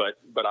one, but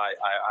I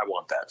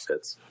want that,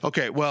 Fitz.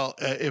 Okay. Well,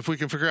 if we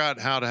can figure out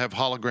how to have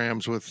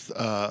holograms with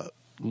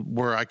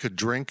where I could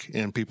drink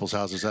in people's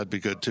houses, that'd be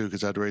good too,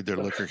 because I'd raid their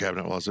liquor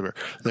cabinet while I was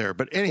there.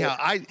 But anyhow,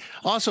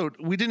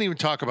 we didn't even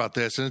talk about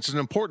this, and it's an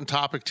important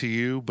topic to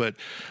you, but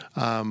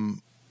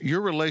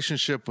your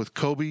relationship with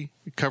Kobe,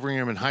 covering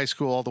him in high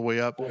school all the way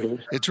up,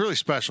 it's really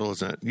special,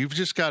 isn't it? You've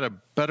just got a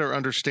better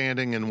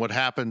understanding, and what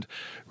happened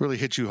really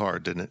hit you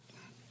hard, didn't it?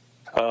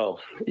 Oh,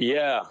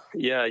 yeah.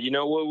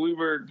 We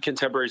were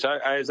contemporaries.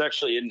 I was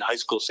actually in high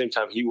school same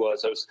time he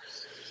was. I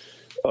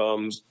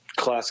was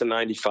class of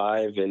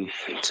 95 in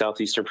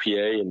southeastern PA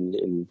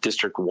in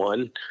District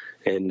 1,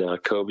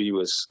 and Kobe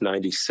was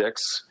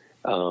 96.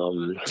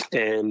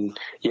 And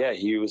yeah,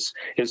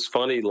 it's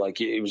funny. Like,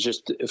 it was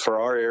just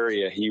for our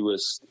area. He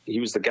was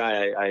the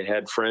guy. I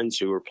had friends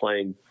who were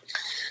playing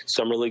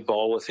summer league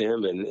ball with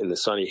him in the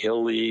Sunny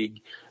Hill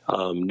League,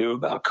 knew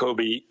about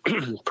Kobe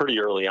pretty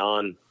early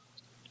on.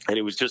 And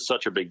it was just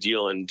such a big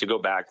deal. And to go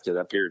back to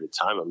that period of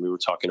time, we were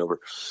talking over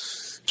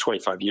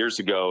 25 years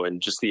ago,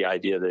 and just the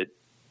idea that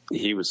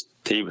he was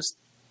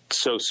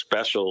so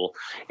special.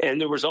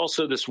 And there was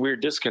also this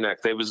weird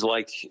disconnect. It was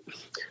like,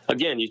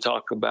 again, you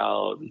talk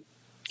about,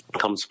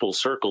 comes full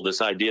circle,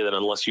 this idea that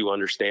unless you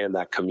understand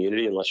that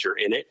community, unless you're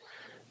in it,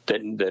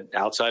 that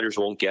outsiders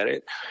won't get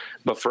it.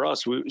 But for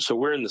us,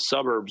 we're in the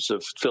suburbs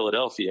of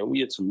Philadelphia, and we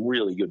had some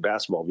really good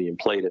basketball being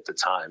played at the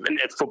time, and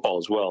at football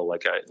as well,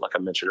 like I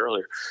mentioned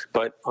earlier.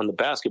 But on the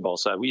basketball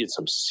side, we had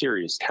some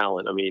serious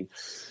talent. I mean,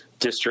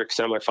 district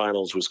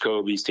semifinals was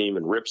Kobe's team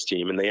and Rip's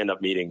team, and they end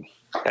up meeting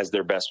as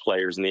their best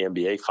players in the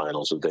NBA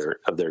finals of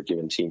their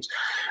given teams.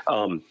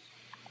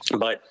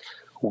 But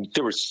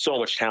there was so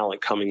much talent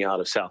coming out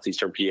of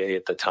southeastern PA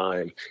at the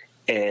time,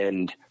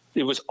 and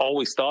it was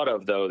always thought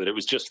of, though, that it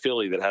was just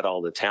Philly that had all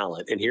the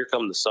talent. And here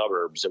come the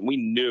suburbs, and we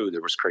knew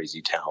there was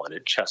crazy talent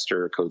at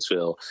Chester,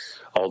 Coatesville,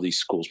 all these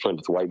schools playing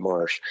with White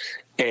Marsh.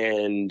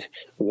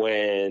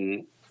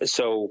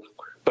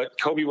 But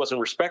Kobe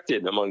wasn't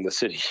respected among the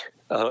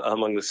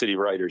city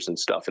writers and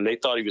stuff, and they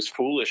thought he was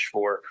foolish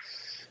for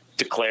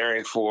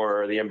declaring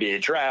for the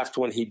NBA draft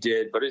when he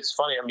did. But it's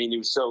funny. I mean, he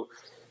was so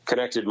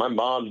connected. My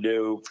mom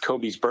knew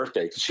Kobe's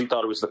birthday because she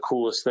thought it was the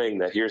coolest thing,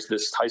 that here's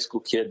this high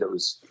school kid that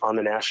was on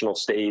the national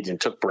stage and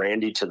took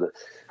Brandy to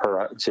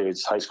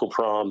his high school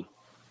prom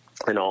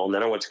and all. And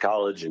then I went to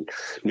college and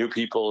knew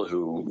people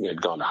who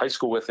had gone to high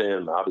school with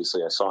him.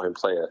 Obviously, I saw him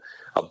play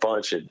a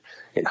bunch in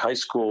high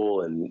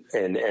school and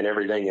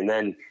everything. And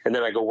then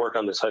I go work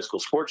on this high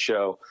school sports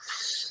show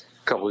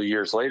a couple of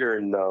years later,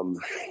 and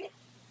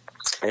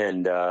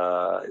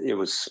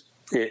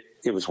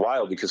it was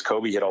wild because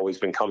Kobe had always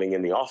been coming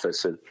in the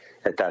office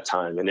at that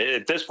time. And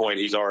at this point,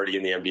 he's already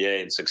in the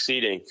NBA and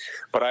succeeding.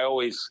 But I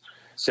always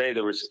say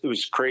it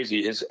was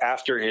crazy.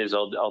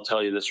 I'll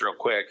tell you this real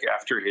quick.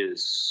 After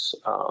his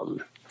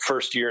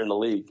first year in the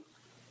league,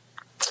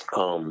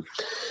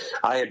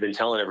 I had been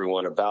telling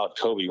everyone about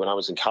Kobe when I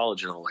was in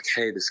college, and I'm like,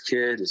 hey, this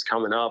kid is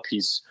coming up.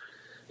 He's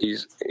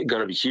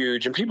going to be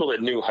huge. And people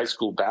that knew high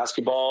school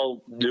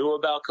basketball knew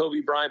about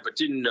Kobe Bryant, but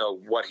didn't know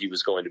what he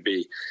was going to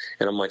be.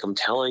 And I'm like, I'm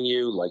telling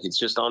you, like, it's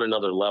just on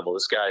another level.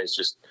 This guy is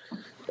just,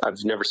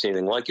 I've never seen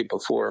anything like it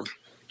before.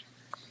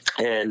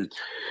 And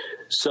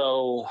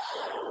so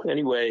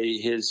anyway,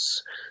 he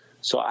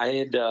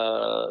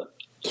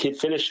had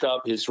finished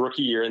up his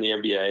rookie year in the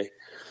NBA,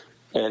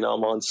 and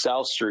I'm on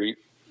South Street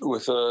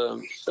with a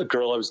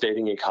girl I was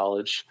dating in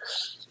college.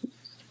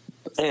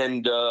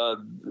 And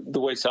the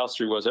way South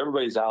Street was,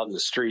 everybody's out in the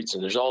streets,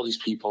 and there's all these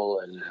people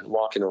and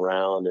walking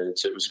around, and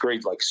it was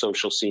great, like,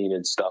 social scene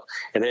and stuff.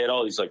 And they had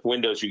all these, like,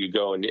 windows you could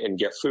go and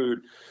get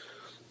food.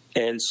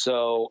 And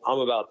so I'm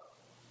about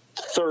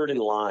third in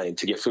line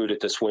to get food at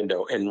this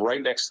window, and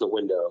right next to the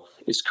window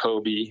is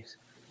Kobe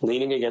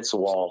leaning against the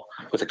wall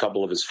with a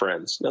couple of his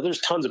friends. Now,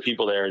 there's tons of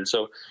people there, and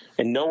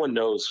no one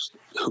knows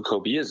who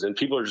Kobe is, and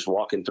people are just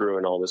walking through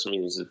and all this. I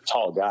mean, he's a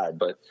tall guy,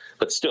 but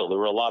still, there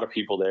were a lot of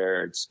people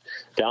there. It's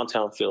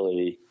downtown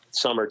Philly,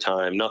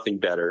 summertime, nothing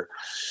better.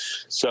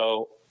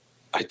 So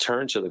I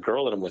turned to the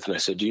girl that I'm with, and I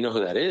said, do you know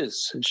who that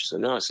is? And she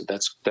said, no. I said,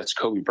 that's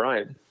Kobe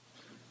Bryant.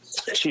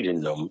 And she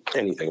didn't know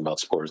anything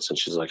about sports, and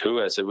she's like,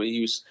 who? I said, well,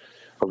 he was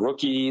a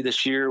rookie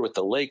this year with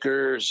the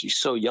Lakers. He's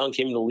so young,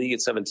 came in the league at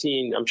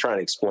 17. I'm trying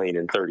to explain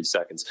in 30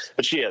 seconds,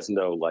 but she has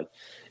no, like,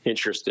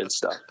 interest in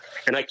stuff.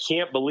 And I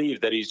can't believe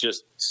that he's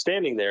just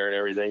standing there and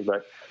everything.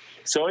 But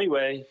so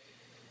anyway,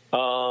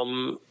 a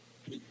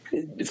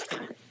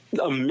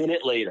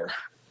minute later,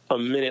 I'll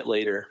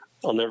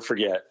never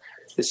forget,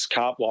 this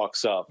cop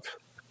walks up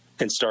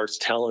and starts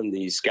telling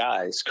these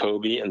guys,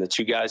 Kobe and the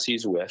two guys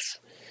he's with,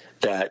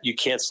 that you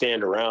can't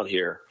stand around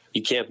here.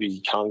 You can't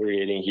be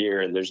congregating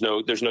here, and there's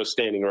no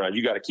standing around.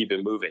 You got to keep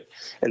it moving.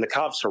 And the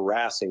cops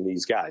harassing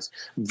these guys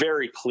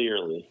very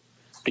clearly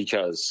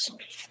because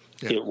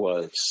it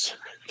was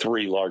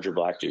three larger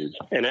black dudes.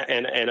 And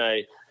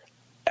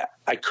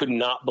I could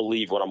not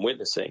believe what I'm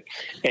witnessing.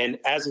 And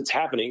as it's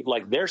happening,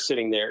 like, they're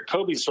sitting there,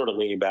 Kobe's sort of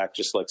leaning back,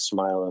 just like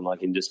smiling,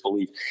 like in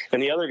disbelief.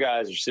 And the other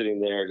guys are sitting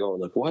there going,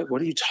 like, what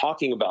are you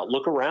talking about?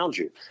 Look around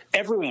you.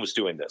 Everyone was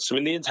doing this. I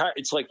mean,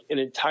 it's like an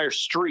entire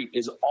street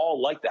is all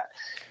like that.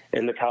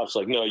 And the cop's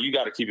like, no, you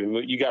got to keep it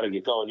moving. You got to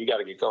get going. You got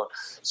to get going.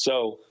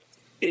 So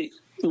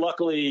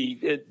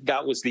luckily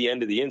that was the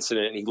end of the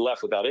incident, and he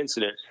left without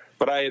incident.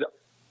 But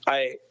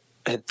I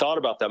had thought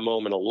about that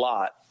moment a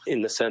lot,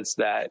 in the sense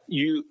that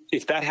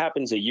if that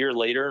happens a year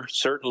later,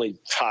 certainly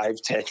 5,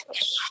 10,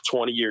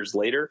 20 years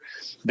later,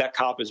 that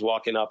cop is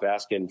walking up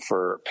asking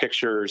for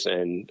pictures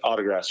and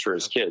autographs for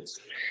his kids.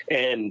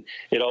 And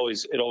it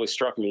always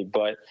struck me.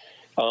 But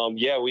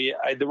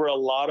there were a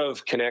lot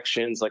of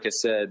connections. Like I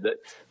said,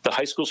 the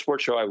high school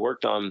sports show I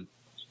worked on,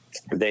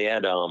 they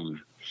had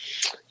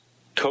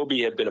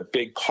Kobe had been a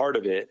big part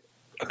of it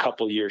a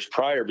couple of years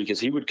prior, because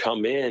he would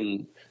come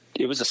in.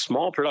 It was a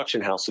small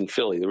production house in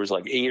Philly. There was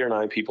like 8 or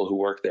 9 people who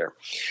worked there.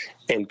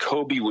 And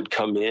Kobe would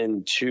come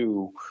in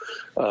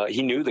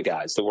he knew the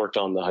guys that worked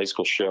on the high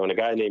school show, and a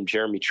guy named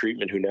Jeremy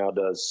Treatman, who now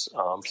does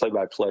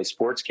play-by-play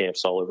sports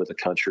camps all over the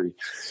country.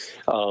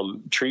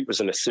 Treat was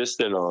an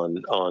assistant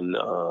on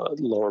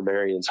Lower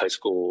Merion's high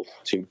school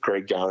team.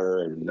 Greg Gunner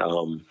and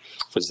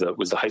was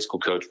the high school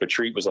coach, but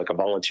Treat was like a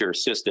volunteer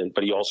assistant,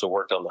 but he also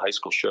worked on the high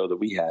school show that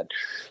we had.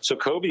 So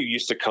Kobe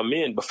used to come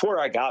in before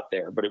I got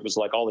there, but it was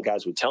like all the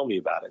guys would tell me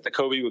about it. That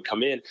Kobe would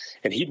come in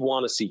and he'd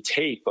want to see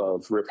tape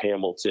of Rip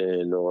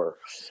Hamilton or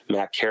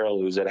Matt Carroll,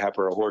 who's at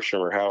Hatboro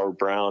Horsham, or Howard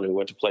Brown, who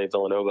went to play at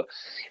Villanova.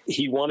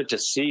 He wanted to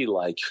see,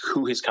 like,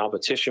 who his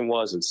competition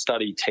was and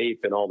study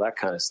tape and all that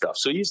kind of stuff.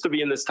 So he used to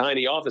be in this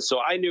tiny office. So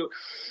I knew,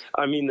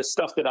 the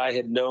stuff that I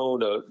had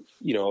known,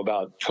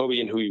 about Kobe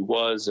and who he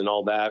was and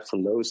all that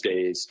from those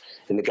days,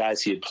 and the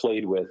guys he had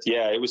played with.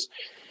 Yeah, it was.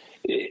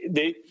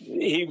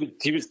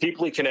 He was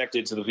deeply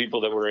connected to the people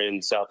that were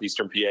in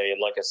southeastern PA,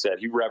 and like I said,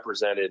 he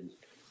represented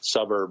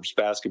suburbs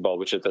basketball,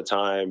 which at the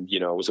time,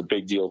 was a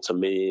big deal to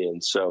me.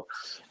 And so,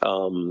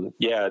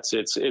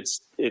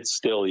 it's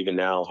still, even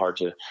now, hard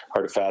to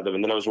fathom.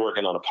 And then I was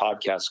working on a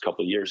podcast a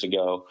couple of years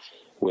ago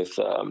with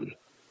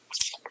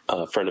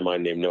a friend of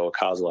mine named Noah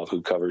Kozlov,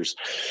 who covers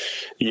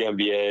the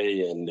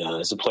NBA and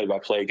is a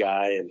play-by-play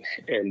guy.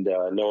 And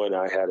Noah and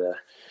I had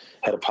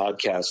a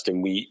podcast,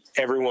 and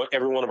every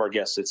one of our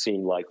guests, it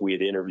seemed like we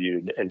had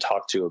interviewed and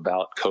talked to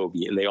about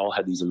Kobe, and they all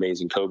had these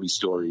amazing Kobe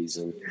stories.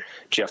 And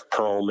Jeff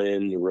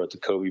Pearlman, who wrote the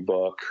Kobe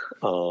book,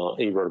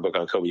 he wrote a book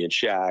on Kobe and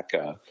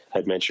Shaq.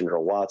 I'd mentioned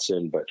Earl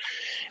Watson, but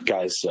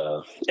guys,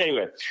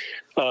 anyway,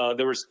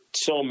 there was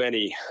so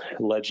many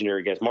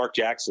legendary guys. Mark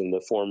Jackson,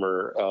 the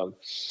former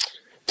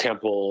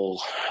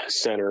Temple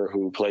center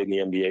who played in the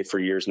NBA for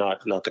years,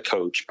 not the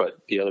coach, but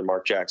the other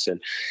Mark Jackson,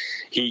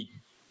 he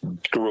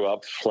grew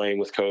up playing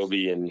with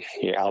Kobe and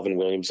Alvin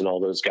Williams and all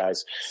those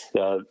guys.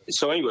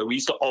 So anyway, we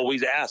used to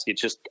always ask.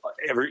 It's just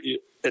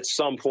at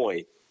some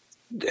point,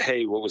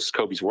 hey, what was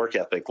Kobe's work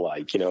ethic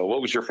like?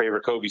 What was your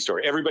favorite Kobe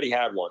story? Everybody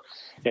had one.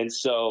 And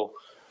so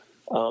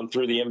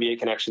through the NBA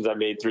connections I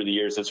made through the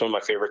years, that's one of my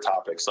favorite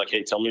topics. Like,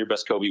 hey, tell me your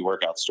best Kobe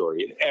workout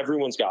story. And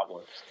everyone's got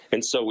one.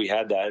 And so we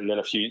had that. And then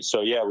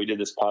we did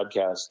this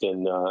podcast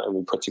and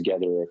we put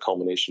together a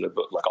culmination of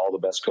like all the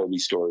best Kobe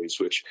stories,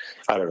 which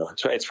I don't know,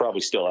 it's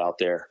probably still out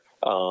there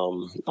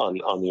on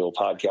the old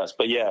podcast.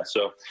 But yeah,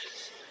 so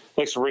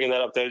thanks for bringing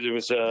that up. It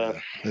was,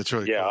 that's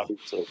really cool.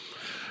 It's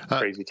a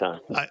crazy time.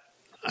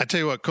 I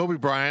tell you what, Kobe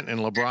Bryant and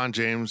LeBron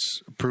James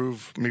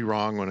prove me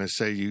wrong when I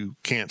say you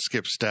can't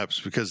skip steps,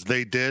 because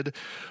they did.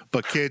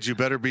 But kids, you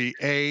better be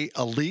A,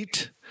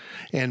 elite,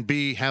 and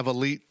B, have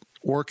elite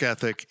work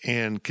ethic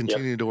and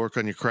continue to work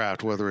on your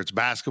craft, whether it's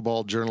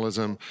basketball,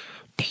 journalism,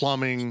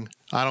 plumbing.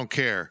 I don't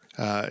care.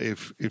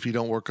 If you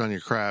don't work on your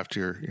craft,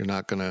 you're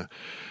not going to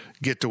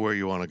get to where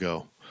you want to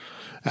go.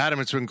 Adam,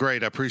 it's been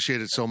great. I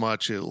appreciate it so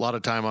much. A lot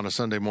of time on a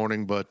Sunday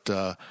morning, but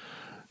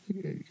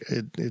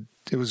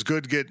it was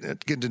good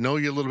getting to know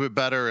you a little bit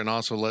better, and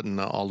also letting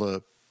all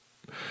the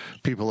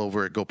people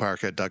over at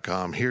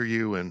GoPowerCat.com hear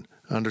you and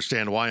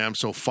understand why I'm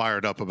so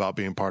fired up about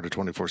being part of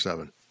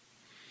 24/7.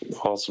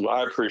 Awesome.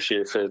 I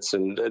appreciate it, Fitz,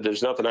 and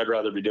there's nothing I'd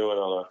rather be doing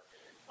on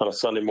a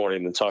Sunday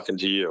morning than talking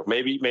to you.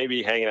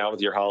 Maybe hanging out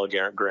with your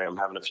hologram,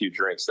 having a few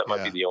drinks. That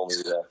might be the only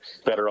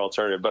better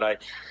alternative.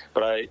 But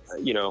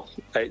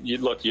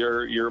look,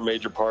 you're a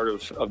major part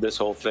of this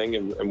whole thing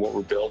and what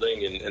we're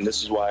building, and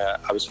this is why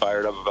I was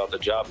fired up about the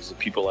job, is the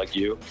people like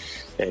you,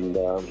 and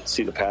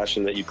see the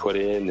passion that you put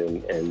in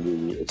and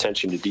the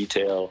attention to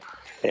detail,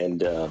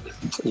 and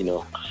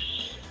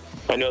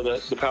I know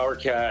that the Power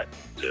Cat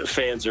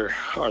fans are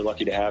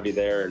lucky to have you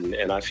there,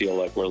 and I feel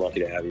like we're lucky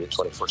to have you at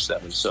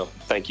 24/7. So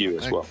thank you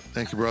as well.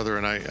 Thank you, brother.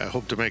 And I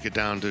hope to make it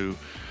down to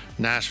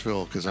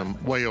Nashville, because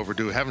I'm way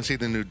overdue. I haven't seen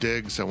the new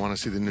digs. I want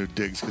to see the new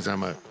digs because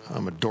I'm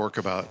a dork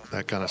about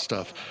that kind of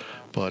stuff.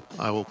 But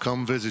I will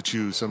come visit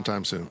you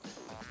sometime soon.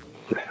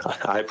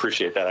 I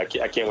appreciate that. I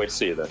can't wait to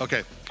see you then.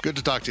 Okay. Good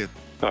to talk to you.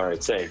 All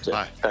right. Same.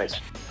 Bye. Thanks.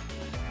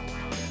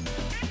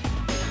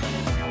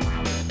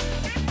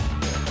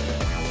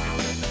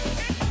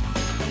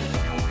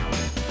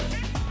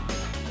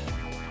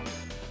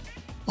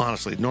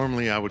 Honestly,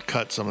 normally I would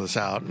cut some of this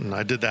out, and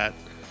I did that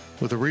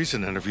with a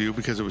recent interview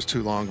because it was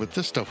too long, but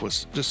this stuff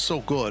was just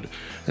so good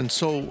and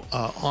so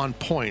on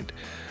point.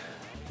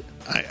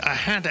 I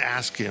had to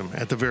ask him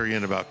at the very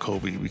end about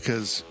Kobe,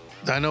 because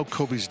I know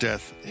Kobe's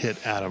death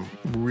hit Adam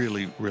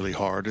really, really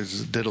hard,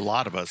 as it did a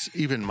lot of us,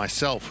 even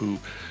myself, who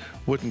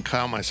wouldn't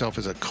count myself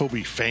as a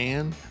Kobe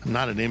fan. I'm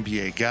not an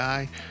NBA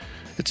guy.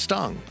 It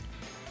stung.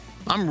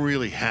 I'm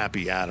really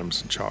happy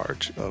Adam's in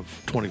charge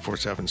of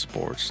 24/7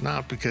 Sports,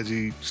 not because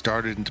he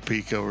started in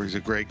Topeka or he's a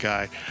great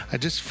guy. I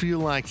just feel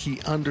like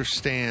he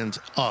understands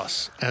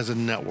us as a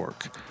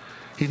network.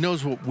 He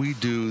knows what we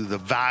do, the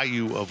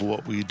value of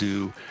what we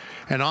do,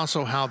 and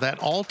also how that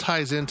all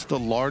ties into the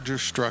larger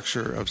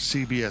structure of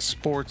CBS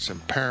Sports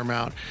and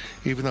Paramount,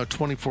 even though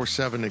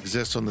 24/7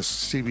 exists on the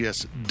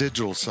CBS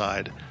digital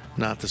side,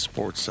 not the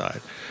sports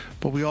side.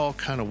 But we all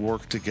kind of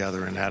work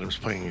together, and Adam's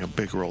playing a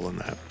big role in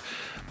that.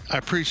 I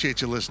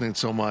appreciate you listening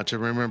so much.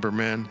 And remember,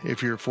 men,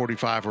 if you're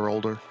 45 or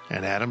older,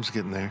 and Adam's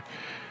getting there,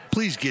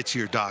 please get to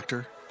your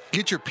doctor.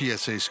 Get your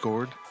PSA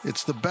scored.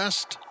 It's the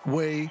best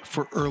way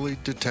for early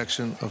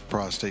detection of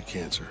prostate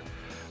cancer.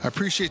 I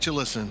appreciate you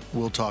listening.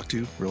 We'll talk to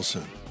you real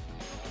soon.